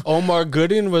Omar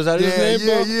Gooding? Was that his name,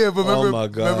 bro? Yeah. But remember, oh my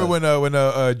God. Remember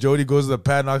when Jody goes to the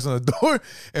pad, knocks on the door,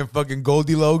 and fucking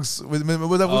Goldilocks, what's that his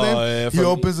name? Yeah, he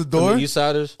opens the door. The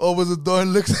Eastsiders. Opens the door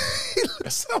and looks at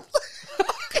him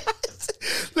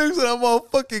looks at him all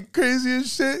fucking crazy and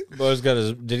shit. Boy's got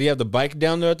did he have the bike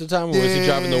down there at the time, or was he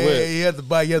driving the whip? Yeah, he had the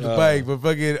bike. But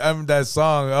fucking, that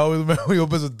song, I always remember when he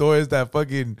opens the door, is that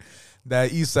fucking...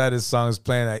 That East Side song is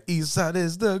playing. That East Side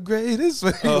is the greatest.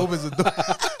 When he opens the door.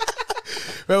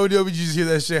 Right when you just hear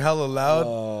that shit hella loud.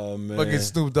 Oh, man. Fucking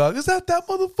Snoop Dogg. Is that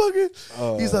motherfucker?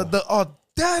 Oh. He's like, the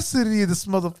audacity of this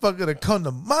motherfucker to come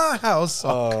to my house.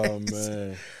 Oh,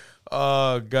 man.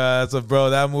 Oh God, so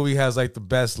bro, that movie has like the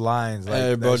best lines. Like,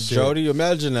 Hey, bro, that shit. Jody,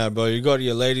 imagine that, bro. You go to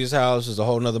your lady's house, there's a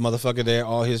whole nother motherfucker there,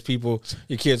 all his people,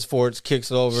 your kid's forts,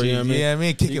 kicks over, you know what I mean? Yeah, I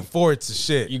mean, kicking forts and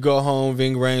shit. You go home,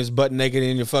 Ving Rhames, butt naked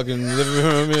in your fucking living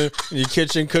room, in your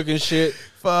kitchen, cooking shit.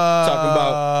 Talking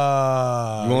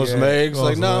about, you want some eggs?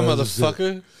 Like, nah,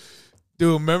 motherfucker.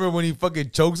 Dude, remember when he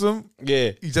fucking chokes him?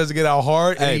 Yeah. He doesn't get out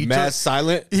hard. Hey, and he mad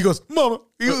silent. He goes, mama.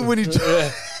 When he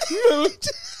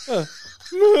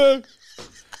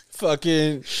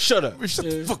fucking shut up. Shut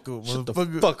the fuck up, Shut the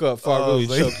motherfucker. fuck up before I really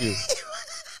like- choke you.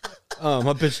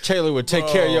 My bitch Taylor would take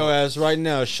care of your ass right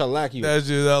now, shellac you. That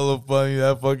shit, that look funny.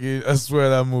 That fucking, I swear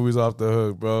that movie's off the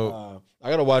hook, bro. I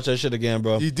gotta watch that shit again,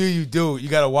 bro. You do. You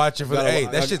gotta watch it for the. Hey,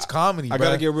 that shit's comedy, bro. I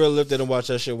gotta get real lifted and watch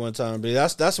that shit one time, B.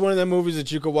 That's one of them movies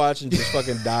that you could watch and just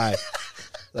fucking die.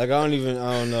 Like, I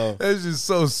don't know. That's just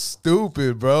so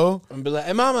stupid, bro. And be like,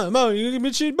 hey, mama, you gonna give me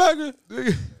a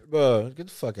cheeseburger? Bro, get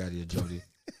the fuck out of here, Jody.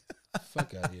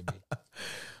 Fuck out of here, B.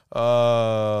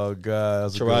 Oh God,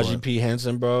 that's a good Taraji one. P.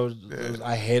 Henson, bro.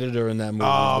 I hated her in that movie.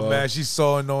 Oh bro. man, she's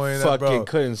so annoying. Fucking bro.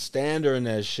 couldn't stand her in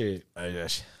that shit.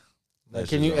 That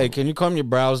Can shit's you calm your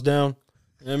brows down?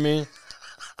 You know what I mean?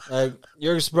 Like,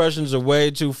 your expressions are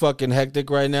way too fucking hectic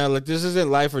right now. Like, this isn't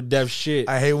life or death shit.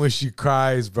 I hate when she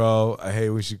cries, bro. I hate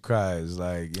when she cries.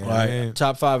 Like, you know what I mean?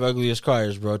 Top 5 ugliest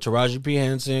criers, bro. Taraji P.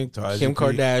 Henson, Taraji Kim P.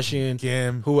 Kardashian.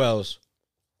 Kim. Who else?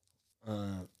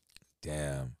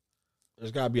 Damn.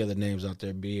 There's gotta be other names out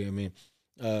there, B. I mean,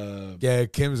 Yeah,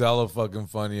 Kim's hella fucking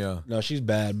funny, yo. no, she's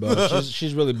bad, bro.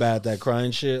 she's really bad at that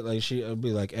crying shit. Like, she'll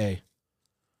be like, hey,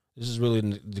 this is really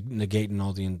negating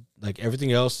all the, like,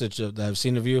 everything else that I've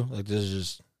seen of you. Like, this is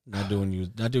just not doing you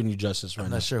justice right I'm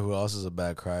now. not sure who else is a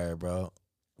bad crier, bro.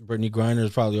 Brittany Griner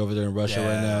is probably over there in Russia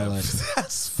right now. Like,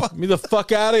 That's fuck. get me the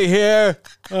fuck out of here.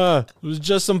 It was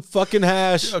just some fucking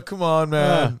hash. Yo, come on,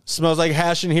 man. Smells like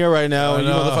hash in here right now, I and you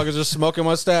know. motherfuckers are smoking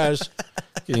my stash.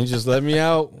 Can you just let me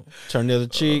out? Turn the other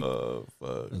cheek. Oh,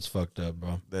 fuck. That's fucked up,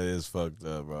 bro. That is fucked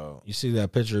up, bro. You see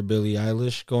that picture of Billie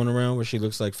Eilish going around where she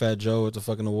looks like Fat Joe at the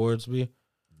fucking awards, B?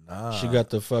 Nah. She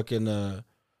got the fucking,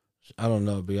 I don't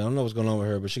know, B. I don't know what's going on with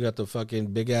her, but she got the fucking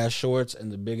big ass shorts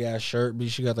and the big ass shirt, B.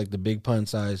 She got like the big pun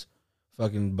size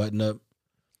fucking button up.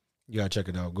 You gotta check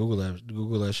it out. Google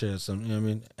that shit at some, you know what I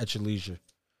mean? At your leisure.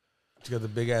 She got the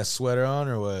big ass sweater on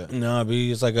or what? Nah,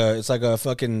 B. It's like a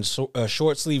fucking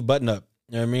short sleeve button up.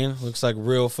 You know what I mean? Looks like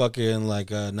real fucking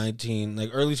like early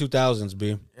 2000s,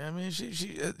 B. Yeah, I mean, she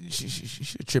a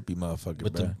trippy motherfucker,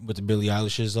 With bro. the Billie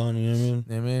Eilishes on, you know what I mean?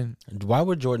 You know what I mean? Why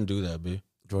would Jordan do that, B?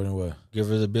 Jordan what? Give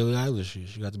her the Billie Eilish.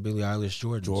 She got the Billie Eilish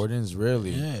Jordans. Jordan's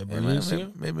really? Yeah, bro. Yeah, You see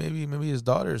him? maybe his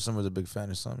daughter or someone's a big fan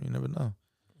or something. You never know.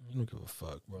 You don't give a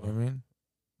fuck, bro. You know what I mean?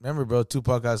 Remember, bro,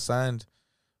 Tupac got signed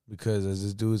because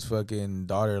this dude's fucking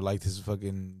daughter liked his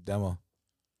fucking demo.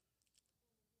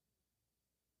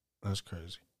 That's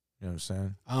crazy. You know what I'm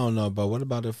saying? I don't know, but what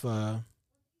about if what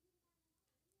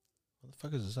the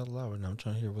fuck is this out loud right now? I'm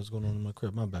trying to hear what's going on in my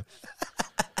crib. My bad.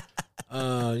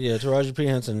 Yeah, Taraji P.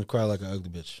 Henson cried like an ugly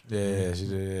bitch. Yeah, she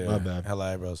did. Yeah. My bad.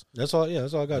 Hella eyebrows. That's all. Yeah,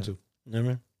 that's all I got to. You know what I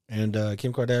mean? And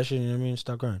Kim Kardashian. You know what I mean?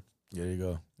 Stop crying. There you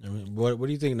go. I mean, what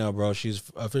do you think now, bro? She's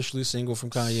officially single from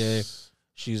Kanye.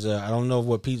 She's I don't know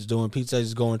what Pete's doing. Pete says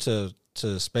he's going to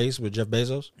space with Jeff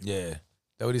Bezos. Yeah.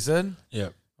 That what he said? Yeah.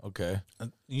 Okay.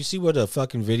 You see what a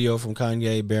fucking video from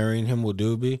Kanye burying him will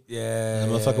do, B? Yeah. That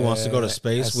motherfucker wants to go to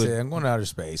space with I'm going to outer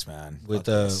space, man. with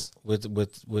Fuck this.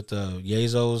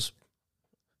 Yazos.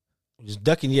 Just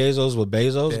ducking Yazos with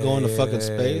Bezos going to fucking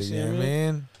space. You know what I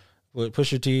mean? With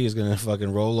Pusha T is gonna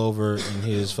fucking roll over in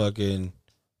his fucking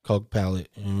coke pallet.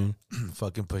 You know what I mean?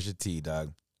 Fucking Pusha T,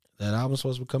 dog. That album's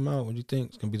supposed to come out. What do you think?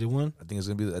 It's gonna be the one? I think it's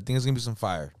gonna be some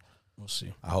fire. We'll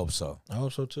see. I hope so. I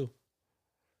hope so too.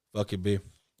 Fuck it, B.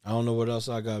 I don't know what else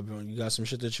I got, bro. You got some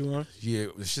shit that you on? Yeah,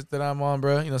 the shit that I'm on,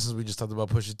 bro. You know, since we just talked about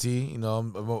Pusha T, you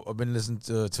know, I've been listening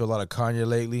to a lot of Kanye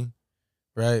lately,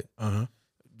 right?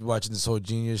 Watching this whole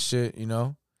Genius shit, you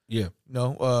know. Yeah.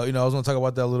 No, I was gonna talk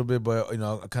about that a little bit, but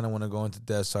I kind of want to go into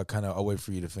depth, so I'll wait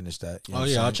for you to finish that. You know Oh what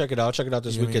yeah, I'm I'll saying? check it out. I'll check it out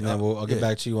this You know what I weekend. mean? Then I'll get Yeah.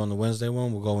 back to you on the Wednesday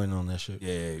one. We'll go in on that shit.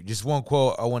 Yeah, just one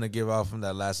quote I want to give out from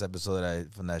that last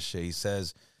episode from that shit. He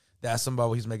says, they asked him about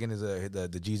what he's making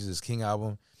the Jesus is King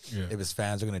album. Yeah. If his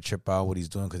fans are gonna trip out what he's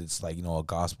doing because it's like a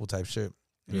gospel type shit.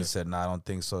 And he said, "No, I don't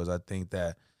think so. I think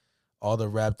that all the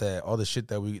rap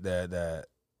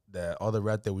all the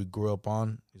rap that we grew up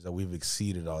on is that we've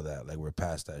exceeded all that. Like we're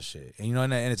past that shit. And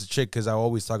and it's a trick because I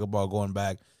always talk about going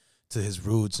back to his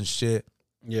roots and shit.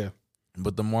 Yeah.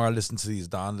 But the more I listen to these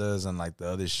Dondas and like the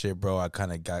other shit, bro, I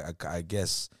kind of got, I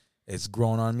guess it's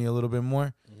grown on me a little bit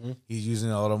more. He's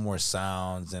using a little more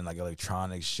sounds and like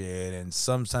electronic shit, and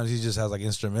sometimes he just has like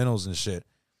instrumentals and shit.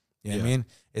 You know what I mean?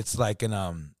 It's like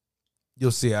an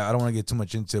you'll see. I don't want to get too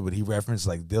much into it, but he referenced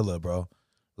like Dilla, bro.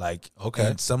 Like,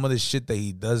 and some of the shit that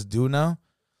he does do now,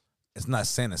 it's not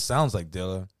saying it sounds like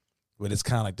Dilla, but it's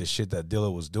kind of like the shit that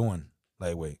Dilla was doing.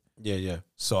 Like, wait, yeah.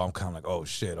 So I'm kind of like, oh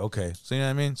shit, okay. So you know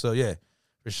what I mean? So yeah,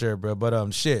 for sure, bro.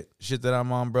 But shit that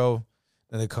I'm on, bro.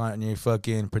 The Kanye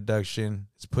fucking production.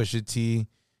 It's Pusha T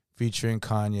featuring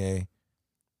Kanye.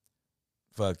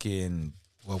 Fucking.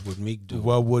 What would Meek do?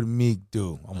 What would Meek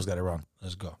do? Almost got it wrong.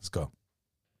 Let's go. Let's go.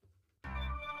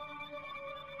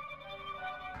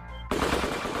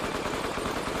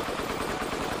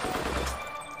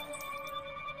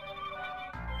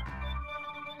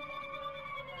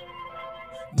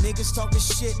 Niggas talking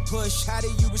shit, push, how do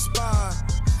you respond?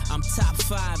 I'm top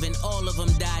 5 and all of them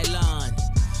Dylon.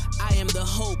 I am the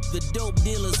hope, the dope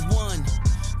dealers won.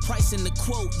 Price in the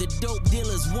quote, the dope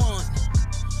dealers want.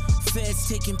 Feds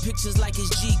taking pictures like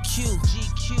it's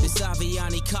GQ. This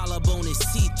Aviani collarbone is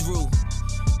see-through.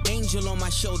 Angel on my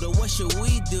shoulder, what should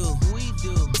we do?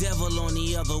 Devil on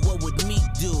the other, what would Meek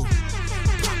do?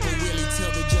 Papa Willie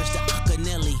tell the judge to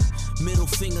Acanelli. Middle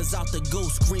fingers out the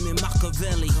ghost, screaming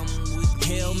Machiavelli.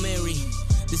 Hail Mary,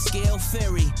 the scale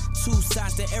fairy. 2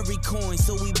 sides to every coin,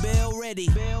 so we bail ready.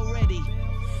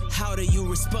 How do you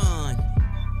respond?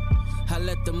 I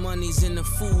let the monies and the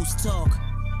fools talk.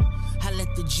 I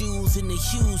let the Jews and the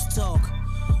Hughes talk.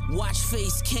 Watch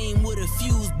face came with a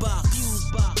fuse box.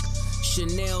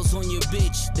 Chanel's on your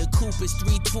bitch, the coupe is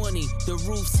 320, the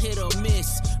roof's hit or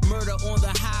miss. Murder on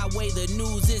the highway, the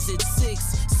news is at 6.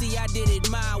 See, I did it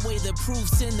my way, the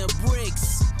proof's in the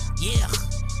bricks. Yeah,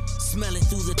 smell it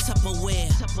through the Tupperware.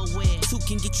 2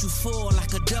 can get you 4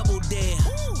 like a double dare.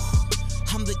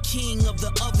 I'm the king of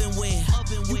the ovenware.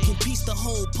 You can piece the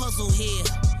whole puzzle here.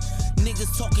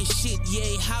 Niggas talking shit,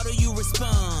 yay, how do you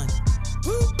respond?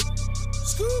 Whoop,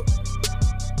 scoop,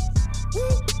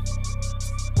 whoop.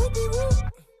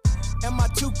 Am I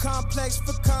too complex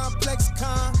for complex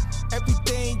con?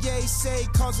 Everything Ye say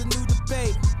cause a new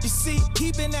debate. You see,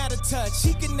 he been out of touch,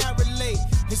 he cannot relate.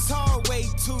 His heart way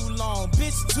too long,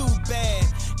 bitch too bad.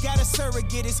 Got a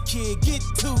surrogate his kid, get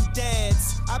 2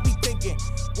 dads. I be thinking,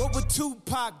 what would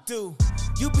Tupac do?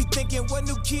 You be thinking, what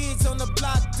new kids on the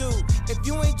block do? If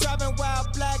you ain't driving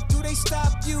wild black, do they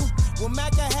stop you? Well,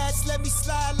 MAGA hats let me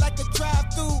slide like a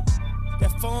drive-through.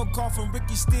 That phone call from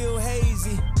Ricky still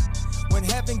hazy. When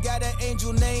heaven got an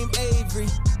angel named Avery,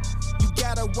 you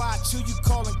gotta watch who you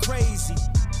calling crazy.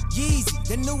 Yeezy,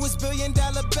 the newest $1 billion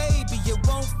baby. It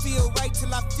won't feel right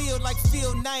till I feel like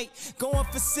Phil Knight. Going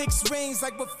for 6 rings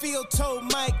like what Phil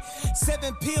told Mike.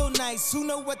 7 pill nights, who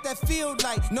know what that feel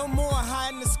like? No more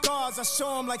hiding the scars, I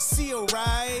show them like Seal,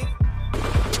 right?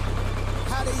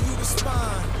 How do you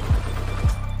respond?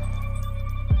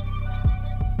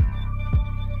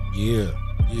 Yeah.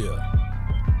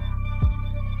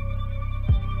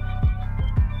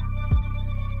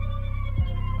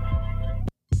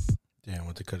 Damn,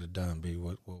 what they could have done, B.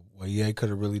 What EA could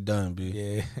have really done, B.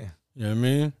 Yeah. You know what I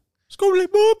mean? Scoopy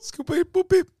boop. Scoopy boop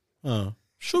beep.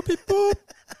 Shoopy boop.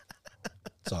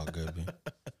 It's all good, B.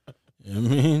 You know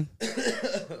what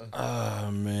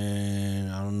I mean?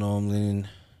 Man. I don't know. I'm leaning.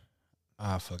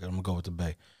 Fuck it. I'm going to go with the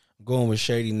Bay. I'm going with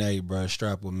Shady Nate, bro.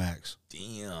 Strap with Max.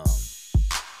 Damn.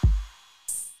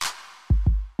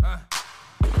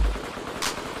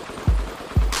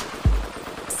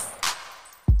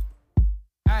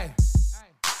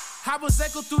 I was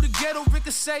echo through the ghetto,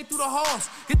 ricochet through the halls.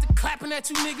 Hit the clapping at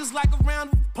you niggas like a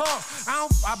round of applause.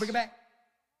 I'll bring it back.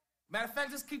 Matter of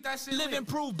fact, just keep that shit lit.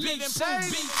 Improve beat.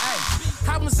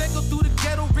 I was echo through the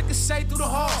ghetto, ricochet through the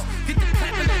halls. Hit the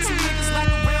clapping at you niggas like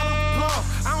a round of applause.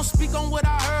 I don't speak on what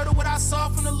I heard or what I saw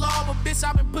from the law, but bitch,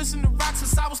 I've been pushing the rock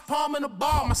since I was palming the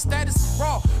ball. My status is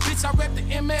raw, bitch, I rep the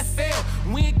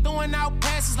MFL. We ain't throwing out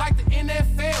passes like the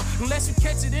NFL, unless you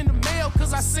catch it in the mail,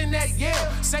 cause I send that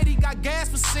Yale. Sadie got gas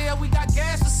for sale, we got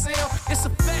gas for sale. It's a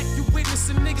fact, you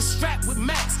witnessing niggas strapped with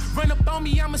Max. Run up on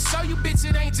me, I'ma show you, bitch,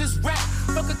 it ain't just rap.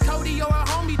 Fuck a Cody or a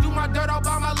homie, do my dirt all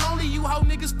by my lonely. You hoe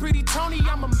niggas pretty Tony,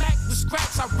 I'm a Mac with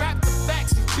scraps. I rap the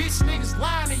facts, these bitch niggas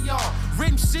lying to y'all.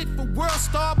 Written shit for world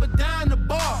star, but dying the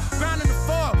bar. Ground in the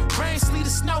fall, rain, sleet, or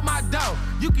snow my dough.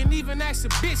 You can even ask a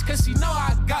bitch, cause she know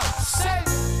I go. Say,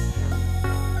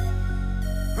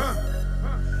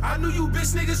 I knew you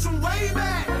bitch niggas from way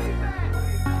back.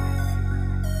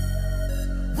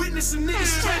 Witness a nigga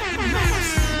strapped with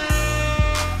Max.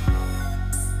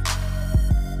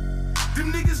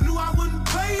 Them niggas knew I wouldn't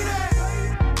play that.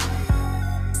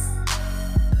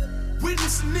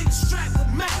 Witness a nigga strapped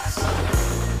with Max.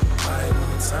 I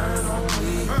wanna turn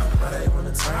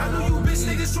turn on me? I know you bitch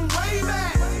niggas from way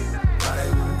back. Why they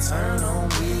wanna turn on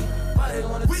me? Why they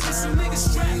wanna witness some niggas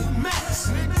strapped with max,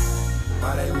 nigga.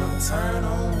 Why they wanna turn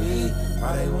on me?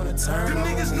 Why they wanna turn on me?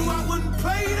 Them niggas knew I wouldn't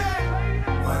play that.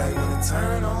 Why they wanna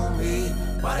turn on me?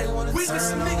 Why they wanna witness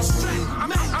some niggas strapped with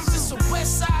max? I'm just a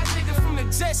west side nigga from the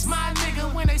jets, my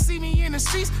nigga. When they see me in the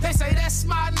streets, they say that's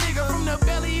my nigga. From the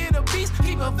belly of the beast,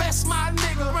 keep a vest, my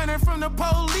nigga. Running from the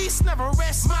police, never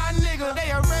rest, my nigga.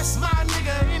 They arrest my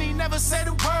nigga, and he never said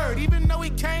a word. Even though he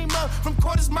came up from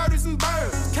quarters, murders, and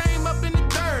birds. Came up in the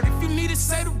dirt, if you need to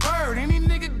say the word. Any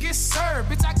nigga get served,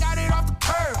 bitch, I got it off the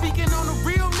curb. Speaking on the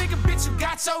real nigga, bitch, you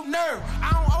got your nerve.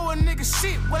 I don't owe a nigga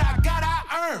shit, what I got,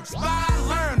 I earned. But I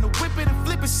learned to whip it and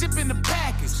flip it, ship in the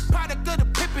package. Product of the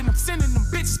pippin', I'm sending them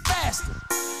bitches faster.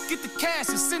 Get the cash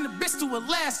and send a bitch to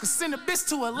Alaska. Send a bitch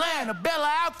to Atlanta, bail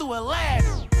her out through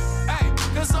Atlanta. Hey,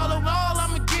 cause all of all,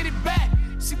 I'ma get it back.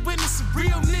 She witness a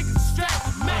real nigga strapped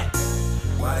with Mac.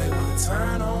 Why they wanna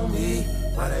turn on me?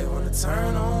 Why they wanna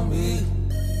turn on me?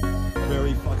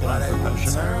 Very fucking Why they wanna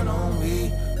unprofessional. turn on me?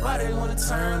 Why they wanna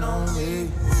turn on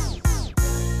me?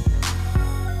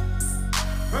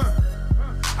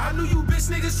 I knew you bitch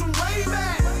niggas from way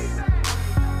back.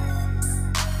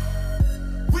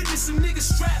 Witness some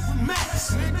niggas strapped with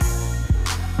max, nigga.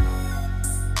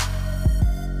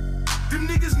 Them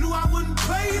niggas knew I wouldn't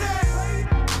play that.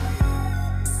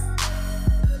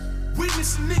 Witness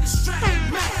some niggas strapped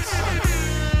with max.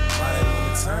 Why they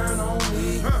wanna turn on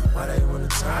me? Why they wanna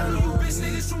turn on me? Bitch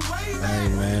niggas from way back. Hey,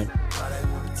 man.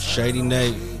 Shady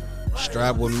Nate,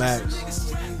 strapped with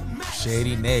Max.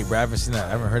 Shady Nate, bro. I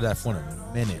haven't heard that for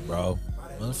a minute, bro.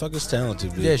 Motherfucker's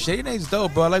talented, dude. Yeah, Shady Nate's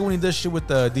dope, bro. I like when he does shit with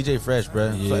DJ Fresh, bro.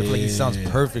 I feel like he sounds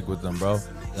perfect with them, bro.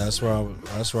 That's where I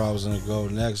was gonna go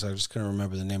next. I just couldn't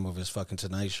remember the name of his fucking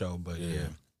Tonight Show, but yeah,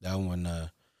 that one.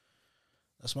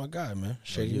 That's my guy, man.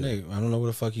 Shady Nate. I don't know what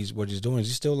the fuck what he's doing. Is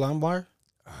he still LimeWire?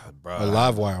 Bro, Or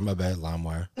Livewire? My bad,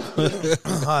 LimeWire.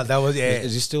 that was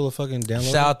Is he still a fucking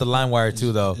download? Shout out to LimeWire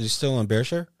too, though. Is he still on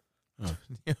BearShare?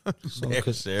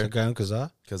 BearShare. The guy on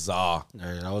Kazaa? Kazaa.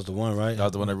 That was the one, right? That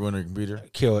was the one that ruined your computer.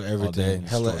 Killed All everything. day.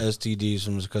 Hella Story. STDs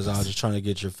from Kazaa just trying to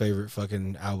get your favorite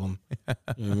fucking album. You know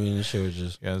what I mean? This shit was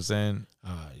just. You know what I'm saying?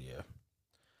 Yeah.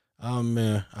 Oh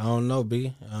man, I don't know,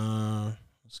 B.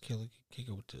 Let's kick it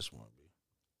with this one, B.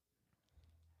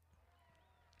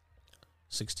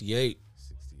 68.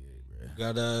 68,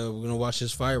 bro. We're gonna watch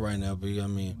this fight right now, B. I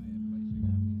mean,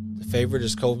 the favorite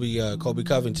is Colby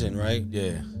Covington, right?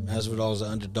 Yeah. Masvidal's the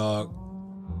underdog.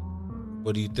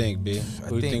 What do you think, B?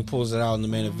 Who do you think pulls it out in the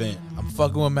main event? I'm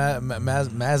fucking with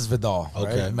Masvidal. Right?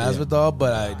 Okay, Masvidal,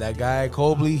 but that guy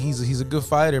Colby, he's a good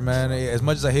fighter, man. As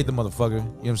much as I hate the motherfucker, you know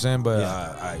what I'm saying? But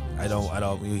I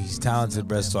don't. He's talented,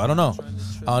 bro. So I don't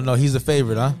know. He's the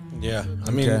favorite, huh? Yeah,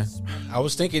 I mean, Okay. I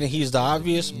was thinking he's the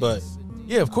obvious, but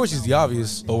Yeah, of course he's the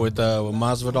obvious. with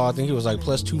Masvidal, I think he was like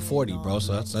plus 240, bro.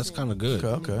 So that's kind of good.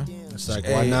 Okay. It's like,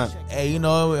 why not? Hey,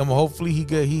 hopefully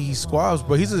he squabs,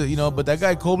 but but that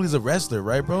guy Colby's a wrestler,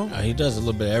 right, bro? He does a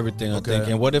little bit of everything, Okay. I think.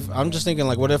 And what if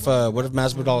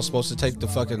Masvidal is supposed to take the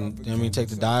fucking, take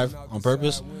the dive on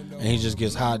purpose, and he just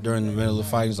gets hot during the middle of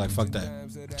the fight? He's like, fuck that,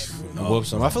 and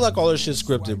whoops him. I feel like all this shit's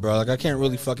scripted, bro. Like I can't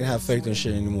really fucking have faith in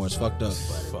shit anymore. It's fucked up.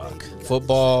 Fuck.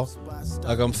 Football,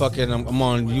 like I'm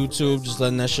on YouTube just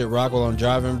letting that shit rock while I'm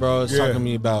driving, bro. It's talking to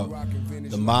me about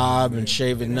the mob and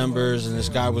shaving numbers, and this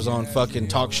guy was on fucking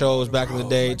talk shows back in the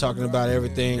day talking about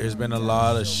everything. There's been a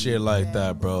lot of shit like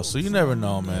that, bro. So you never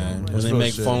know, man. When they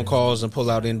make phone calls and pull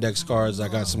out index cards, I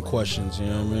got some questions, you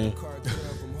know what I mean?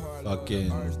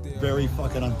 Fucking, Very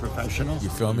fucking unprofessional. You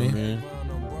feel me? man.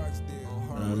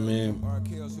 I mean,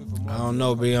 I don't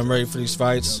know, B. I'm ready for these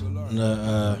fights. I'm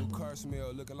gonna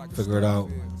figure it out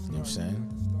You know what I'm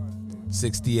saying?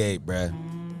 68, bruh.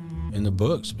 in the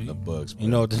books, B. The books, bro.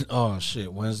 You know, oh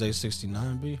shit, Wednesday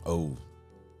 69, B. Oh.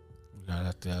 We got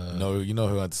at the No, you know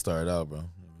who had to start out, bro.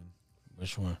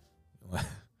 which one?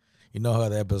 You know how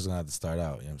the episode's gonna have to start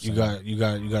out. You know what I'm You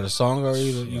saying? got a song already?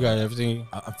 You got everything?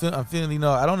 I'm feeling,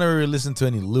 I don't ever really listen to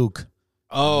any Luke.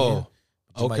 Oh,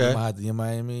 You okay. might have to, you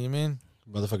mean?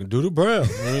 Motherfucking Doodle Brown.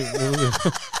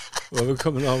 What we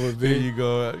coming on with, There B? you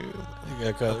go.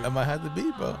 I I might have to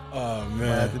be, bro. Oh Might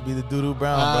have to man. be the Doodoo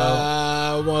Brown,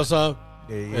 bro. I want some.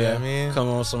 Yeah, you know what I mean? Come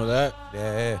on, some of that.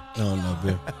 Yeah. I don't know,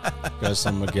 B. Got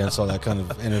something against all that kind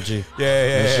of energy.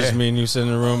 Yeah. It's just me and you sitting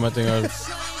in the room. I think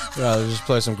I'd rather just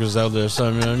play some Griselda or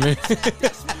something, you know what I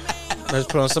mean? Let's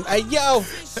put on some, hey, yo!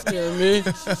 You know what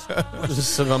I mean?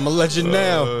 So I'm a legend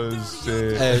now. Oh,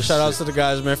 shit. Hey, shout outs to the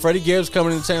guys, man. Freddie Gibbs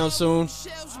coming into town soon.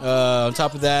 On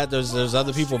top of that, there's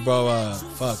other people, bro.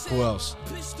 Who else?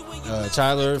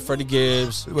 Tyler, Freddie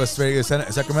Gibbs. What's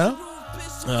Sacramento?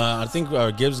 I think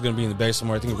Gibbs is gonna be in the Bay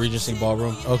somewhere. I think Regency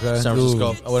Ballroom. Okay. San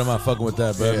Francisco. Dude, what am I fucking with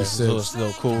that, bro? Yeah, it's a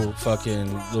little cool,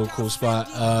 little cool spot.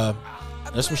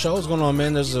 There's some shows going on,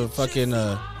 man. There's a fucking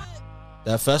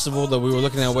that festival that we were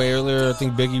looking at way earlier. I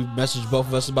think Biggie messaged both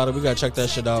of us about it. We gotta check that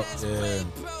shit out. Yeah,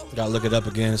 gotta look it up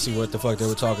again and see what the fuck they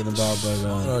were talking about. But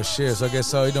oh shit! So I guess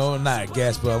so. You know, not I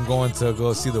guess, but I'm going to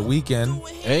go see The Weeknd.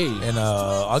 Hey, in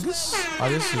August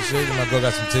and shit. My girl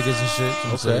got some tickets and shit.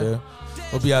 Okay. So, yeah.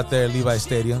 We'll be out there at Levi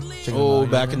Stadium. Oh,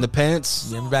 back in the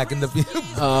pants. Yeah, back in the.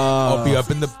 I'll be up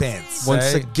in the pants.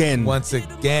 Once again.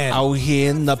 Out here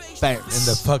in the pants. In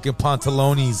the fucking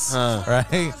pantalones.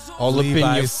 Right? All Levi's. Up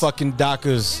in your fucking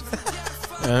dockers.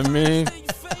 You know what I mean?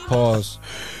 Pause.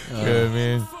 You know what I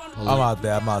mean? I'm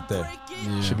out there.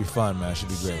 Yeah. Should be fun, man. Should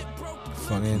be great.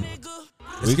 Fucking.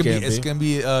 It's gonna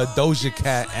be Doja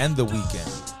Cat and The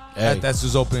Weeknd. Hey. That's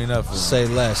who's opening up for me. Say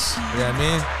less. You know what I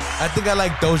mean? I think I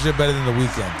like Doja better than The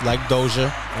Weeknd. Like Doja. You know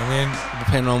what I mean?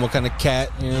 Depending on what kind of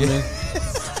cat, you know what I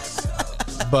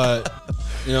mean? But,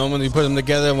 you know, when you put them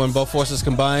together, when both forces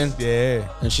combine, yeah,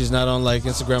 and she's not on, like,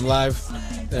 Instagram Live,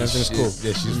 then everything's cool.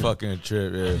 Yeah, she's fucking a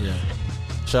trip, yeah.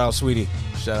 Shout out, sweetie.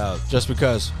 Shout out. Just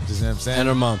because. Just know what I'm saying? And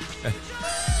her mom. You know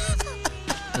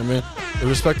what I mean? We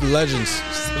respect the legends.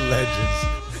 The legends.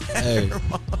 Hey.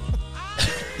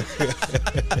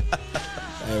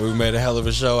 Hey, we made a hell of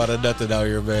a show out of nothing out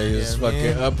here, man. It's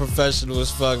fucking unprofessional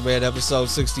as fuck, man. Episode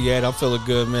 68. I'm feeling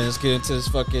good, man. Let's get into this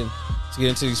fucking. Let's get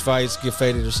into these fights. Get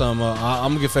faded or something.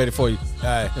 I'm gonna get faded for you. All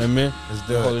right, you know what I mean? Let's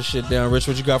do it. Hold this shit down, Rich.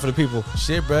 What you got for the people?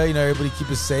 Shit, bro. You know, everybody keep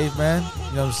it safe, man. You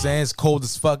know what I'm saying? It's cold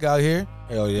as fuck out here.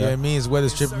 Hell yeah. You know what I mean? It's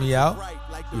weather's tripping me out.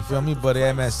 You feel me? But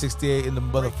yeah, man, 68 in the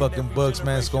motherfucking books,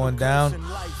 man. It's going down.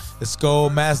 Let's go,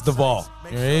 Masvidal.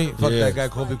 You know, fuck that guy,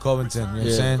 Kobe Covington. You know what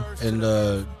I'm saying? And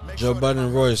Joe Budden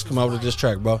and Royce come out with this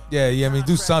track, bro. Yeah, I mean,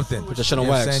 do something. Put that shit on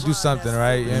wax. I'm saying? Do something,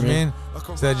 right? You know what I mean?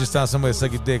 Instead of just telling somebody to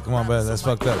suck your dick. Come on, bro. That's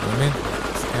fucked up. You know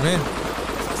what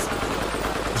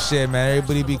I mean? Shit, man.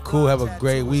 Everybody be cool. Have a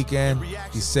great weekend.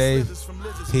 Be safe.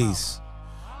 Peace.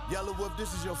 Yellow Wolf,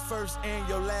 this is your first and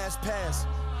your last pass.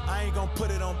 I ain't gonna put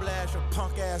it on blast. Your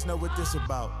punk ass know what this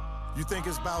about. You think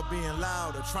it's about being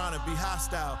loud or trying to be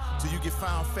hostile till you get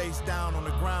found face down on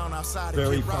the ground outside of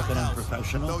Very Kid Rock fucking house.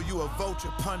 unprofessional. Though you a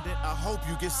vulture pundit, I hope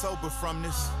you get sober from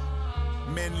this.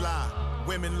 Men lie,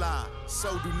 women lie,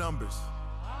 so do numbers.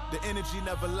 The energy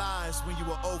never lies when you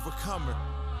are overcomer.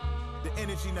 The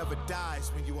energy never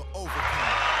dies when you are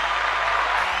overcomer.